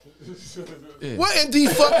Yeah. What in the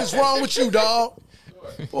fuck is wrong with you, dog?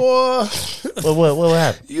 Boy, what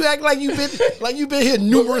happened? you act like you've been here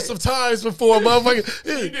numerous of times before, motherfucker.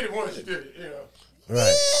 You did it once, you did it. You know.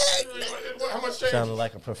 Right. How much change? Sounded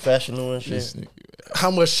like a professional and shit. How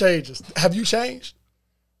much changes? Have you changed?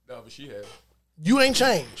 No, but she has. You ain't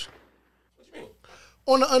changed. What you mean?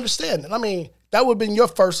 On the understanding. I mean, that would have been your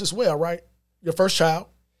first as well, right? Your first child.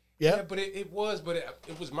 Yeah, but it was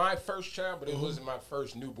my first child, but it wasn't my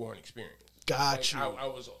first newborn experience. Got you.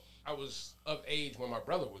 I was of age when my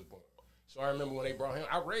brother was born. So I remember when they brought him,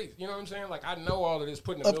 I raised, you know what I'm saying? Like, I know all of this,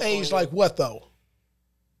 putting the Of milk age on like him. what, though?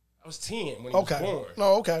 I was 10 when he was born.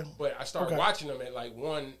 No, okay. But I started watching him at like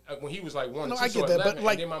 1, when he was like 1, No, 2, I get so that, 11, but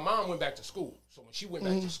like- and then my mom went back to school. So when she went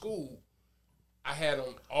back to school, I had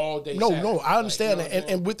him all day No, Saturday. I understand Like, you know that.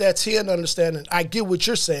 what I'm And with that 10 understanding, I get what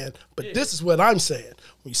you're saying. But this is what I'm saying.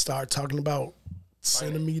 When you start talking about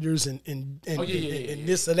centimeters and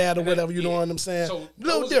this or that or whatever, you know what I'm saying? So a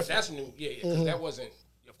little different. That's new. Yeah, because that wasn't,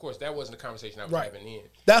 of course, that wasn't the conversation I was having then.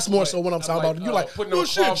 That's more But so what I'm talking about. You're like, putting oh on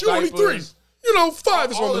shit, cloth you only 3. diapers. You know,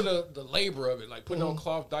 5 is all on of the labor of it, like putting on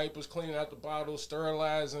cloth diapers, cleaning out the bottles,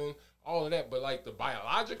 sterilizing, all of that. But like the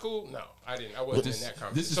biological, no, I didn't. I wasn't in that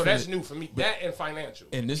conversation. So that's new for me. That and financial.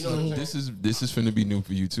 And this you know is finna be new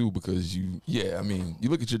for you too, because you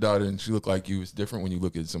look at your daughter and she look like you. It's different when you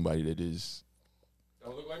look at somebody that is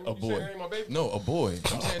Don't look like me. a You boy. saying that ain't my baby? No, a boy.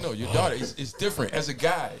 I'm saying no. Your daughter is different as a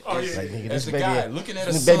guy. Oh, It's- yeah. Like, nigga, As this a baby, guy looking at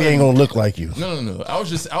a this son. baby ain't gonna look like you. No. I was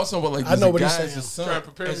talking about like I know as a what he's guy, saying. as a son. Trying to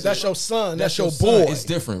prepare as- That's your son. That's your son. boy. It's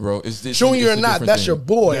different, bro. It's Junior it's or a not, different that's thing. your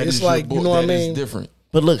boy. That It's is your like, you know what I That is mean? different.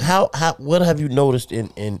 But look, how what have you noticed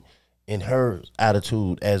in her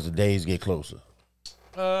attitude as the days get closer?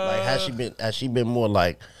 Like has she been more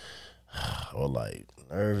like or like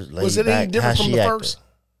nervous, laid Was it back? any different How from she the acting? first?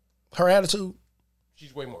 Her attitude?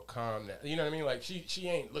 She's way more calm now. You know what I mean? Like she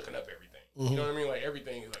ain't looking up everything. You know what I mean? Like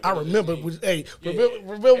everything is like. I what does remember, this mean?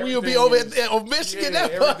 remember we'll be over Everything at Michigan. Yeah,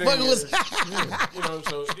 That everything motherfucker was. is- you know,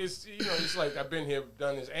 so it's like I've been here,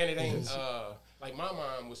 done this, and it ain't like my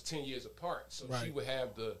mom was 10 years apart, so she would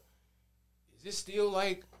have the. Is this still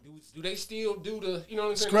like? Do they still do the? You know what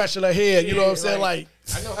I'm saying? Scratching her head, you know what I'm saying? Like,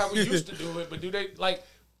 I know how we used to do it, but do they like?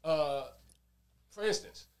 For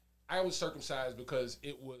instance, I was circumcised because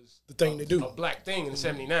it was The thing to do. a black thing in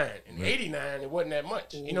 '79. In '89, it wasn't that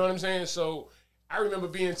much. You know what I'm saying? So I remember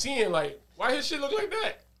being 10, like, why his shit look like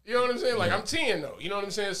that? You know what I'm saying? Like, I'm 10 though. You know what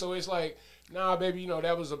I'm saying? So it's like, nah, baby, you know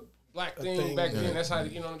that was a black thing back then. That's how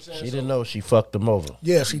you know what I'm saying. She didn't know she fucked him over.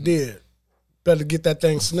 yeah, she did. Better get that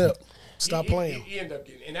thing snipped. Stop playing. He ended up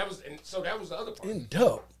getting, and that was the other part.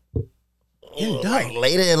 Dope. Like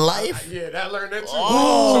later in life. Yeah, I learned that too. So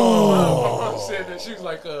my mom said that she was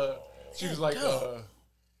like, yeah,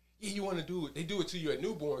 you want to do it. They do it to you at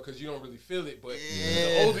newborn because you don't really feel it, but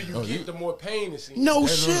the older you get, the more pain it seems. No No,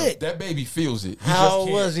 shit. that baby feels it. How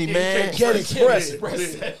old was he, man? Can't express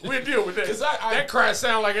it. We'll deal with that. 'Cause That cry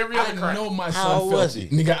sound like every other I cry. know my How son old felt was it.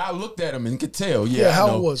 he? Nigga, I looked at him and could tell. Yeah, Yeah, how I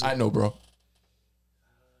know. old was he? I know, bro.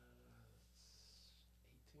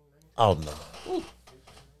 Oh no.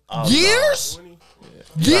 Years?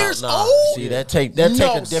 Years Nah. old? See that take a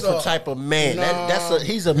different sir. type of man.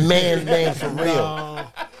 He's a man for real.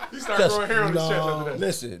 He started growing hair on his chest after that.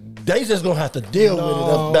 Listen, they just gonna have to deal with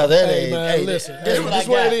it up by that Hey, age. man, Hey, listen. this This what I is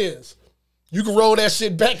what it got. is. You can roll that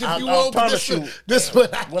shit back if I you want, but promise this, you, this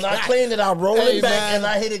what I When I got. cleaned it, I rolled Hey, it back man. and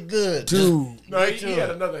I hit it good. Dude, No, he had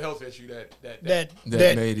another health issue that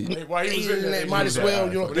that made it. Hey, while he was in there, they he might was as well,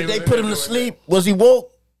 that. you know. When Did was they in put there him to doing sleep? Was he woke?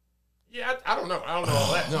 that. Yeah, I don't know. I don't know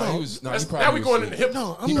all that. No, he was. No, he Now probably we was going asleep. in the hip.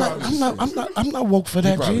 No, He probably was I'm not woke for He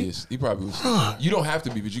that, probably G. is. He probably was. You don't have to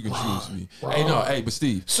be, but you can choose to be. Hey, no, hey, but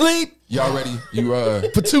Steve, Sleep. y'all ready? You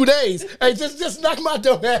For 2 days. Hey, just knock my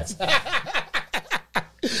dumb ass.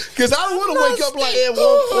 Because I don't want to wake up like, staying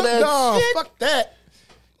woke for that no, shit. fuck that.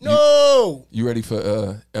 No. you ready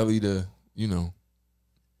for Ellie to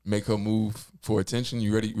make her move for attention?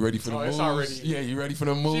 You ready? You ready for the Oh, moves? it's already- Yeah, you ready for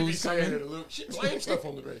the She be moves? saying it a little. She blames stuff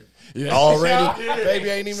on the baby. Yeah. Already? Yeah. Baby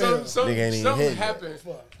ain't even here. Nigga ain't even something hit yet. happened,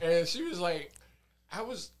 and she was like, I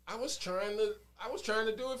was trying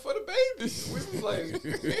to do it for the baby. We was like,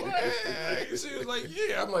 what? She was like,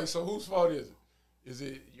 yeah. I'm like, so whose fault is it? Is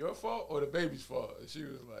it your fault or the baby's fault? And she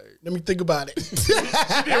was like, Let me think about it. she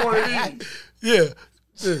didn't want to eat. Yeah.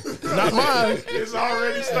 Not mine. It's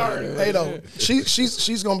already started. Hey though,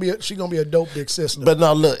 she's gonna be a dope big sister. But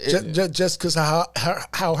now look, just because how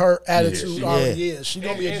her attitude already is, she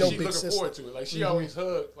gonna be a And dope she's big looking sister. forward to it. Like she always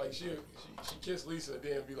hug. Like she kiss Lisa,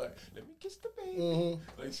 then be like, "Let me kiss the baby."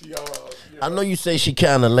 Like she all. I know you say she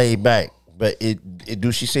kind of laid back, but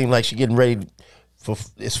do she seem like she getting ready for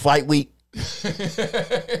it's fight week?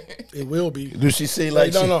 It will be. Do she seem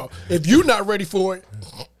like no. If you're not ready for it,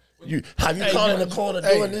 you have you caught in the corner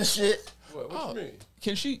doing this shit? What you mean?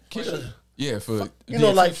 Can she? Yeah, for You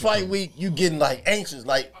know, like fight week, you getting like anxious,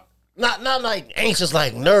 like not like anxious,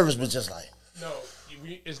 like nervous, but just like No,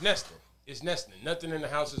 it's nesting. It's nesting. Nothing in the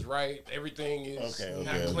house is right. Everything is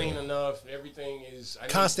not clean enough. Everything is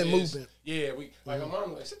constant movement. Yeah, we like my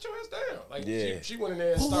mom like sit your ass down. Like she went in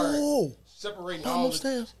there and started separating all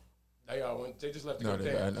upstairs. They all went. They just left. No, I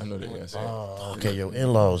know they got saying. oh, okay, your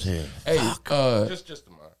in-laws here. Hey, just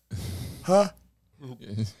the mom. Huh?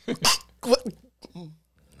 What?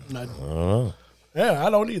 Nothing. Yeah, I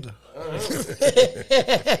don't either. I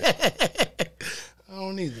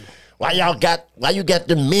don't either. Why you got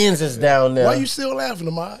the menses down there? Why you still laughing,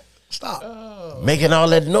 Ahmad? Stop. Making all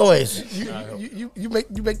that noise? You make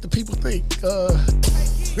the people think.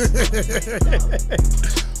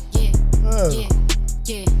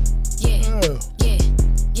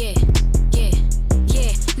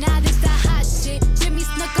 Now this the hot shit. Jimmy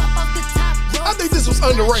Snooker off the top rope. I think this was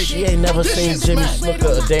underrated. She ain't never This seen shit's Jimmy smack.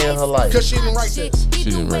 Snooker a day in her life. Because she didn't write this. She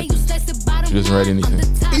didn't write this. She doesn't write anything.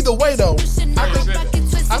 Either way, though,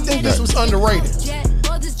 I think this was underrated.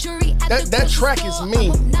 That track is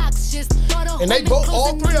mean. And they both,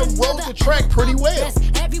 all three of them wrote the track pretty well.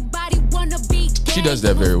 She does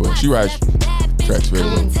that very well. She writes tracks very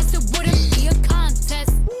well.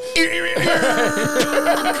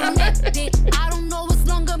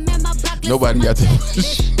 Nobody got that.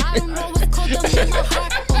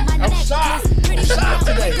 I'm shocked. I'm shocked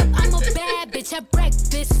today. I'm a bad bitch at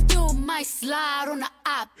breakfast, still might slide on the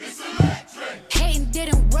op. Hating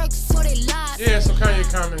didn't work, so they lied. Yeah, so Kanye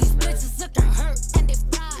comments, man. Bitches looking hurt and they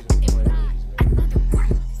fried.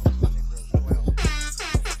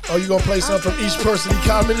 Oh, you gonna play something from each person he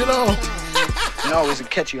commented on? You always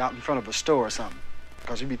catch you out in front of a store or something.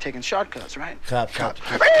 Because you be taking shortcuts, right? Cop.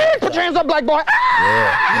 Put your hands up, black boy.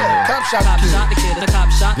 Yeah, cop shot the kid.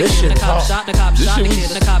 This shit was hard. This shit was.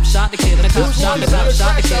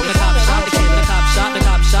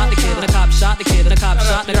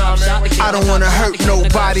 I don't wanna hurt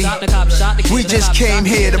nobody. We just came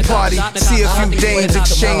here to party. See a few dames,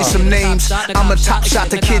 exchange some names. I'm a top shot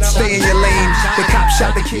the kid, stay in your lane. The cop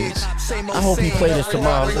shot the kid. I hope he play this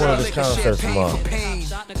tomorrow. One of his concerts tomorrow.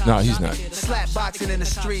 No, he's not.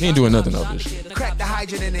 He ain't doing nothing of this shit. Crack the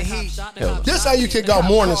hydrant in the heat. Hell no. This how you kick off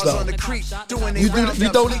mornings, though. You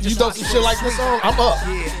throw some shit like this on, I'm up.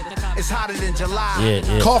 It's hotter than July.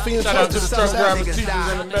 Yeah. Coffee and Shout out to the toast. truck driver, niggas teachers,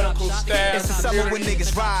 die. and the medical staff. It's the summer when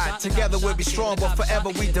niggas ride. Together we'll be strong, but forever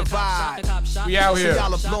we divide. We out here.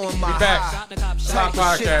 Y'all are blowing my We back. high. Top Type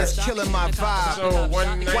of shit that's podcast. killing my vibe. So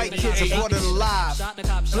 198. White kids are brought in alive.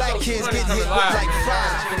 Black kids get hit with like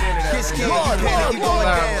fries. Get scared, you panic, you going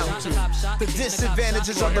down. The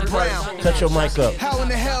disadvantages of the brown. Cut your mic up. How in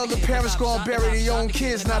the hell the parents gonna bury their own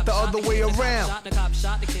kids, not the other way around?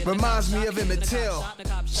 Reminds me of Emmett Till.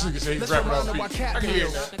 Nigga say he's rapping off beat. I can hear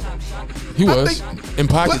it now. He was. In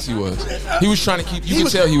pockets, he was. He was trying to keep. You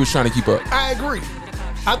could tell he was trying to keep up. I agree.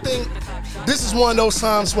 I think this is one of those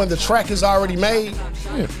times when the track is already made.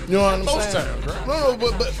 Yeah. You know what I'm Most saying? times, right? No,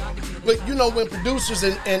 but you know when producers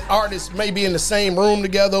and artists may be in the same room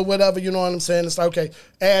together or whatever, you know what I'm saying? It's like, okay,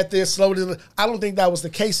 add this, slow this. I don't think that was the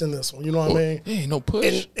case in this one. You know what I mean? Hey, no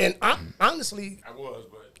push. And honestly, I was,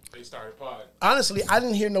 but they started pod. honestly, I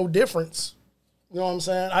didn't hear no difference. You know what I'm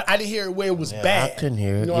saying? I didn't hear it where it was bad. I couldn't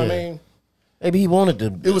hear it, You know what I yeah. mean? Maybe he wanted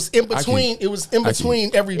to. It was in between. It was in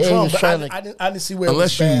between every Yeah, he drum, was but trying to- I didn't see where it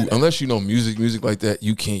was Unless bad. you know music like that,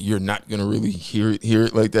 you're not gonna really hear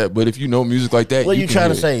it like that. But if you know music like that, What you can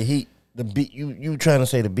trying to hear it. say? The beat. You trying to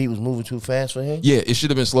say the beat was moving too fast for him? Yeah, it should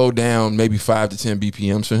have been slowed down, maybe 5 to 10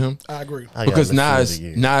 BPMs for him. I agree. I gotta Because listen to it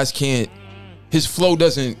again. Nas can't. His flow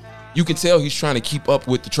doesn't. You can tell he's trying to keep up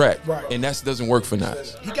with the track, Right. and that doesn't work for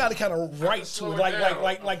Nas. He got to kind of write to it,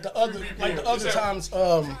 like the other times.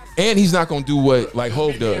 And he's not gonna do what like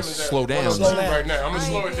Hov does, slow down. Slow down. Right now, I'm gonna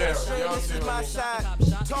slow it down. Y'all This see is what I my mean? side,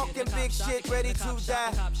 talking big shit, ready to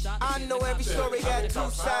die. I know every story got two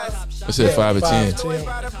sides. I said 5 or 10.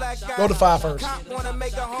 Go to 5 first. Cop wanna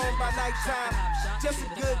make a home by nighttime. Just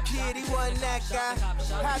a good kid, he wasn't that guy.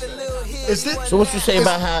 Had a little hit. Is this? So what you say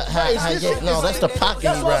about how is this- no, that's the pocket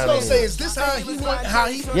That's he what I was gonna rhyming say. in. Is this how he want? How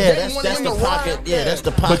he? Yeah, he wanted that's him the to pocket. rhyme? Yeah, that's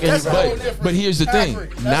the pocket That's he a whole rhyming. different- But here's the I thing: agree.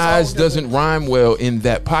 That's a Nas whole doesn't different- rhyme well in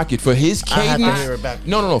that pocket for his I have cadence. to hear it back.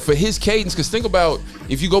 No, for his cadence. Because think about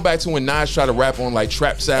if you go back to when Nas tried to rap on like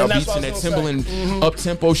trap style And that's beats what and I that was gonna Timbaland up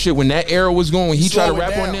tempo shit. When that era was going, when he tried to Slow it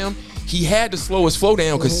rap on down. them, he had to slow his flow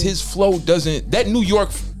down because his flow doesn't. That New York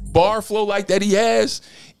bar flow like that he has,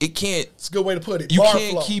 it can't. It's a good way to put it. You Bar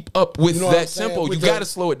can't flow. keep up with You know what I'm that saying? tempo. With You the- got to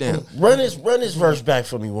slow it down. Run his verse back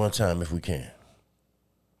for me one time if we can.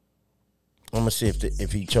 I'm gonna see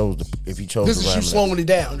if he chose This to is rhyme you it. slowing it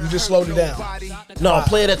down. You just slowed it down. No,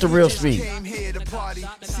 play it at the real speed.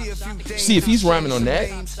 See if he's rhyming on that,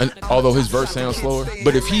 and although his verse sounds slower,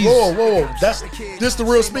 but if he's Whoa. This the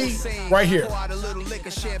real speed right here.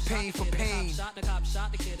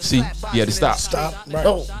 see, you had to stop. Stop. Right.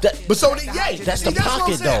 No, But so did Ye. That's the what I'm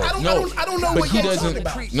pocket, saying. though. I don't know but what he you're talking doesn't.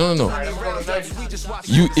 about. No.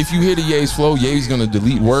 You if you hear the Ye's flow, Ye's gonna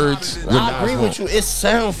delete words. I agree with you. It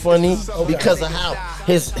sounds funny because of how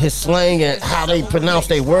his slang and how they pronounce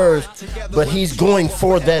their words, but he's going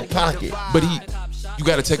for that pocket. But you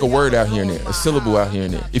got to take a word out here and there, a syllable out here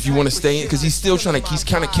and there, if you want to stay in, because he's still trying to. He's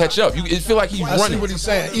kind of catch up. It feel like he's I running. see what he's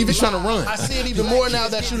saying. He's trying to run. I see it even more now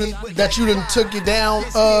that you done took it down,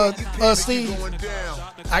 Steve.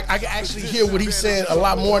 I can actually hear what he's saying a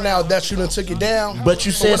lot more now that you done took it down. But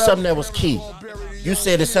you said something that was key. You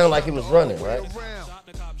said it sounded like he was running, right?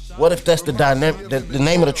 What if that's the dynamic? The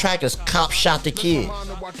name of the track is "Cop Shot the Kid."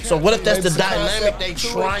 So what if that's the dynamic they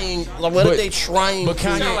trying? Like what if they trying? But to-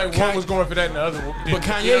 Kanye, Sound like one was going for that and the other one. But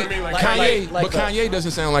Kanye, You know what I mean? Like, Kanye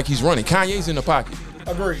doesn't sound like he's running. Kanye's in the pocket.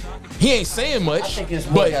 Agreed. He ain't saying much, I think it's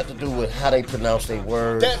more but got to do with how they pronounce their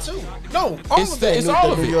words. That too. No, all it's, of that. it's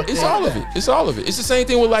all of New it. York It's thing. all of it. It's all of it. It's the same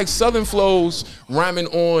thing with like Southern flows rhyming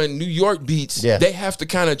on New York beats. Yeah. They have to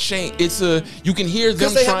kind of change. You can hear them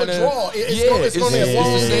Because they have trying a to. draw. It's going to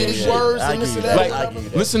involve these words I and this agree and with that. that. I agree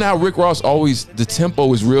with that. Listen how Rick Ross always, the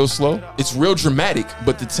tempo is real slow. It's real dramatic,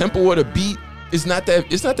 but the tempo of the beat is not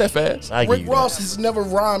that. It's not that fast. I give Rick you that. Ross has never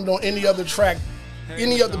rhymed on any other track,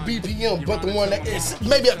 any other BPM, but the one that is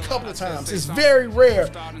maybe a couple of times. It's very rare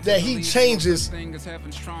that he changes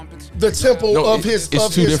the tempo No, of his. It's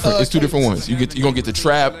of two his, different. It's two different cadence. ones. You're gonna get the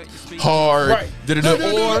trap, hard, Right.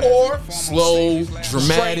 or slow,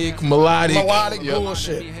 dramatic, melodic. Melodic Yep.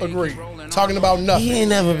 bullshit. Agreed. Talking about nothing. He ain't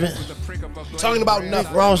never been. Talking about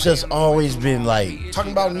nothing. Ross just always been like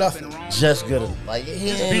Talking about nothing. just good. Like he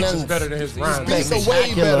ain't beats is nothing. better than his rhymes. Beats are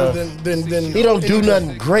way better than He don't do anything.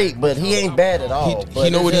 nothing great, but he ain't bad at all. But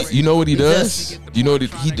You know what it's he does? just- You know what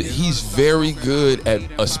he's very good at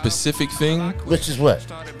a specific thing, which is what?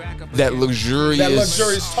 that luxurious. That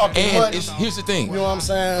luxurious talking and much. here's the thing. You know what I'm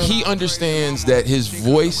saying? He understands that his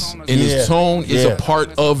voice and Yeah. his tone is Yeah. a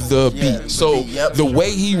part of the Yeah. beat. So Yep. the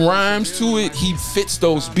way he rhymes to it, he fits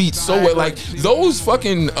those beats so well. Like those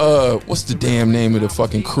fucking what's the damn name of the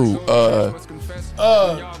fucking crew?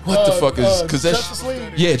 What the fuck is? Because that's Justice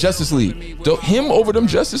League? yeah, Justice League. Him over them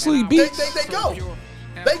Justice League beats.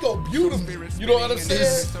 They go beautifully. You know what I'm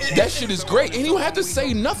saying? That shit is great, and he don't have to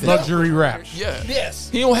say nothing. Luxury rap. Yeah. Yes.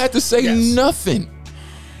 He don't have to say Yes. nothing.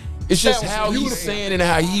 It's just Sounds how he's beautiful. saying and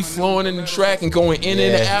how he flowing in the track and going in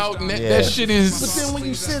and Yeah. out, and that Yeah. shit is. But then when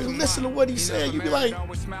you sit and listen to what he said, you be like,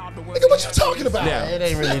 nigga, what you talking about? Now, It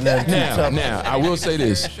ain't really nothing too tough. Now, I will say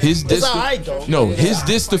this: his diss, all right, though. no, his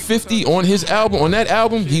diss to 50 on his album, on that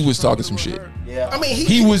album, he was talking some shit. I mean,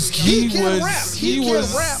 He can was- rap. he Can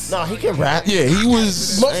was- rap. No, he can rap. Yeah, he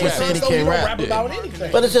was. Most ain't of the saying times, he though, can't he don't rap. rap about anything.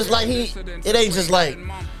 But it's just like it ain't just like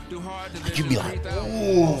you be like,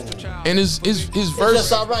 ooh. And his It's verse.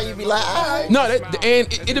 just all right. You be like, all right. No, and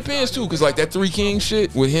it depends too, cause like that Three Kings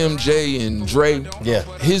shit with him, Jay, and Dre. Yeah.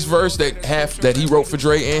 His verse that he wrote for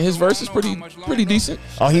Dre, and his verse is pretty decent.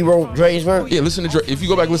 Oh, he wrote Dre's verse. Yeah, listen to Dre. If you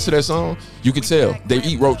go back and listen to that song, you can tell they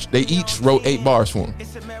each wrote 8 bars for him,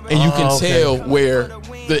 and you can okay. tell where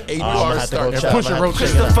the 8 I'ma bars have to go start. check. And I'ma Pusha have wrote to check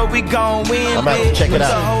that. it out. Christopher, we gon' win, I'm about to bitch. check it Put out.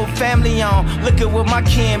 the whole family on. Look at what my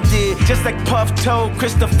Kim did. Just like Puff told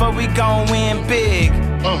Christopher, we gon' win big.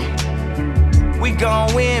 We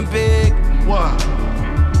gon' win big.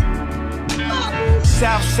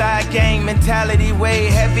 Southside gang mentality way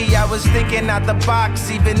heavy. I was thinking out the box,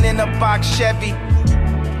 even in a box Chevy.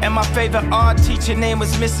 And my favorite art teacher name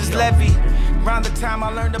was Mrs. Levy. Around the time I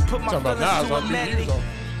learned to put my Talking feelings about Nas to a on TV, medley. though.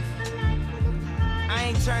 I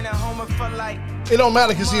ain't turning homer for like. It don't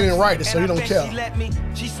matter because he didn't write it, so he don't care. She let me.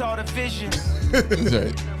 She saw the vision.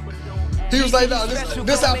 Right. He was like, no,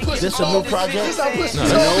 this how Push. This a new project? This how Push.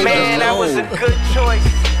 No, Man, that was a good choice.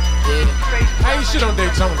 How you shit on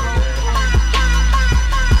Daytona?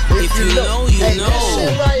 If you know, you Hey, know. this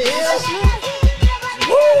shit right here.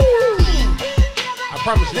 I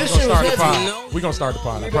promise you, This we're shit gonna was start the heavy. pod. We're gonna start the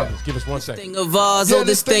pod. I promise. Give us 1 second. Thing of ours, oh,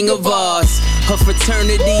 this thing of ours. Her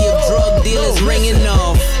fraternity of drug dealers ringing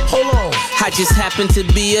off. Hold on. I just happen to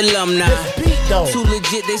be alumni. This beat though. Too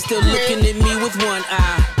legit, they still looking at me with one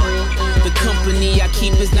eye. The company I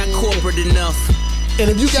keep is not corporate enough. And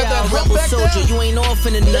if you got that Child drum rebel back soldier, there, you ain't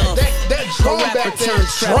often enough. that drum A rapper back there turned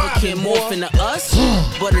is trapper can driving, morph boy. into us,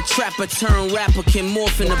 but a trapper turned rapper can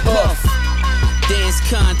morph into puff. Dance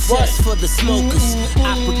contest for the smokers.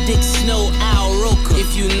 I predict snow, Al Roker.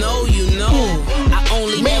 If you know, you know. I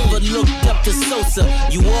only ever looked up to Sosa.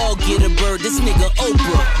 You all get a bird. This nigga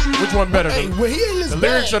Oprah. Which one better? Hey, the when he in this the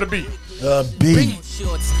lyrics bag, or the beat? beat.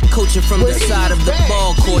 Shorts, coaching from the When he side in of the his bag,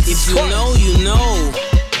 ball court. Jesus If you Christ. know, you know.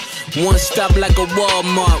 One stop like a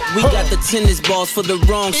Walmart. We got the tennis balls for the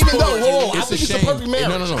wrong even sport. though, hold on, I It's a think it's a shame. perfect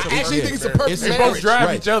marriage. No. I actually think it's a perfect It's They marriage. both drive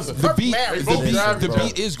Right. each other. The beat, marriage. the Both beat, drive the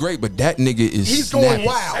each beat is great, but that nigga is He's snapping. going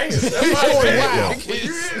wild. He's going wild.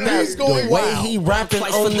 He's The going way wild. he rapping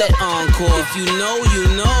Price for on that that. encore. If you know, you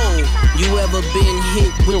know. You ever been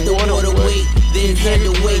hit with the water weight, then had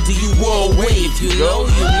to wait till you wore away. If you know,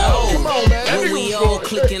 you know. Come on, man. When we all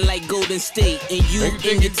clicking like Golden State, and you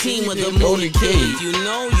and your team of the motorcade. If you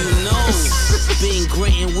know, you know. Been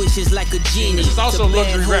granting wishes like a genie. This is also to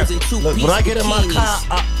bad luxury hoes rap. in two Look, piece when I get in my bikinis.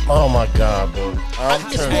 car, oh my God, bro. I'm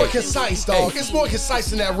It's turning. more concise, dog. It's more concise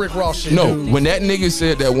than that Rick Ross shit. No, dude. when that nigga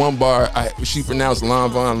said that one bar, she pronounced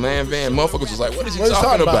Lanvin, motherfuckers was like, what is he What is he talking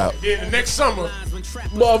talking about? about? Then the next summer, that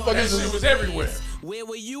Motherfuckers shit was everywhere. Where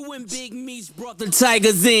were you when Big Meats brought the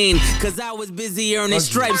Tigers in? Cause I was busy earning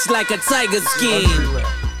stripes like a tiger skin.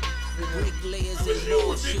 Bricklayers and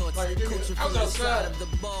ball shorts, coaching from the side of the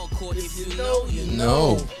ball court. If you know, you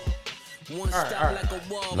know. No. One stop like a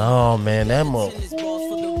wall. No, man, that mo. Tennis balls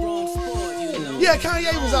for the wrong sport, you know. Yeah,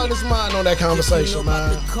 Kanye was out of his mind on that conversation,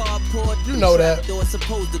 man. You know that. Though it's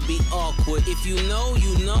supposed to be awkward. If you know,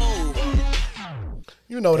 you know.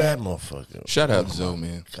 You know that. That motherfucker. Shout out to Zoe,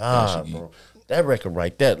 man. God, bro. That record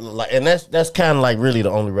right there, like, and that's kind of like really the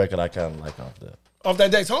only record I kind of like off that. Off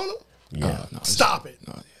that Daytona? Yeah. Stop it.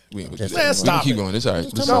 No, we can stop keep it. going. It's all right.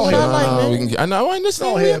 talking about what I like, man. I know. I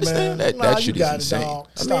understand. Go We ahead, understand man. that. Nah, That you shit got is it, insane. dog.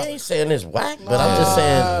 I mean, Stop I it. ain't saying it's whack, but I'm just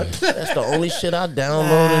saying that's the only shit I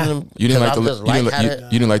downloaded. And You didn't like I the just like how you that-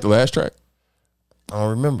 didn't like the last track? I don't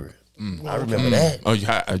remember it. I remember that. Oh,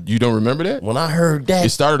 you don't remember that? When I heard that, It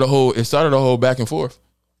started a whole back and forth.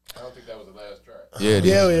 I don't think that was the last track. Yeah, it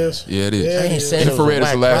Yeah, it is. is. Yeah, it is. Yeah, I it ain't is. saying it was a Infrared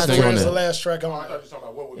is the whack last thing project. on Where's the that. last track on? I thought you were talking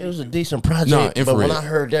about what It was a we decent project. No, but infrared. when I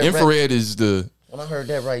heard that, Infrared is the when I heard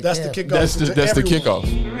that right That's there, the kickoff. that's the to kickoff.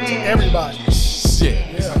 everyone. To everybody. Shit.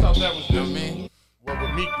 I thought that was what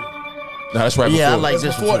Meek did. No, that's right Yeah, I before. like It's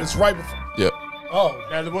this before. one. It's right before. Yep. Oh.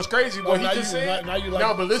 Now, what's crazy, Oh, what now he just you- said. now you like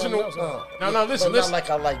No, but listen to. something else? No, listen, But listen. not like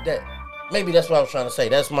I like that. Maybe that's what I was trying to say.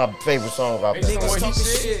 That's my favorite song off Based on what that. he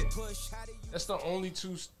said, that's the only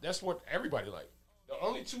two. That's what everybody like. The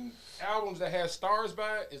only two albums that has stars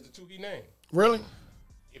by it is the two he named. Really?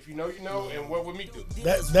 If you know, you know, and what would Meek do?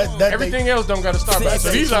 That Everything else don't got a star by it. So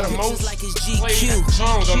these are the most Like it's played GQ.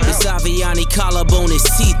 songs on the This album. Aviani collarbone is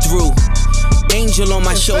see-through. Angel on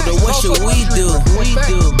my shoulder, what should we do?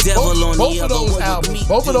 Devil on both the of other, those what would albums, Meek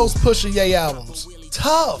both of do? those Pusha Ye albums,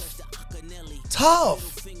 tough.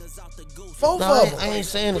 Both No, of them. I ain't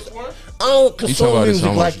saying it. I don't talking consume about his music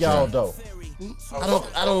song like with y'all John.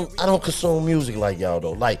 though. I don't consume music like y'all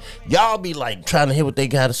though. Like y'all be like trying to hear what they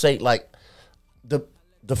gotta say. Like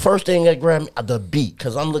the first thing that grabbed me, the beat,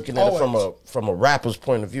 because I'm looking at it from a rapper's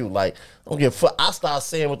point of view. Like I don't give a fuck. I start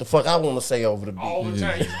saying what the fuck I want to say over the beat. All the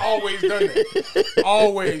time. He's always done that.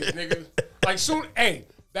 Always, nigga. Like soon,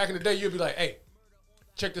 back in the day, you'd be like, hey,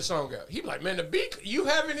 check this song out. He'd be like, man, the beat, you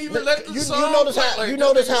haven't even let the You song notice play. how Like, you this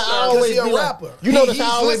notice nigga how I sound- always he a be like, rapper. you notice He's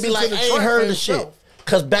how I always be listened like, to I the ain't track heard for the shit. himself.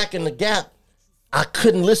 Cause back in the Gap, I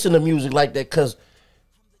couldn't listen to music like that because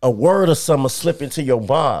a word or something will slip into your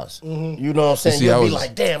bars. You know what I'm saying? see, You'll I be was-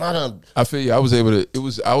 like, damn, I done. I feel you. I was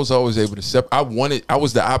always able to I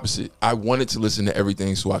was the opposite. I wanted to listen to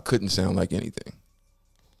everything so I couldn't sound like anything.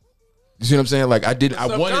 You see what I'm saying? Like I wanted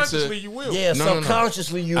Subconsciously, to. you will. Yeah, No.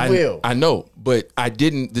 subconsciously you will. I know, but I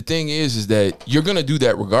didn't. The thing is that you're gonna do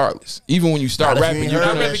that regardless. Even when you start Not if you rapping, ain't you're heard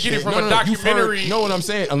gonna I'd rather get it from a you've heard- documentary. know what I'm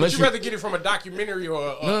saying? Would Unless you you rather get it from a documentary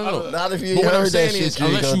or no. Not if you But ain't what I'm heard that saying shit. is, you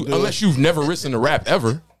ain't unless gonna do unless it. you've never listened to rap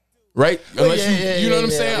ever, right? Unless yeah, you know what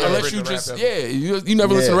I'm yeah, saying? yeah. Unless Never you written just rap you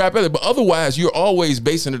never listen to Yeah. rap ever. But otherwise, you're always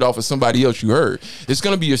basing it off of somebody else you heard. It's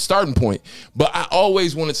gonna be your starting point. But I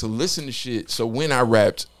always wanted to listen to shit. So when I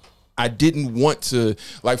rapped, I didn't want to,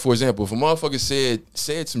 like, for example, if a motherfucker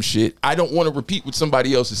said some shit, I don't want to repeat what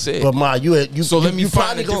somebody else has said. But Ma, you So let me you find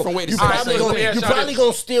probably a different way to you say it. probably So gonna- let me ask you y'all probably this.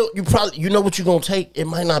 gonna steal. You know what you gonna take. It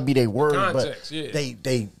might not be their word, Context, but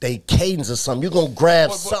yeah. they cadence or something. You gonna grab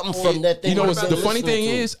But- something but- from that thing. You know you've what's been the funny listening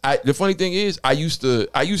thing to. is? The funny thing is, I used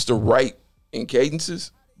to write in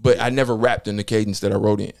cadences, but I never rapped in the cadence that I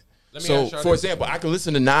wrote in. Let me So, ask y'all for this. example, I could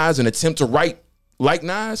listen to Nas and attempt to write like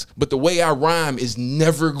Nas, but the way I rhyme is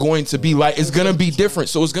never going to be like, it's gonna be different.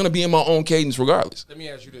 So it's gonna be in my own cadence regardless. Let me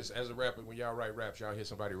ask you this: as a rapper, when y'all write raps, y'all hear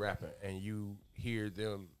somebody rapping, and you hear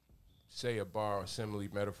them say a bar or simile,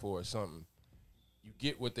 metaphor, or something. You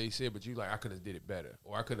get what they said, but you like, I could have did it better,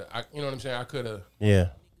 or I could have, you know what I'm saying? I could have. Yeah.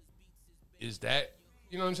 Is that,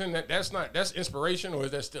 you know what I'm saying? That's inspiration, or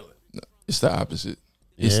is that stealing? No, it's the opposite.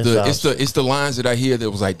 Yeah, It's the lines that I hear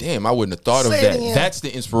that was like, damn, I wouldn't have thought of that. That's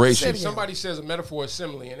the inspiration. If somebody says a metaphor or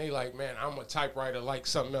simile, and they like, man, I'm a typewriter like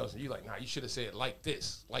something else, and you like, nah, you should have said it like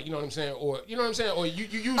this, like, you know what I'm saying, or you know what I'm saying, or you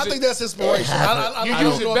use. I think that's inspiration. You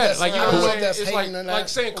use it better, like, you know what I'm saying. It's like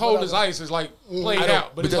saying cold as ice is like played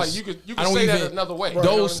out, but it's like you could say that another way.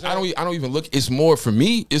 Those I don't even look. It's more for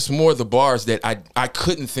me. It's more the bars that I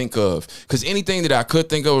couldn't think of, because anything that I could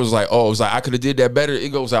think of was like, oh, it was like I could have did that better.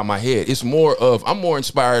 It goes out my head. It's more of, I'm more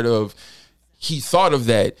inspired of, he thought of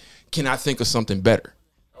that. Can I think of something better?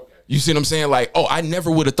 Okay. You see what I'm saying? Like, oh, I never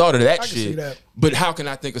would have thought of that shit. But how can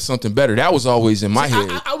I think of something better? That was always in my head.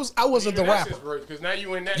 I wasn't the rapper. Because now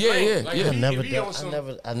you in that lane. Like,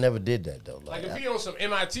 I never did that though. Like if he on some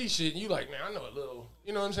MIT shit, and you like, man, I know a little.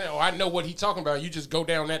 You know what I'm saying? Or I know what he talking about. You just go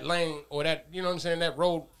down that lane or that, you know what I'm saying, that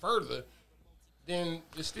road further. Then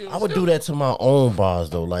it's still. I would do that to my own bars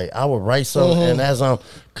though. Like I would write something, and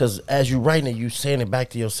because as you writing it, you saying it back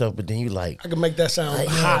to yourself, but then you like, I can make that sound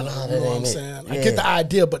hotter. You know what I'm saying? Yeah. I get the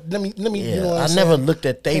idea, but let me. Yeah. You know what I'm I saying? never looked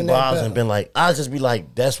at they bars and been like, I'll just be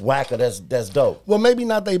like, that's whack or that's dope. Well, maybe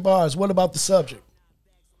not they bars. What about the subject?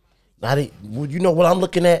 You know what I'm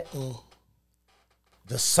looking at?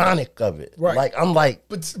 The sonic of it. Right. Like I'm like,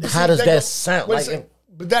 but how does that sound? Like,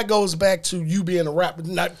 but that goes back to you being a rapper.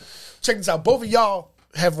 Not, check this out. Both of y'all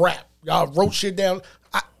have rap. Y'all wrote shit down.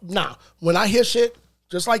 When I hear shit,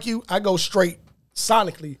 just like you, I go straight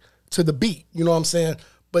sonically to the beat. You know what I'm saying?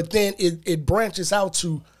 But then it branches out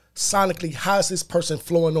to sonically, how is this person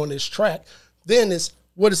flowing on this track? Then it's,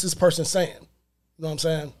 what is this person saying? You know what I'm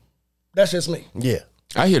saying? That's just me. Yeah.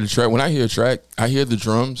 I hear the track. When I hear a track, I hear the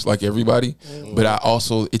drums like everybody, but I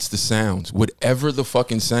also, it's the sounds. Whatever the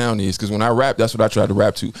fucking sound is, because when I rap, that's what I try to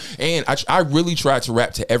rap to. And I really try to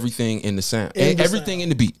rap to everything in the sound, and everything in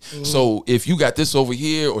the beat. So if you got this over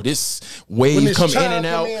here, or this wave come in and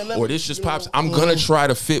out, or this just pops, I'm going to try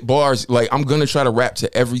to fit bars. Like, I'm going to try to rap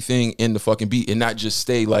to everything in the fucking beat and not just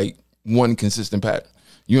stay like one consistent pattern.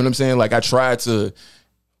 You know what I'm saying? Like, I try to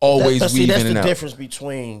always weave in and out. That's the difference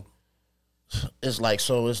between... It's like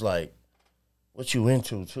what you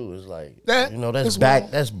into too. It's like that, you know, that's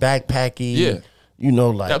backpacky. Yeah, you know,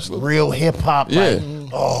 like absolutely. Real hip hop. Yeah.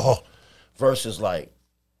 Like, versus like,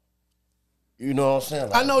 you know what I'm saying?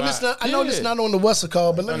 Like, I know this. I know this not on the what's it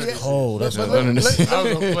called, but let me. That's I was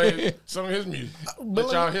gonna play some of his music.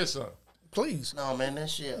 Let y'all hear some. Please. No, man, that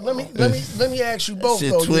shit. Let me ask you both.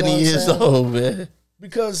 Shit, though, 20 years old, man.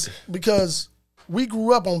 Because we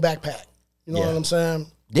grew up on Backpack. You know what I'm saying?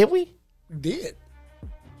 Did we? We did.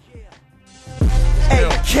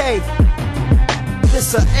 AK.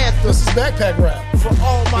 This an anthem. This is Backpack rap. For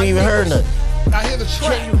all my You ain't even heard nothing. I hear the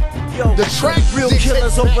track. Yo, the track. Real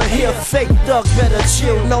killers over here. Fake thug better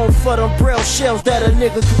chill. Known for them braille shells that a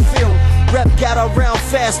nigga can feel. Rep got around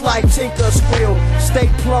fast like Tinker Squill. Stay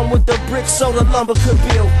plumb with the bricks so the lumber could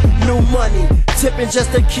build. New money, tipping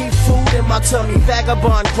just to keep food in my tummy.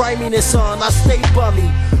 Vagabond, griminess on, I stay bummy.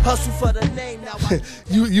 Hustle for the name now.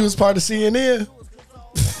 You was part of CNN.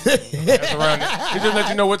 That's around it. He just let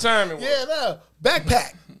you know what time it was. Yeah, no.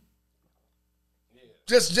 Backpack.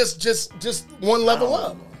 Just one level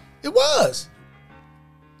up. It was.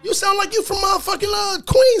 You sound like you from motherfucking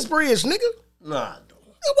Queensbridge, nigga. Nah.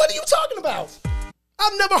 What are you talking about?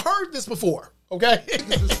 I've never heard this before. Okay.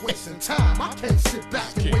 It's wasting time. I can't sit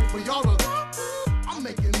back and wait for y'all to. I'm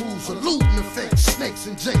making moves, eluding the fake snakes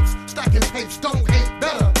and jakes. Stacking tapes, don't hate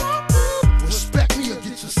better. Respect me or get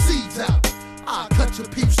your seeds out. I cut your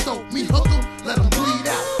peeps, stoke me, hook them, let them bleed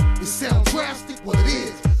out. It sounds drastic, what it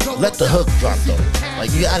is. Let the hook drop though.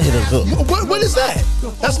 Like you gotta hit a hook. What is that?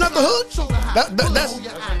 That's not the hook. That's.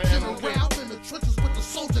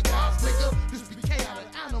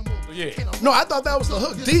 Yeah. No, I thought that was the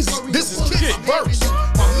hook. This is Kid's verse.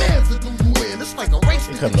 My man's to do you in. It's like a race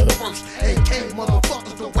to get you first. AK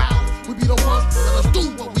motherfuckers the wild. We be the ones. Let us do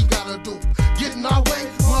what we gotta do. Get in our way,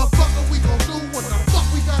 motherfucker. We gon' do what the fuck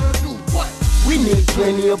we gotta do. What? We need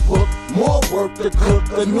plenty of book, more work to cook.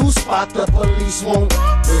 A new spot the police won't.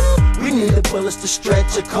 Yeah. We need the bullets to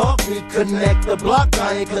stretch a concrete, connect the block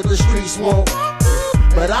iron 'cause the streets won't.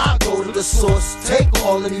 But I go to the source, take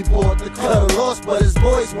all of these board to cut a loss, but his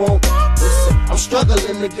boys won't. Listen, I'm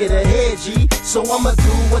struggling to get ahead, G. So I'ma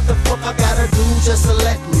do what the fuck I gotta do just to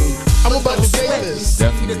let me I'm about to date this.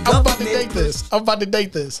 Definitely. I'm about to date this. I'm about to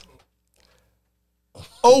date this.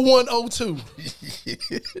 0102.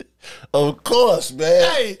 Of course,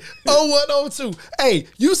 man. Hey, 0102. Hey,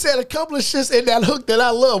 you said a couple of shits in that hook that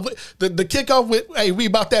I love. The kickoff with, hey, we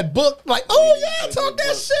about that book. Like, oh yeah, talk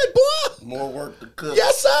that shit, boy. More work to cook.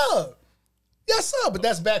 Yes, sir. Yes, sir. But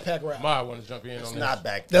that's backpack rap. I want to jump in on It's this. not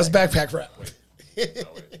backpack. That's backpack rap.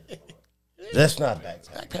 That's not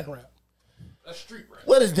backpack. Backpack rap. That's street rap.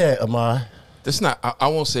 What is that, Amar? That's not. I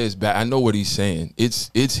won't say it's bad. I know what he's saying.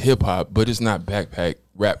 It's hip hop, but it's not backpack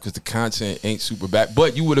rap because the content ain't super back.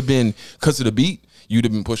 But you would have been, because of the beat, you'd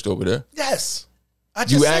have been pushed over there. Yes. I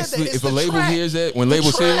just You said actually, that. It's if a the label track. hears that, when The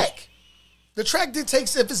labels hear it, track. The track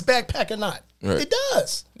dictates if it's backpack or not. Right. It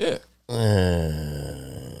does. yeah.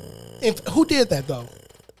 Who did that though?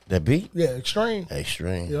 That beat? Yeah, Extreme.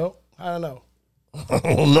 Extreme. Yo, I don't know. I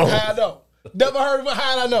don't know. How I know? Never heard of it.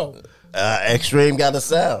 How I know? Extreme got a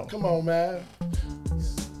sound. Come on, man.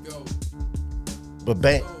 But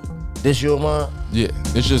bang, this your Amar? Yeah,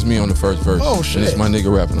 it's just me on the first verse. Oh, shit. And it's my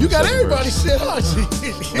nigga rapping on You the got second everybody verse. shit,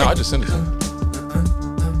 huh? No, I just sent it to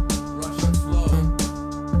him.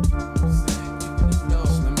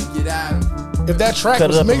 If that track Cut it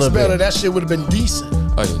was up a mixed little better, bit. that shit would have been decent.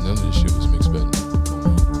 Oh yeah, none of this shit was mixed better.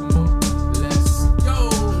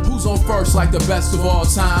 Who's on first like the best of all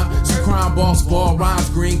time? Some crime boss ball rhymes,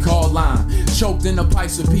 green called lime. Choked in the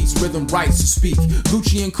pipes of peace, rhythm rights to speak.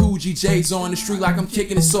 Gucci and Coogee, J's on the street like I'm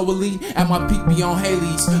kicking it so elite. At my peak beyond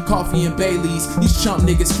Haley's, coffee and Bailey's. These chump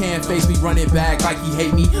niggas can't face me, running back like he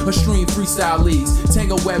hate me. A stream freestyle leagues,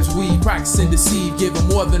 Tango Web's weed, practicing deceive, giving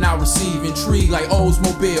more than I receive. Intrigue like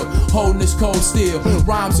Oldsmobile, holding this cold steel.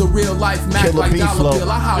 Rhymes a real life, Mac Killer like beef dollar flow.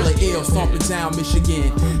 bill. I holler ill, stomping down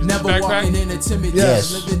Michigan. Never Backpack? walking in a timid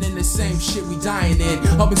Yes. den, living in the same shit we dying in.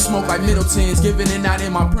 Up in smoke like Middletons, giving in out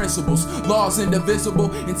in my principles. Laws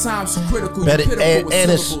indivisible, in times so critical. But you pitiful and with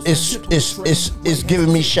it's syllables. it's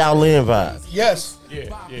giving me Shaolin vibes. Yes. Yeah.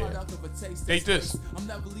 Take this. I'm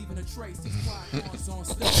never leaving a trace.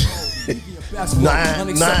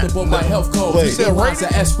 Unacceptable by health code. Wait. You said lines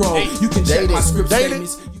are escrow. You can check my script Dated.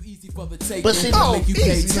 statements. You easy for the take. But see- make you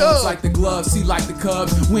pay easy, tons yo. like the gloves. See like the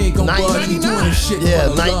Cubs. We ain't gonna budge. We doing this shit Yeah,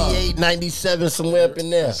 for the love. 98, 97, somewhere up in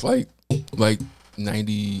there. It's like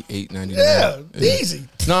 98, 99. Yeah, easy.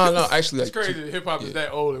 No, actually, It's like crazy that hip hop is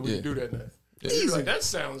that old and we Yeah. can do that now. Easy. Like, that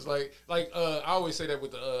sounds like I always say that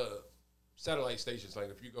with the satellite stations. Like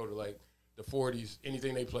if you go to like the 40s,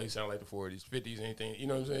 anything they play sound like the 40s, 50s, anything. You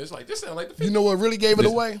know what I'm saying? It's like this sound like the 50s. You know what really gave it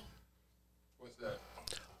away? What's that?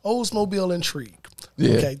 Oldsmobile Intrigue.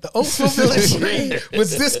 Yeah. Okay, the Oldsmobile Intrigue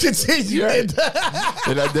was discontinued.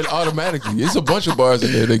 then automatically, it's a bunch of bars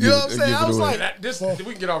in there that You give, know what I'm that saying? give I it was away. like,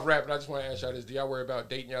 We can get off rap, but I just want to ask y'all this: do y'all worry about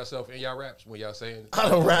dating yourself in y'all raps when y'all saying? I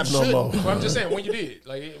don't rap no more. Well, I'm just saying when you did,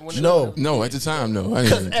 like when No, at the time, no. I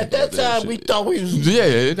didn't even At think about that time, we shit. thought we was.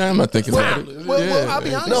 Yeah, I'm not thinking about it. well, I'll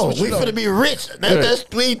be honest No, with we you. though. finna be rich. That's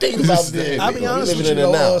we ain't thinking about this. I'll be honest with Living you, in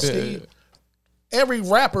it though, now. Steve. Every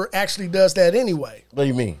rapper actually does that anyway. What do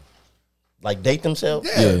you mean? Like date themselves?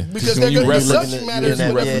 Yeah, Yeah. because When they're you going to be reference- subject you matter in to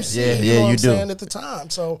that- what yeah, you see. yeah, you yeah, know what you I'm do. saying at the time.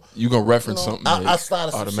 So You gonna reference something? I that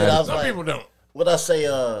started some shit. I was automatically. some like, people don't. what I say?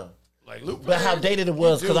 Like Lupe, But how dated it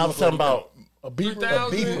was because I was talking about a beeper,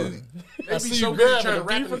 3000, beeper. They be see so you good grabbing trying to a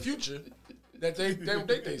rap in the beeper. future that they don't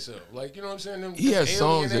date themselves. Like you know what I'm saying? Them He has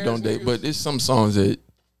songs that don't date, niggas. but there's some songs that We ain't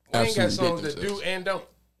absolutely got date songs that do themselves. and don't.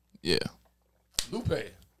 Yeah. Lupe,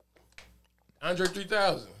 Andre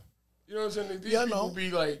 3000. You know what I'm saying? These Yeah, I people know.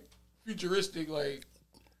 be like futuristic, like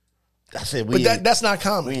I said but that's not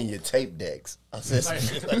common. we in your tape decks. I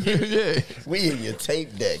said Yeah. we in your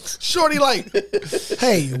tape decks. Shorty like,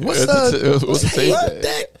 hey, what's What's a tape What deck?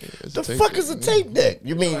 deck? It's The a tape fuck deck, is a yeah. tape deck?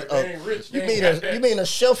 You mean Like, they ain't rich. you They mean ain't got that. a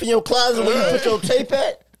shelf in your closet where you put your tape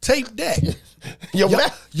at? tape deck? Your Y'all, ma-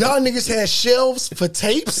 y'all niggas had shelves for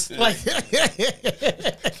tapes? Like,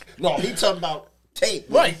 No, he talking about tape.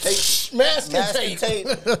 right, Tape. masking tape.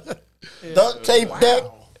 Duct tape deck.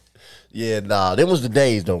 Yeah, nah, them was the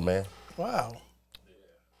days though, man. Wow.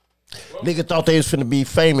 Nigga thought they was finna be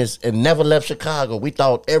famous and never left Chicago. We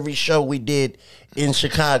thought every show we did in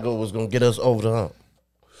Chicago was gonna get us over the hump.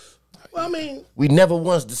 Well, I mean, We never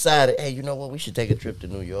once decided, hey, you know what? We should take a trip to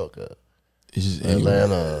New York or It's just anywhere.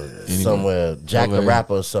 Atlanta, somewhere, Jack the LA.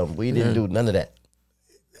 Rapper or something. We didn't do none of that.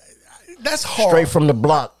 that's hard. Straight from the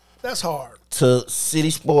block That's hard. to City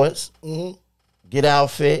Sports, get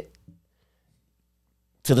outfit,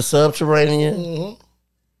 to the Subterranean,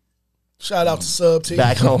 Shout out to Sub T.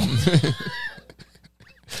 back home.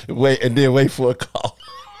 Wait, and then wait for a call.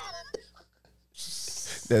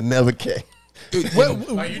 That never came. What-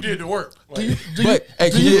 Like you did the work. Like, But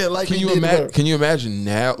hey, Yeah, like can we you did imagine? work. Can you imagine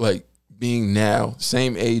now? Like being now,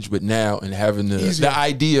 same age, but now, and having the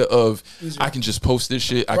idea of I can just post this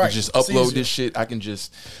shit, I can just upload this shit, I can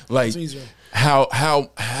just like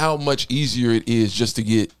how much easier it is just to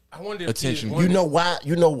get attention. You know why?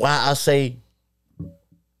 You know why I say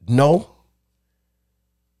no?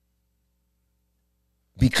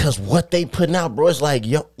 Because what they putting out, bro, it's like,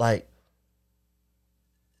 yo, like,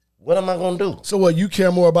 what am I gonna do? So what? You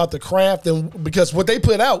care more about the craft than because what they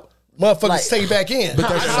put out, motherfuckers stay back in. But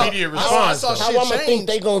that's immediate response. How I'm gonna think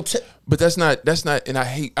they gonna? But that's not, and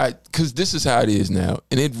I because this is how it is now,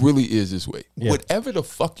 and it really is this way. Yeah. Whatever the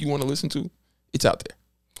fuck you want to listen to, it's out there.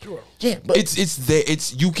 Sure. Yeah, but it's there.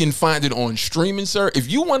 You can find it on streaming, sir. If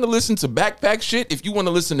you want to listen to backpack shit, if you want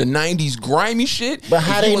to listen to 90s grimy shit, but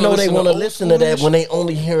how they know they want to listen to that when they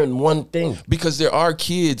only hearing one thing? Because there are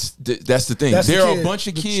kids. That's the thing. There are a bunch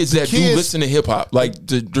of kids that do listen to hip hop, like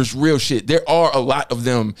there's real shit. There are a lot of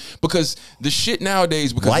them because the shit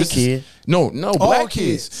nowadays. Because white kids. No, black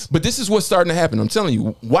kids. But this is what's starting to happen. I'm telling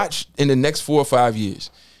you. Watch in the next 4 or 5 years.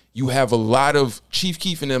 You have a lot of Chief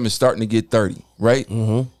Keef and them is starting to get 30, right?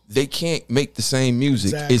 Mm-hmm. They can't make the same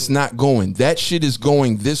music. Exactly. It's not going. That shit is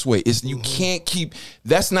going this way. You can't keep.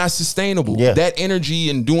 That's not sustainable. Yeah. That energy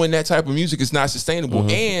and doing that type of music is not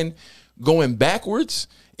sustainable. And going backwards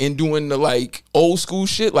and doing the like old school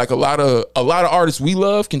shit, like a lot of artists we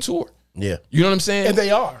love can tour. Yeah, you know what I'm saying? And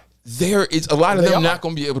they are. There is a lot of them not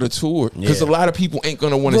going to be able to tour because a lot of people ain't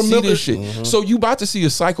going to want to see this shit. So you about to see a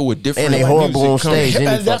cycle with different and they horrible on stage.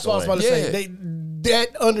 That's what I was about to say.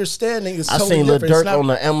 That understanding is totally seen different. Lil Durk on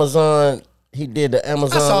the Amazon. He did the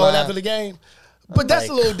Amazon. I saw live. it after the game. But that's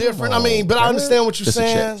a little different. I mean, but I understand what you're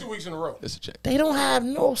saying. 2 weeks in a row. That's a check. They don't have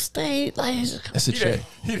no stage. Like, that's a check.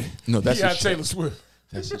 No, that's a check. Taylor Swift.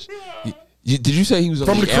 That's a check. Did you say he was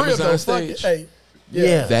on the Amazon stage? Hey,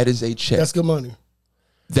 yeah, that is a check. That's good money.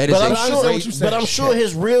 That is but I'm sure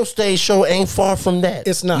his real stage show ain't far from that.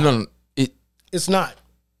 It's not. No, it's not.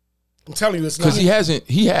 I'm telling you, it's not. Because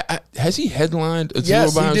has he headlined a tour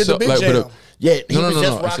yes, by he himself? Did the big jam. Yeah, he was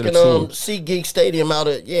just rocking SeatGeek Stadium out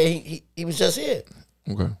of he was just here.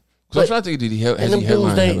 Okay. So I'm trying to think, did he headline?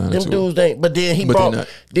 Them dudes ain't. But then he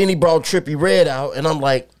brought Trippie Redd out, and I'm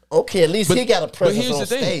like, okay, at least he got a presence on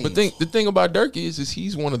stage. But the thing about Dirk is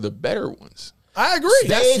he's one of the better ones. I agree.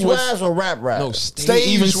 Stage wise or rap? No,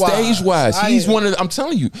 stage wise. He's one of. I'm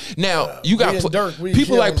telling you. Now you got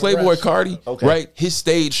people like Playboy Cardi, right? His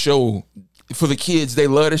stage show for the kids, they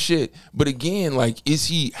love the shit. But again, like,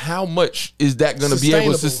 how much is that going to be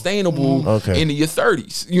able to sustainable into your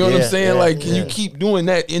 30s? You know what I'm saying? Like, can you keep doing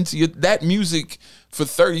that into that music for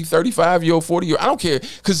 30, 35-year-old, 40-year-old? I don't care.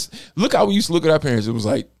 Because look how we used to look at our parents. It was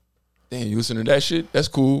like, damn, you listen to that shit? That's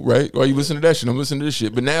cool, right? Or you listen to that shit? I'm listening to this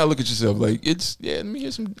shit. But now look at yourself, like, let me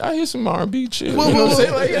hear some. I hear some R&B shit. You know what I'm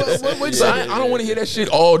saying? Like, so I don't want to hear that shit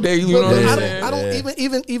all day. You know what I'm saying? I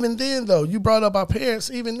don't even then though. You brought up our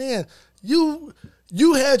parents. Even then, you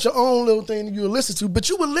had your own little thing that you would listen to, but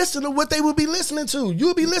you would listen to what they would be listening to. You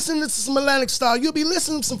would be listening to some Atlantic Style. You'll be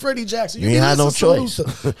listening to some Freddie Jackson. You ain't had no choice. You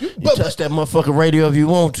touch that motherfucking radio if you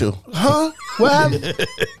want to. Huh? Well,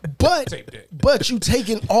 but you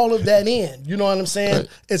taking all of that in. You know what I'm saying? Right.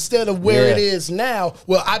 Instead of where it is now.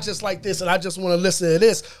 Well, I just like this and I just want to listen to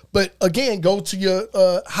this. But again, go to your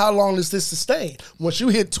how long does this sustain? Once you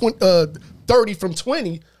hit 30 from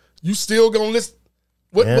 20, you still gonna listen.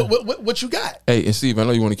 What you got? Hey, and Steve, I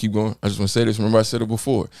know you want to keep going. I just want to say this. Remember I said it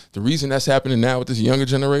before. The reason that's happening now with this younger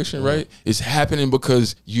generation, right, is happening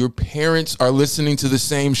because your parents are listening to the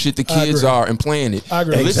same shit the kids are and playing it. I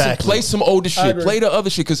agree. Listen, play some older shit. Play the other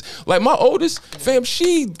shit. Because, like, my oldest, fam,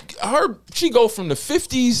 she go from the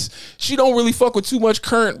 50s. She don't really fuck with too much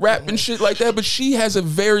current rap and shit like that, but she has a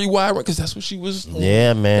very wide, because that's what she was.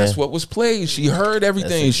 Yeah, man. That's what was played. She heard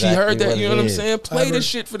everything. Exactly, she heard that, you know what I'm saying? Play this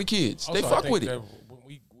shit for the kids. Also, they fuck with it.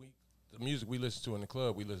 Music we listen to in the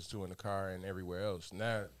club, we listen to in the car and everywhere else.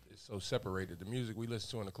 Now it's so separated. The music we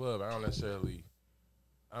listen to in the club, I don't want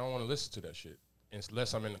to listen to that shit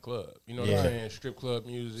unless I'm in the club. You know what I'm saying? Strip club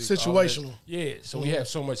music. Situational. Yeah. So we have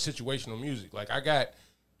so much situational music. Like, I got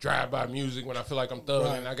drive-by music when I feel like I'm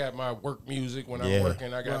thugging. I got my work music when I'm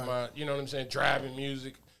working. I got my, you know what I'm saying, driving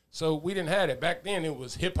music. So we didn't have it. Back then it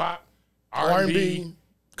was hip-hop, R&B,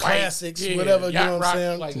 classics, whatever, you know what I'm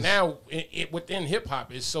saying? Like, now, within hip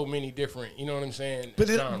hop, is so many different, you know what I'm saying? But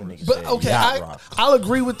okay, I'll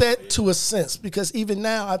agree with that to a sense, because even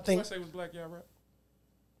now, I think. What did I say was Black Yacht Rock?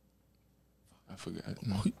 I forgot.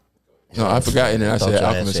 No, I forgot, and then I said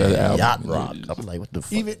Alchemist had the album. Yacht Rock. I'm like, what the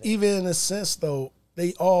fuck? Even in a sense, though,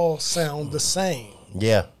 they all sound the same.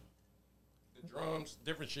 Yeah. The drums,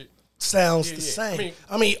 different shit. sounds the same.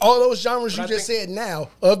 I mean, all those genres you just said now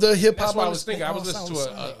of the hip hop. That's what I was thinking. I was listening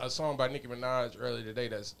to a song by Nicki Minaj earlier today.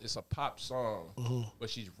 It's a pop song, but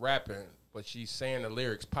she's rapping, but she's saying the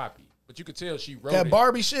lyrics poppy. But you could tell she wrote that it.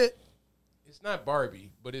 Barbie shit. It's not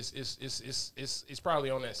Barbie, but it's probably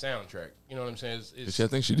on that soundtrack. You know what I'm saying? I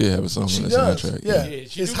think she did have a song on that soundtrack. Yeah,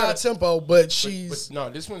 it's high tempo, but she's but no.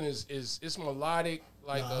 This one is it's melodic,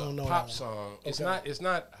 like a pop song. It's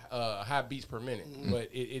not high beats per minute, but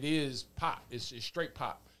it is pop. It's straight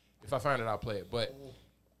pop. If I find it, I'll play it. But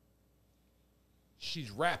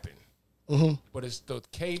she's rapping, but it's the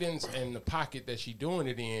cadence and the pocket that she's doing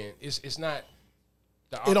it in. It's not.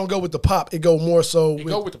 It don't go with the pop. It go more so. It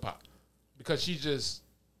go with the pop. Because she's just,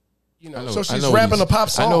 so she's rapping a pop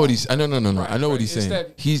song. I know what he's. No. Right, I know what he's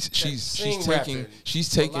saying. She's taking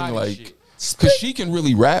like, because she can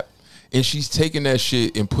really rap, and she's taking that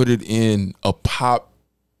shit and put it in a pop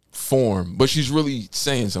form, but she's really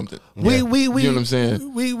saying something. We you know what I'm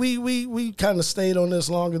saying? We kind of stayed on this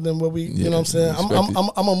longer than what we. You know what I'm saying? I'm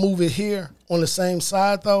gonna move it here on the same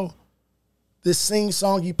side though. This Sing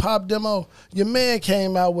Songy pop demo. Your man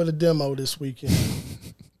came out with a demo this weekend.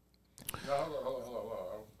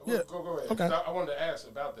 Yeah. Go ahead. Okay. I wanted to ask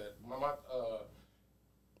about that.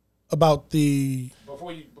 About the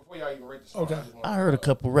before y'all even rate the song. Okay. I heard a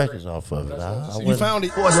couple records off of it. You found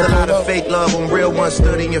it. Forced a lot of fake love when real ones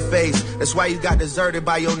stood in your face. That's why you got deserted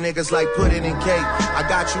by your niggas like put it in cake. I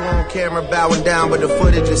got you on camera bowing down, but the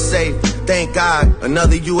footage is safe. Thank God,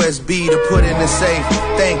 another USB to put in the safe.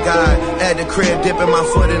 Thank God, at the crib dipping my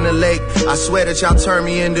foot in the lake. I swear that y'all turned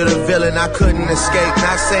me into the villain, I couldn't escape.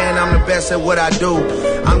 Not saying I'm the best at what I do.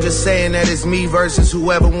 I'm just saying that it's me versus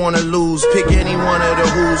whoever wanna lose. Pick any one of the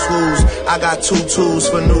who's. I got 2 tools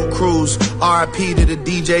for new crews. RIP to the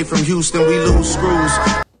DJ from Houston, we lose screws.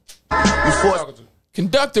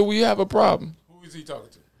 Conductor, we have a problem. Who is he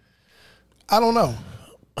talking to? I don't know.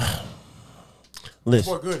 He's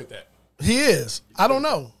more good at that. He is. I don't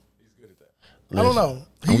know. He's good at that. I don't know.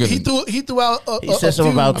 He threw out. He said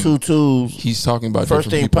something about 2 tools. He's talking about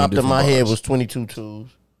first thing popped in my head bars. was 22 tools.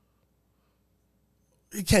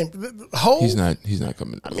 He can't. He's not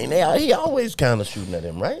coming. I mean, he always kind of shooting at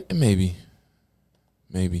him, right? Maybe.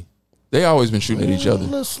 They always been shooting at each other.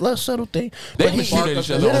 Let's settle things. They've been shooting at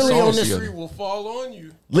each other on songs together. Will fall on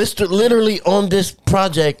you. Literally on this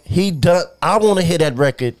project, he done. I want to hear that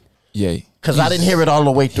record. Yay. Because I didn't hear it all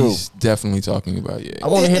the way through. He's definitely talking about Ye. I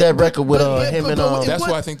want to hear that record with him and. That's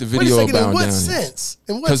why I think the video bound down.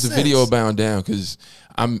 Because the video bound down. Because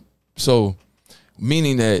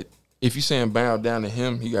meaning that if you're saying bound down to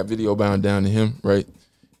him, he got video bound down to him, right?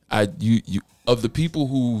 You of the people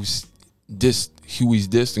who's who he's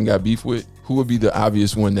dissed and got beef with, who would be the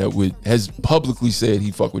obvious one that has publicly said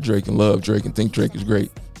he fuck with Drake and love Drake and think Drake is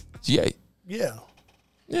great? It's Ye. Yeah.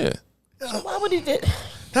 So why would he do?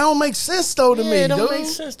 That don't make sense though to me. It don't make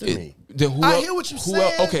sense to me. I hear what you're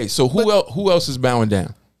saying. Okay, so who else is bowing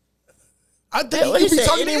down? I think he be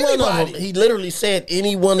talking to anybody. He literally said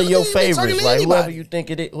any one of your favorites, like whoever you think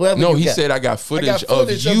it is. No, he said I got footage of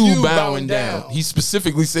you bowing down. He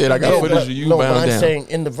specifically said I got footage of you bowing down. I'm saying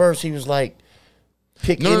in the verse he was like,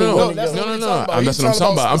 pick any one of your. No. That's what I'm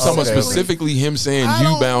talking about. I'm talking about specifically him saying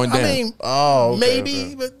you bowing down. I mean,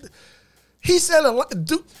 maybe, but he said a lot.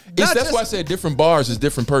 That's why I said different bars is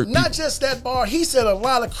different per. Not just that bar. He said a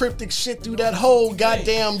lot of cryptic shit through that whole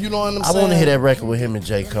goddamn. You know what I'm saying? I want to hear that record with him and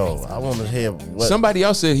J. Cole. I want to hear what somebody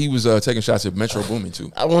else said he was taking shots at Metro Boomin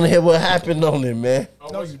too. I want to hear what happened on it, man.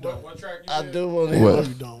 No, you don't. What track I do want to hear. No,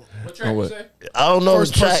 you don't. What track you say? I don't know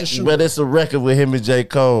the track, but it's a record with him and J.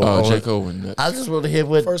 Cole. Oh, J. Cole. I just want to hear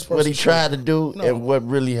what he tried to do and what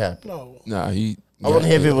really happened. No. I want to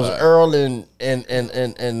hear if it was Earl and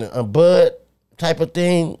a Bud type of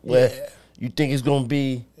thing where you think it's gonna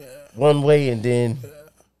be one way and then.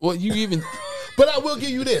 Well, you even. But I will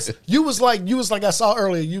give you this. You was like I saw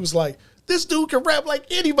earlier. You was like, this dude can rap like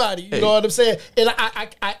anybody. You know what I'm saying? And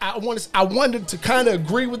I wanted to kind of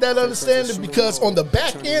agree with that understanding because on the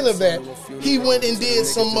back end of that, he went and did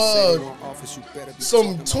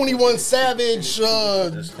some 21 Savage.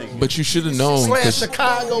 But you should have known. /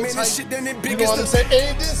 Chicago type. You know what I'm saying? And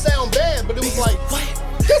it didn't sound bad, but it was like,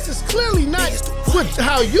 this is clearly not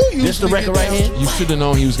how you usually. This the record right here. You should have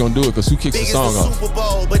known he was gonna do it because who kicks the song off?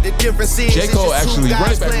 J. Cole actually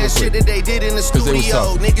run it back real quick because they was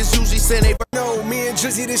talking. Niggas usually say they know me and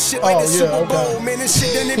Drizzy this shit like the Super Bowl. Man, this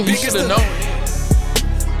shit then the You should have known.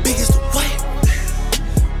 Biggest the what?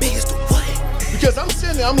 Because I'm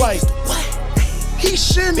sitting there, I'm like, He's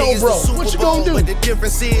shitting on bro. What you gonna do? But the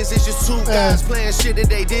difference is, it's just two guys playing shit that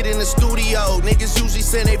they did in the studio. Niggas usually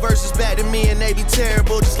send their verses back to me and they be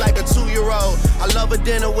terrible, just like a 2-year-old. I love a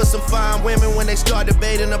dinner with some fine women. When they start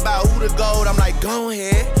debating about who the GOAT, I'm like, go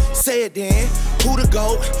ahead, say it then. Who the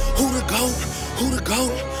GOAT? Who the GOAT? Who the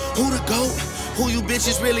GOAT? Who the GOAT? Who you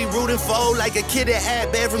bitches really rooting for? Like a kid that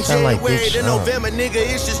had bad from January to November, nigga.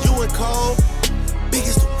 It's just you and Cole.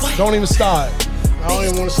 Biggest the what? Don't even start. I don't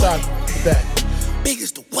even want to start that.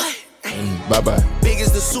 Biggest the what? Bye-bye. Big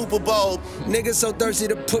as the Super Bowl. Niggas so thirsty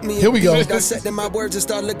to put me in. Here we go. Dissecting my words and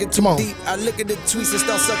start looking too deep. I look at the tweets and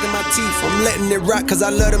start sucking my teeth. I'm letting it rock cause I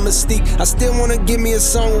love the mystique. I still wanna give me a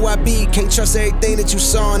song where I be. Can't trust everything that you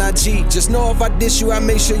saw on IG. Just know if I diss you, I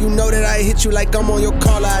make sure you know that I hit you like I'm on your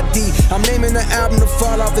caller ID. I'm naming the album to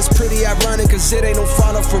fall off. It's pretty ironic cause it ain't no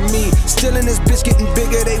follow for me. Still in this bitch getting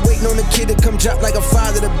bigger. They waiting on the kid to come drop like a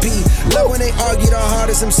father to be. Love when they argue the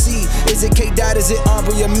hardest MC. Is it K-Dot, is it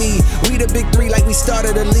Aubrey or me? We the big three like we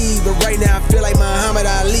started a league, but right now I feel like Muhammad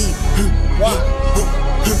Ali.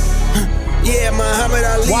 Yeah, Muhammad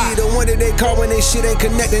Ali, the one that they call when they shit ain't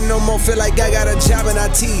connected no more. Feel like I got a job in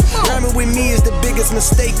IT. Rhyming with me is the biggest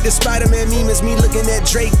mistake. The Spider-Man meme is me looking at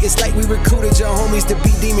Drake. It's like we recruited your homies to be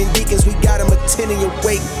demon deacons. We got them attending your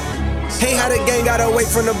wake. Hey, how the gang got away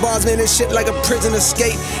from the bars, man, this shit like a prison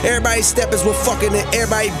escape. Everybody steppers with fucking and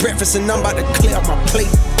everybody breakfast, and I'm about to clear up my plate.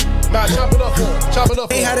 Nah, chop it up for him. Chop it up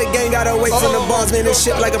for him. Hey, how the gang got away from the bars, man, this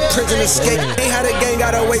shit like a prison escape. Hey, how the gang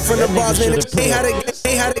got away from the bars, man. Hey, how the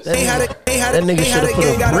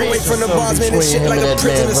gang got away from the bars, man, this shit like a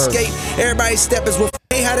prison escape. Everybody steppers with.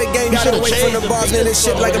 Hey, how the gang got away from the bars, man, this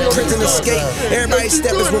shit like a prison escape. Everybody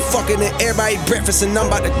steppers with fucking and everybody breakfast, and I'm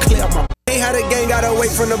about to clear up my. Hey, how the gang got away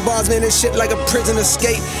from the bars, man, this shit like a prison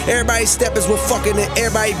escape. Everybody steppers with fucking and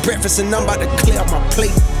everybody breakfast, and I'm about to clear up my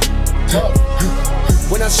plate.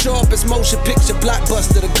 When I show up, it's motion picture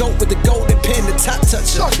blockbuster. The GOAT with the golden pen, the top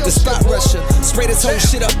toucher, the spot rusher. Spray this whole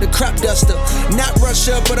shit up, the crop duster. Not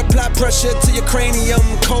Russia, but apply pressure to your cranium.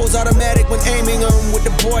 Cole's automatic when aiming them. With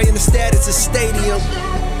the boy in the status of stadium.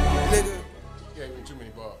 Nigga. You gave me too many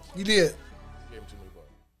bars. You did. You gave me too many bars.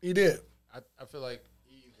 You did. I feel like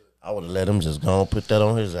I would have let him just go and put that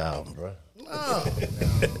on his album, bro.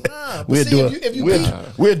 Nah. We'll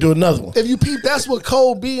do another one. If you peep, that's what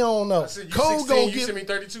Cole be on though. Cole 16, gonna you get sent me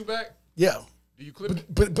 32 back? Yeah. Do you clip it?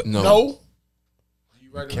 But No.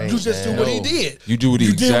 You just do what he did. You do what he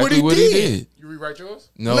You did exactly what he did. You rewrite yours?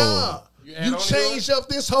 No. Nah. You You change up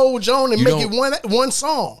this whole Joan and You make it don't- one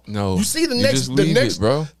song. No. You see the You next just leave it,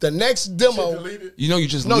 bro. The next demo. You know, you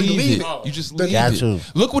just No, you leave leave it. it. You just The- leave Got it. you.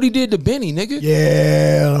 Look what he did to Benny, nigga.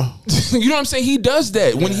 Yeah. You know what I'm saying? He does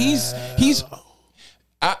that when he's.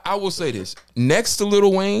 I will say this next to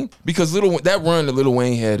Lil Wayne, because that run that Lil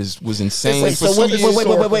Wayne had was insane. Wait, for so some wait, years.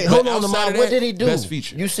 wait. Hold on, Outside Lamar. of What that, did he do? Best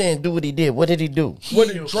feature. You saying do what he did? What did he do? What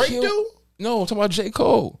did Drake do? No, I'm talking about J.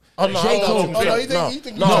 Cole. Oh, no, J.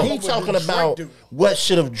 Cole. He's talking about what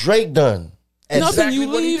should have Drake done. Nothing. You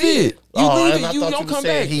leave it. You leave and I it. You thought don't were come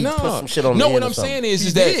saying back. He No. put some shit on No, the what end I'm or something. saying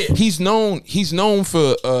is that he's known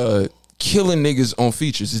for killing niggas on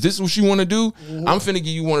features. Is this what you want to do? I'm finna give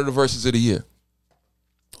you one of the verses of the year.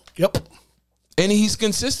 Yep. And he's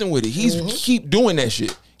consistent with it. He's keep doing that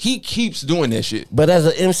shit. He keeps doing that shit. But as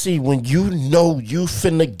an MC, when you know you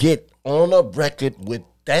finna get on a record with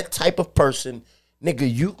that type of person,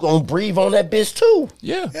 nigga, you gonna breathe on that bitch too.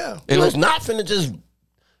 Yeah. And it's not finna just,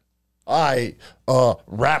 all right,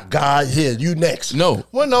 rap guy here, you next. No.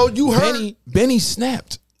 Well, no, you heard Benny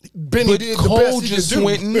snapped. Benny But did Cole the best he just could do.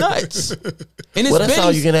 went nuts. And it's Well, that's all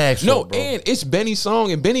Benny's- you can ask for, No, bro. and it's Benny's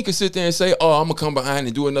song, and Benny can sit there and say, "Oh, I'm gonna come behind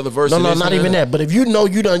and do another verse." No, of no, this not and even that. But if you know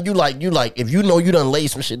you done, if you know you done lay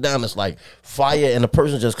some shit down, it's like fire, and the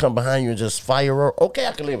person just come behind you and just fire her. Okay,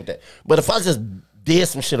 I can live with that. But if I just did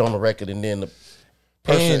some shit on the record and then the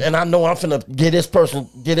person, and I know I'm finna get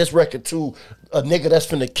this record to a nigga that's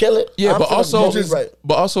finna kill it. Yeah, I'm but finna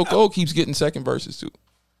also Cole keeps getting second verses too.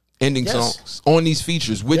 Ending Yes. songs on these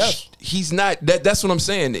features, which Yes. he's not. That's what I'm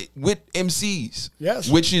saying with MCs. Yes.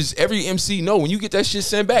 Which is every MC know when you get that shit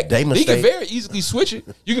sent back, They he can mistake. very easily switch it.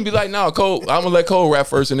 You can be like, "No, Cole, I'm gonna let Cole rap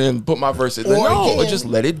first and then put my verse in." Or No, again- just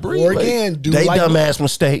let it breathe. Or Like, again, do They like dumbass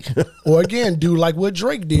mistake. Or again, do like what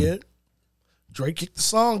Drake did. Drake kicked the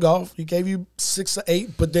song off. He gave you 6 or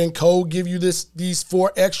 8, but then Cole give you these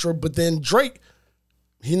 4 extra. But then Drake,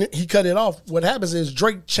 he cut it off. What happens is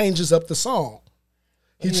Drake changes up the song.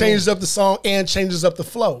 He changes up the song and changes up the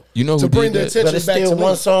flow. You know who to bring did the that? attention But it's back still to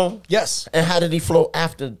one me. song. Yes. And how did he flow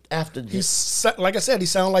after? Like I said, he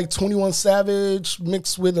sounded like 21 Savage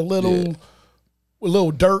mixed with a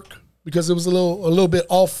little Dirk because it was a little bit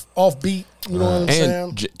off beat. You know what I'm saying?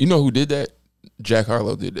 And you know who did that? Jack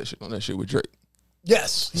Harlow did that shit on that shit with Drake.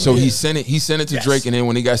 Yes. So he sent it to Drake, and then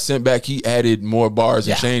when he got sent back, he added more bars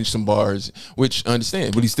and changed some bars, which I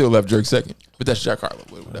understand, but he still left Drake second. But that's Jack Harlow.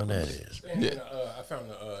 Whatever that is. Yeah. I found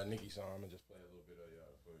the Nicki song. I'm gonna just play a little bit of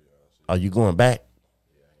y'all for y'all. Are you going back?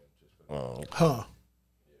 Huh.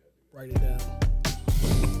 Write it down.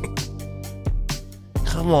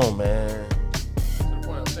 Come on, man.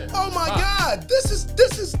 Oh my God! This is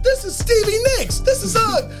Stevie Nicks. This is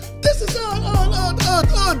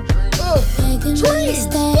Dream.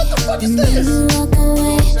 What the fuck is this?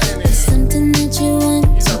 Something that you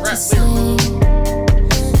want to say.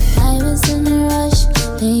 I was in a rush,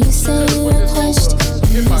 then you say you were crushed.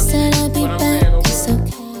 You said I'd be back. It's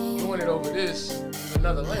okay. Doing it over this is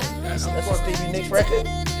another lane. That's a Stevie Nicks record.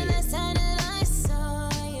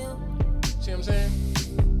 See what I'm saying?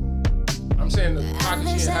 I'm saying the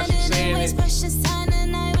pocket shit, how she's saying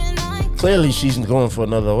it. Clearly, she's going for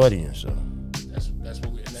another audience. So. That's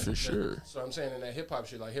what we for sure. So I'm saying in that hip hop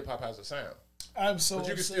shit, like hip hop has a sound. Absolutely. But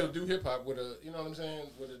you can still do hip hop with a, you know what I'm saying,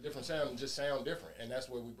 with a different sound and just sound different, and that's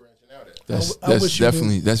where we branching out at. That's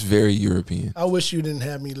definitely that's very European. I wish you didn't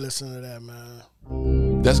have me listen to that, man.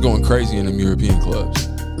 That's going crazy in them European clubs.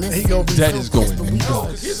 That is going. No,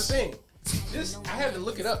 because here's the thing. This I had to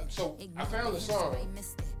look it up. So I found the song,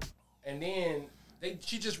 and then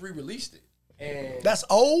she just re-released it. And that's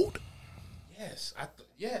old. Yes,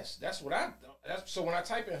 yes, that's what I thought. So when I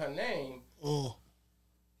type in her name,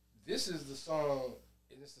 this is the song.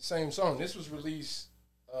 And it's the same song. This was released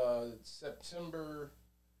September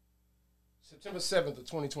 7th of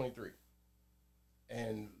 2023.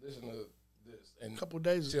 And listen to this. And a couple of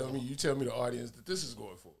days ago. You tell me the audience that this is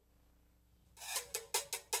going for.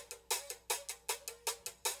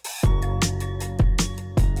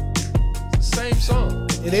 It's the same song.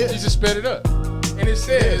 It is. You just sped it up. And it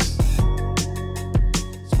says,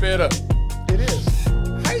 sped up. It is.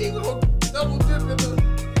 How you gonna double dip in the...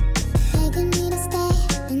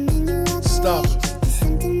 Stop it.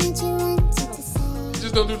 You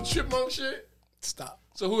just don't do the chipmunk shit? Stop.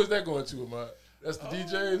 So who is that going to, Ahmad? That's the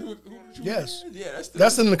DJ? Who yes. Yeah,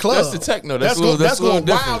 that's in the club. That's the techno. That's going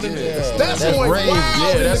wild in there. Yeah. That's going rave. wild.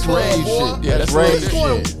 Yeah, that's rave shit. Yeah, that's rave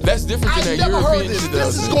shit. That's different than that European shit.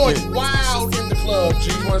 This is going wild in the club.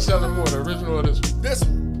 G one selling more, the original or this one? This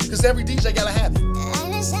one. Because every DJ gotta have it.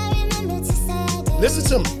 Listen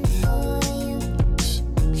to me.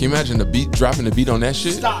 Can you imagine the beat, dropping the beat on that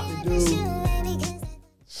shit? Stop it, dude.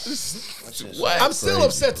 What? I'm still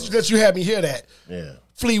upset that you had me hear that. Yeah.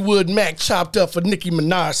 Fleetwood Mac chopped up for Nicki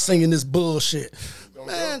Minaj singing this bullshit.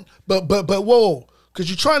 Man, but whoa, because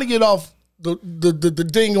you're trying to get off the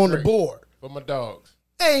ding on the board. For my dogs.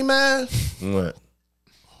 Hey, man. What?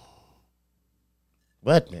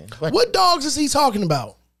 What, man? What dogs is he talking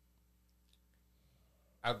about?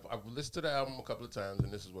 I've listened to the album a couple of times,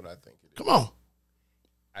 and this is what I think it is. Come on.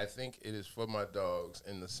 I think it is for my dogs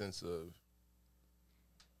in the sense of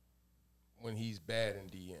when he's bad in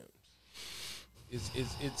DMs.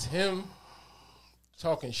 It's him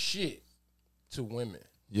talking shit to women.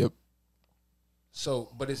 Yep. So,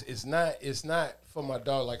 but it's not for my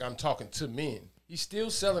dog like I'm talking to men. He's still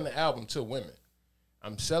selling the album to women.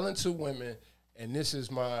 I'm selling to women, and this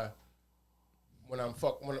is my when I'm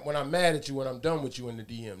mad at you, when I'm done with you in the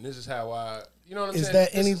DM. This is how I, you know what I'm saying? Is that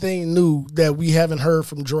anything new that we haven't heard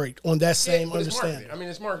from Drake on that same understanding? I mean,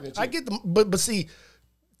 it's marketing too. I get but see,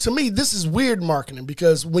 to me, this is weird marketing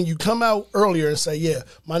because when you come out earlier and say, yeah,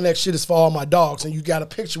 my next shit is for all my dogs, and you got a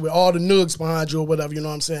picture with all the nugs behind you or whatever, you know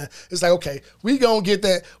what I'm saying? It's like, okay, we gonna get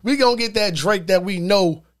that Drake that we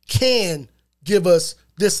know can give us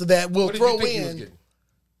this or that. We'll throw in.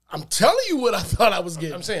 I'm telling you what I thought I was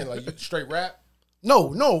getting. I'm saying, like, straight rap?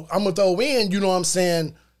 No, I'm gonna throw in, you know what I'm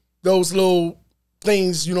saying, those little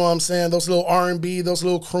things, you know what I'm saying, those little R&B, those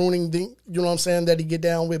little crooning thing, you know what I'm saying, that he get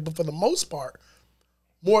down with. But for the most part,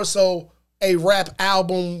 more so a rap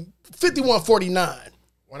album, 5149.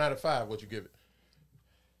 1 out of 5, what'd you give it?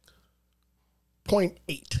 0.8. What'd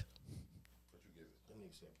you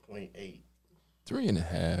give it? 0.8.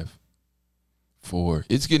 3.5. 4.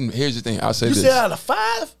 It's getting. Here's the thing. I'll say you this. You said out of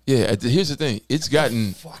 5? Yeah. Here's the thing. It's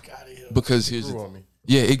gotten. Fuck out of here. Because here's the thing.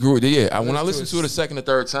 Yeah, it grew. Yeah, when I listened to it a second or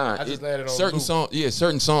third time, I just landed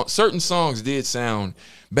on certain songs did sound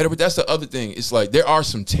better. But that's the other thing. It's like there are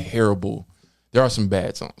some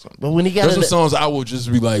bad songs. But when he got there's some songs I will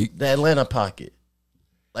just be like the Atlanta pocket.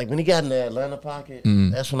 Like when he got in the Atlanta pocket,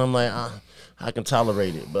 that's when I'm like, I can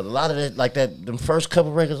tolerate it. But a lot of it, like them first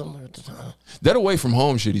couple records, I'm like, that Away From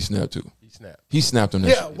Home shit, he snapped too. He snapped on that.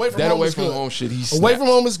 Yeah, shit. Away From that Home Away is From good. Home shit. He snapped. Away From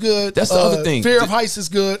Home is good. That's the other thing. Fear of Heights is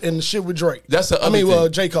good, and the shit with Drake. That's the other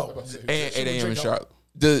thing. J. Cole and 8 a.m. in Charlotte.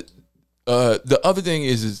 The The other thing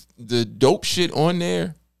is the dope shit on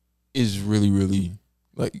there is really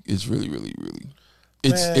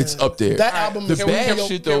it's up there. That album, the bad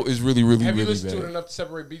shit though is really Have you really listened to it bad. enough to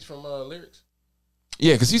separate beats from lyrics?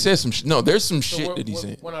 Yeah, because he said some no. There's some So shit that he's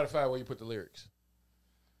saying. 1 out of 5 where you put the lyrics.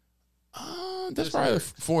 That's probably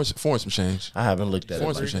four and some change. I haven't looked at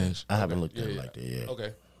Four it. and some change. I haven't looked at it like that. Yeah.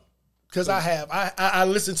 Okay. Because I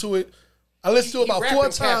listened to it. I listened to it about 4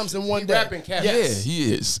 times in one day. Rapping Yes. Yeah,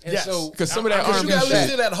 he is. And Yes. so Because some of that Because you R&B gotta listen to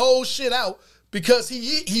shit. that whole shit out because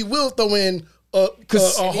he will throw in a and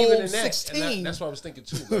even whole in that, 16. and that's what I was thinking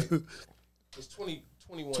too. Like, it's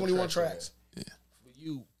 21 tracks. For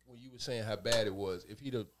you, when you were saying how bad it was, if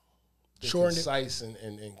he'd have been Shortened it. concise and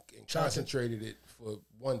concentrated it for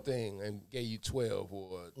one thing and gave you 12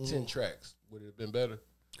 or 10 tracks, would it have been better?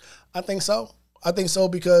 I think so.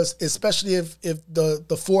 Because especially if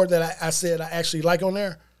the 4 that I said I actually like on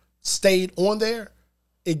there stayed on there,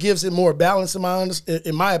 it gives it more balance in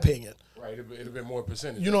my opinion. Right, it'd have been more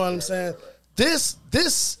percentage. You know what I'm saying? This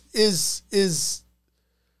is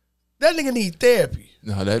that nigga need therapy.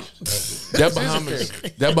 No, that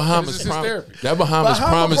Bahamas therapy.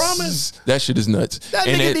 promise, that shit is nuts. That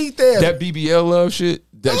and nigga need therapy. That BBL love shit,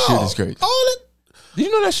 that shit is crazy. All it Did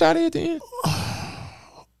you know that shot at the end?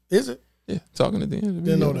 is it? Yeah, talking at the end.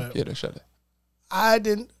 Didn't know that. Yeah, that shot.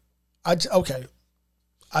 Okay.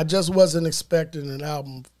 I just wasn't expecting an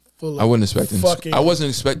album full of I wasn't expecting. fucking. I wasn't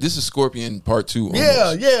expecting. This is Scorpion Part 2.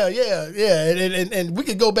 Almost. Yeah. And we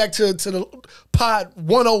could go back to the Pod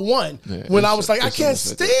 101 when I was like, I can't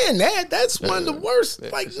stand that. That's one of the worst.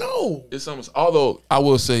 No. It's almost. Although I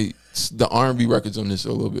will say the R&B records on this are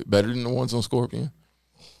a little bit better than the ones on Scorpion.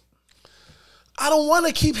 I don't want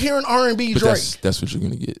to keep hearing R&B But Drake. that's what you're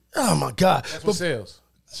gonna get. Oh my God. That's what sells.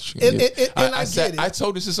 And I get it. I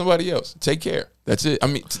told this to somebody else. Take care. That's it. I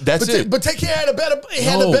mean, that's it. But Take Care had a better what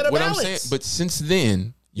balance. I'm saying, but since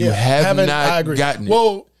then, you have I not agree. gotten it.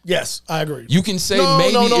 Well, yes, I agree. You can say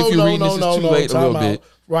maybe if you're reading this, it's too late a little bit.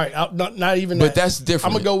 Right. Not even But that. that's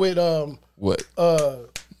different. I'm going to go with What?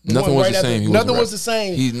 Nothing was the same. Nothing was the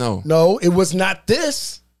same. No. No, it was not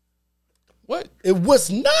this. What? It was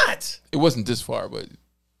not. It wasn't this far, but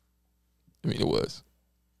I mean, it was.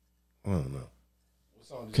 I don't know.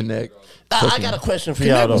 Connect. I got a question for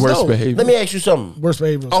y'all though. Worst behavior. Let me ask you something. Worst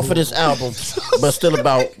behavior. Off of this album, but still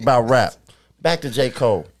about rap. Back to J.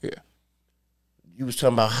 Cole. Yeah. You was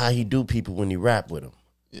talking about how he do people when he rap with him.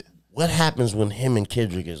 Yeah. What happens when him and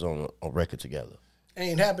Kendrick is on a record together?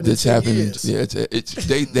 Ain't happened in It's 10 happened. years. Yeah, it's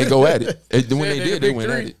they go at it. When they did, they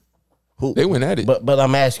went at it. Who? They went at it. But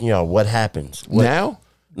I'm asking y'all, what happens Now?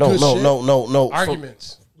 No.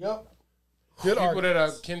 Arguments. Yep. Good People argument. that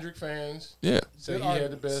are Kendrick fans Yeah. say he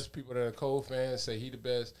had the best. People that are Cole fans say he the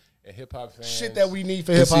best. And hip hop fans. Shit that we need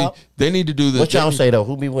for And hip see, hop. they need to do the. What y'all say though?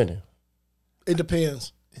 Who be winning? It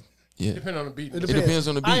depends. Yeah. Depending on the beat. It It depends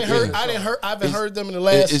on the beat. I haven't heard them in the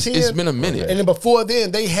last 10. It's been a minute. And then before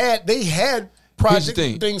then, they had Here's project the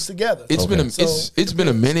thing. things together. It's been So, it's been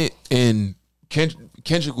a minute, and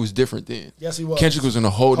Kendrick was different then. Yes, he was. Kendrick was in a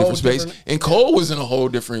whole different space, and Cole was in a whole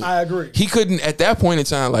different. I agree. He couldn't at that point in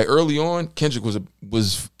time, like early on. Kendrick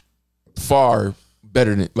was far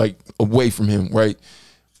better than away from him, right?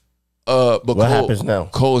 But What happens now?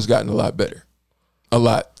 Cole has gotten a lot better, a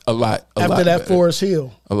lot After that better. Forest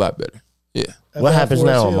Hill. a lot better. Yeah. After What that happens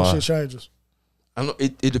Forest now, Hill, Omar? shit changes. I don't know.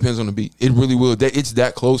 It depends on the beat. It really will. It's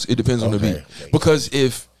that close. It depends on the beat. Okay. Because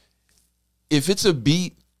if it's a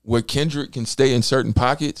beat where Kendrick can stay in certain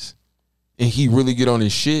pockets and he really get on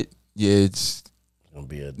his shit, yeah, it's Gonna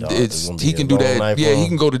be a dog. he can do that. Yeah, he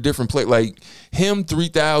can go to different places. Like him,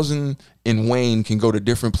 3000 and Wayne can go to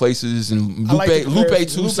different places, and I like the Lupe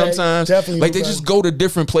comparison. too. Lupe, Sometimes, definitely like they Lupe. just go to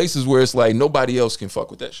different places where it's like nobody else can fuck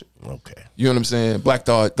with that shit. Okay. You know what I'm saying? Black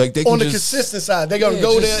Thought, like they can On the just, consistent side, they're gonna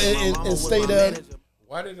go there and stay there.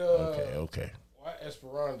 Why did Okay. why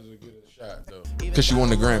Esperanza get a shot though? because she won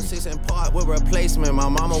the Grammy. Six and part with replacement. My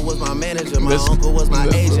mama was my manager. My Listen. uncle was my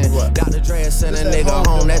agent. Dr. Dre sent a nigga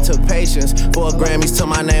home that took patience. 4 Grammys to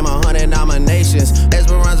my name, 100 nominations.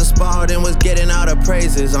 Esperanza spalled and was getting all the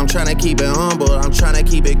praises. I'm trying to keep it humble. I'm trying to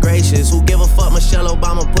keep it gracious. Who give a fuck? Michelle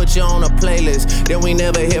Obama put you on a playlist. Then we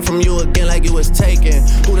never hear from you again like you was taken.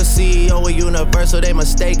 Who the CEO of Universal? They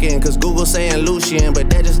mistaken. Cause Google saying Lucian, but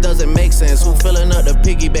that just doesn't make sense. Who filling up the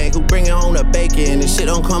piggy bank? Who bringing home the bacon? This shit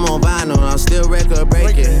don't come on vinyl. I'm still record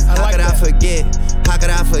breaking. How could I forget? How could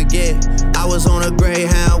I forget? I was on a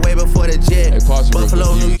Greyhound way before the jet. Hey, pause it real quick.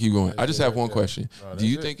 Buffalo, You keep going. I just have one question. Do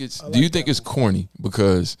you think it's corny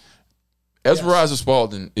because Esperanza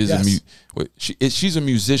Spalding is Yes. she's a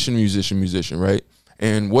musician, right?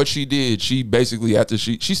 And what she did, she basically after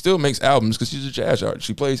she still makes albums because she's a jazz artist.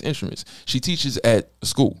 She plays instruments. She teaches at a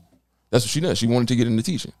school. That's what she does. She wanted to get into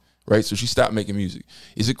teaching, right? So she stopped making music.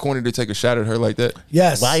 Is it corny to take a shot at her like that?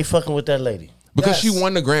 Yes. Why you fucking with that lady? Because she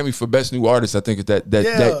won the Grammy for Best New Artist. I think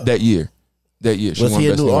that year. That year, she Was won he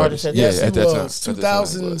a Best new New artist Artist. at that? Yeah, at that time.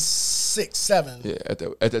 2006, 7. Yeah,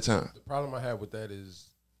 at that time. The problem I have with that is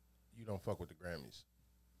you don't fuck with the Grammys.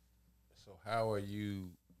 So how are you?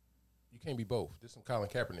 You can't be both. This some Colin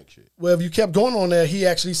Kaepernick shit. Well, if you kept going on there, he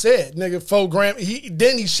actually said, "Nigga, 4 Grammy."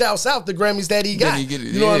 Then he shouts out the Grammys that he got.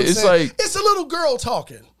 You know what I'm saying? like it's a little girl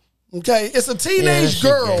talking. Okay, it's a teenage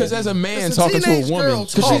girl. Because as a man talking to a woman,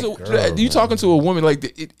 because you talking to a woman like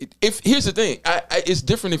if here's the thing, it's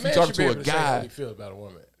different if you're talking to a guy. How you feel about a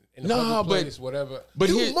woman? No, but whatever. But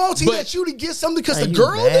you multi that you to get something because the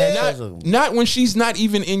girl did. Not when she's not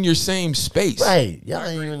even in your same space. Right, y'all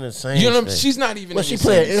ain't even in the same. You know what I'm space. She's not even. Well, in she your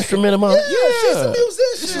play an same instrument among. Yeah, she's a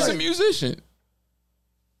musician. She's a musician.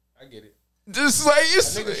 I get it. Just like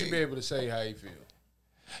it's. I think you should be able to say how you feel.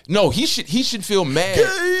 No, he should feel mad.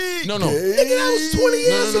 No. Nigga, that was 20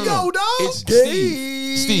 years ago, dog. It's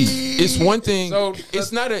Steve. It's one thing. So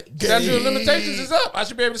it's not a statute of limitations is up. I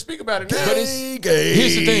should be able to speak about it now. But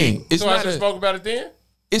here's the thing. It's so I not should spoke about it then.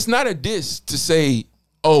 It's not a diss to say,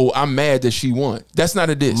 "Oh, I'm mad that she won." That's not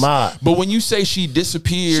a diss. But when you say she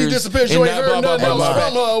disappears, you ain't heard nothing else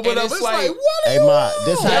from her or whatever. It's like, what are Hey, you Ma, on?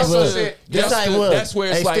 this how it was. This how it was. That's where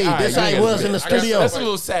it's hey, like, Steve, all right, this how it was in the studio. That's a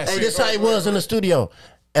little sassy. Hey, this how it was in the studio.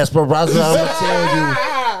 Esperanza, I'm gonna tell you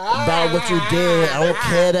about what you did. I don't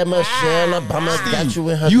care that Michelle Obama got you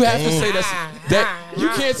in her You have to thing. say that. You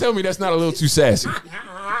can't tell me that's not a little too sassy.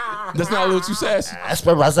 That's not a little too sassy.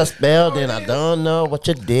 Esperanza spelled and I don't know what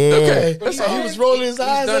you did. Okay. That's how he was rolling his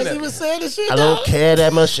eyes as he was saying the shit. I don't care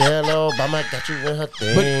that Michelle Obama got you in her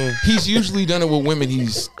thing. But he's usually done it with women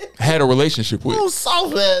he's had a relationship with. You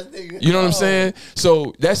soft ass nigga. You know what I'm saying?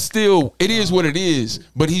 So that's still, it is what it is.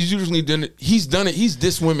 But he's usually done it. He's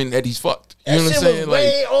dissed women that he's fucked. You know what I'm saying? Was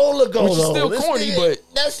way old ago, which is though. still This corny, nigga-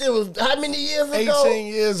 but that shit was how many years ago? 18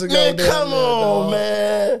 years ago. Man, damn come near, on, dog.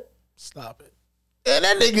 man. Stop it. And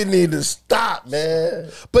that nigga need to stop,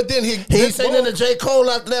 man. But then he ain't saying nothing to J.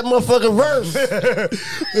 Cole after that motherfucking verse.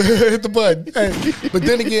 hit the button. Hey, but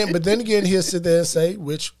then again, he'll sit there and say,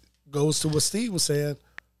 which goes to what Steve was saying.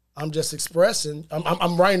 I'm just expressing.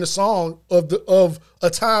 I'm writing a song of a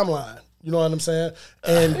timeline. You know what I'm saying?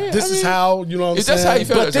 And this is how, you know what I'm saying? That's how you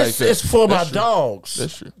feel. But this is for my dogs.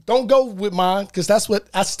 That's true. Don't go with mine because that's what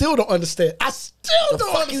I still don't understand. I still don't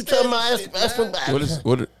Fuck you understand. talking about? What is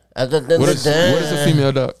what is a a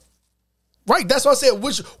female dog? Right. That's what I said.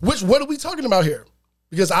 Which what are we talking about here?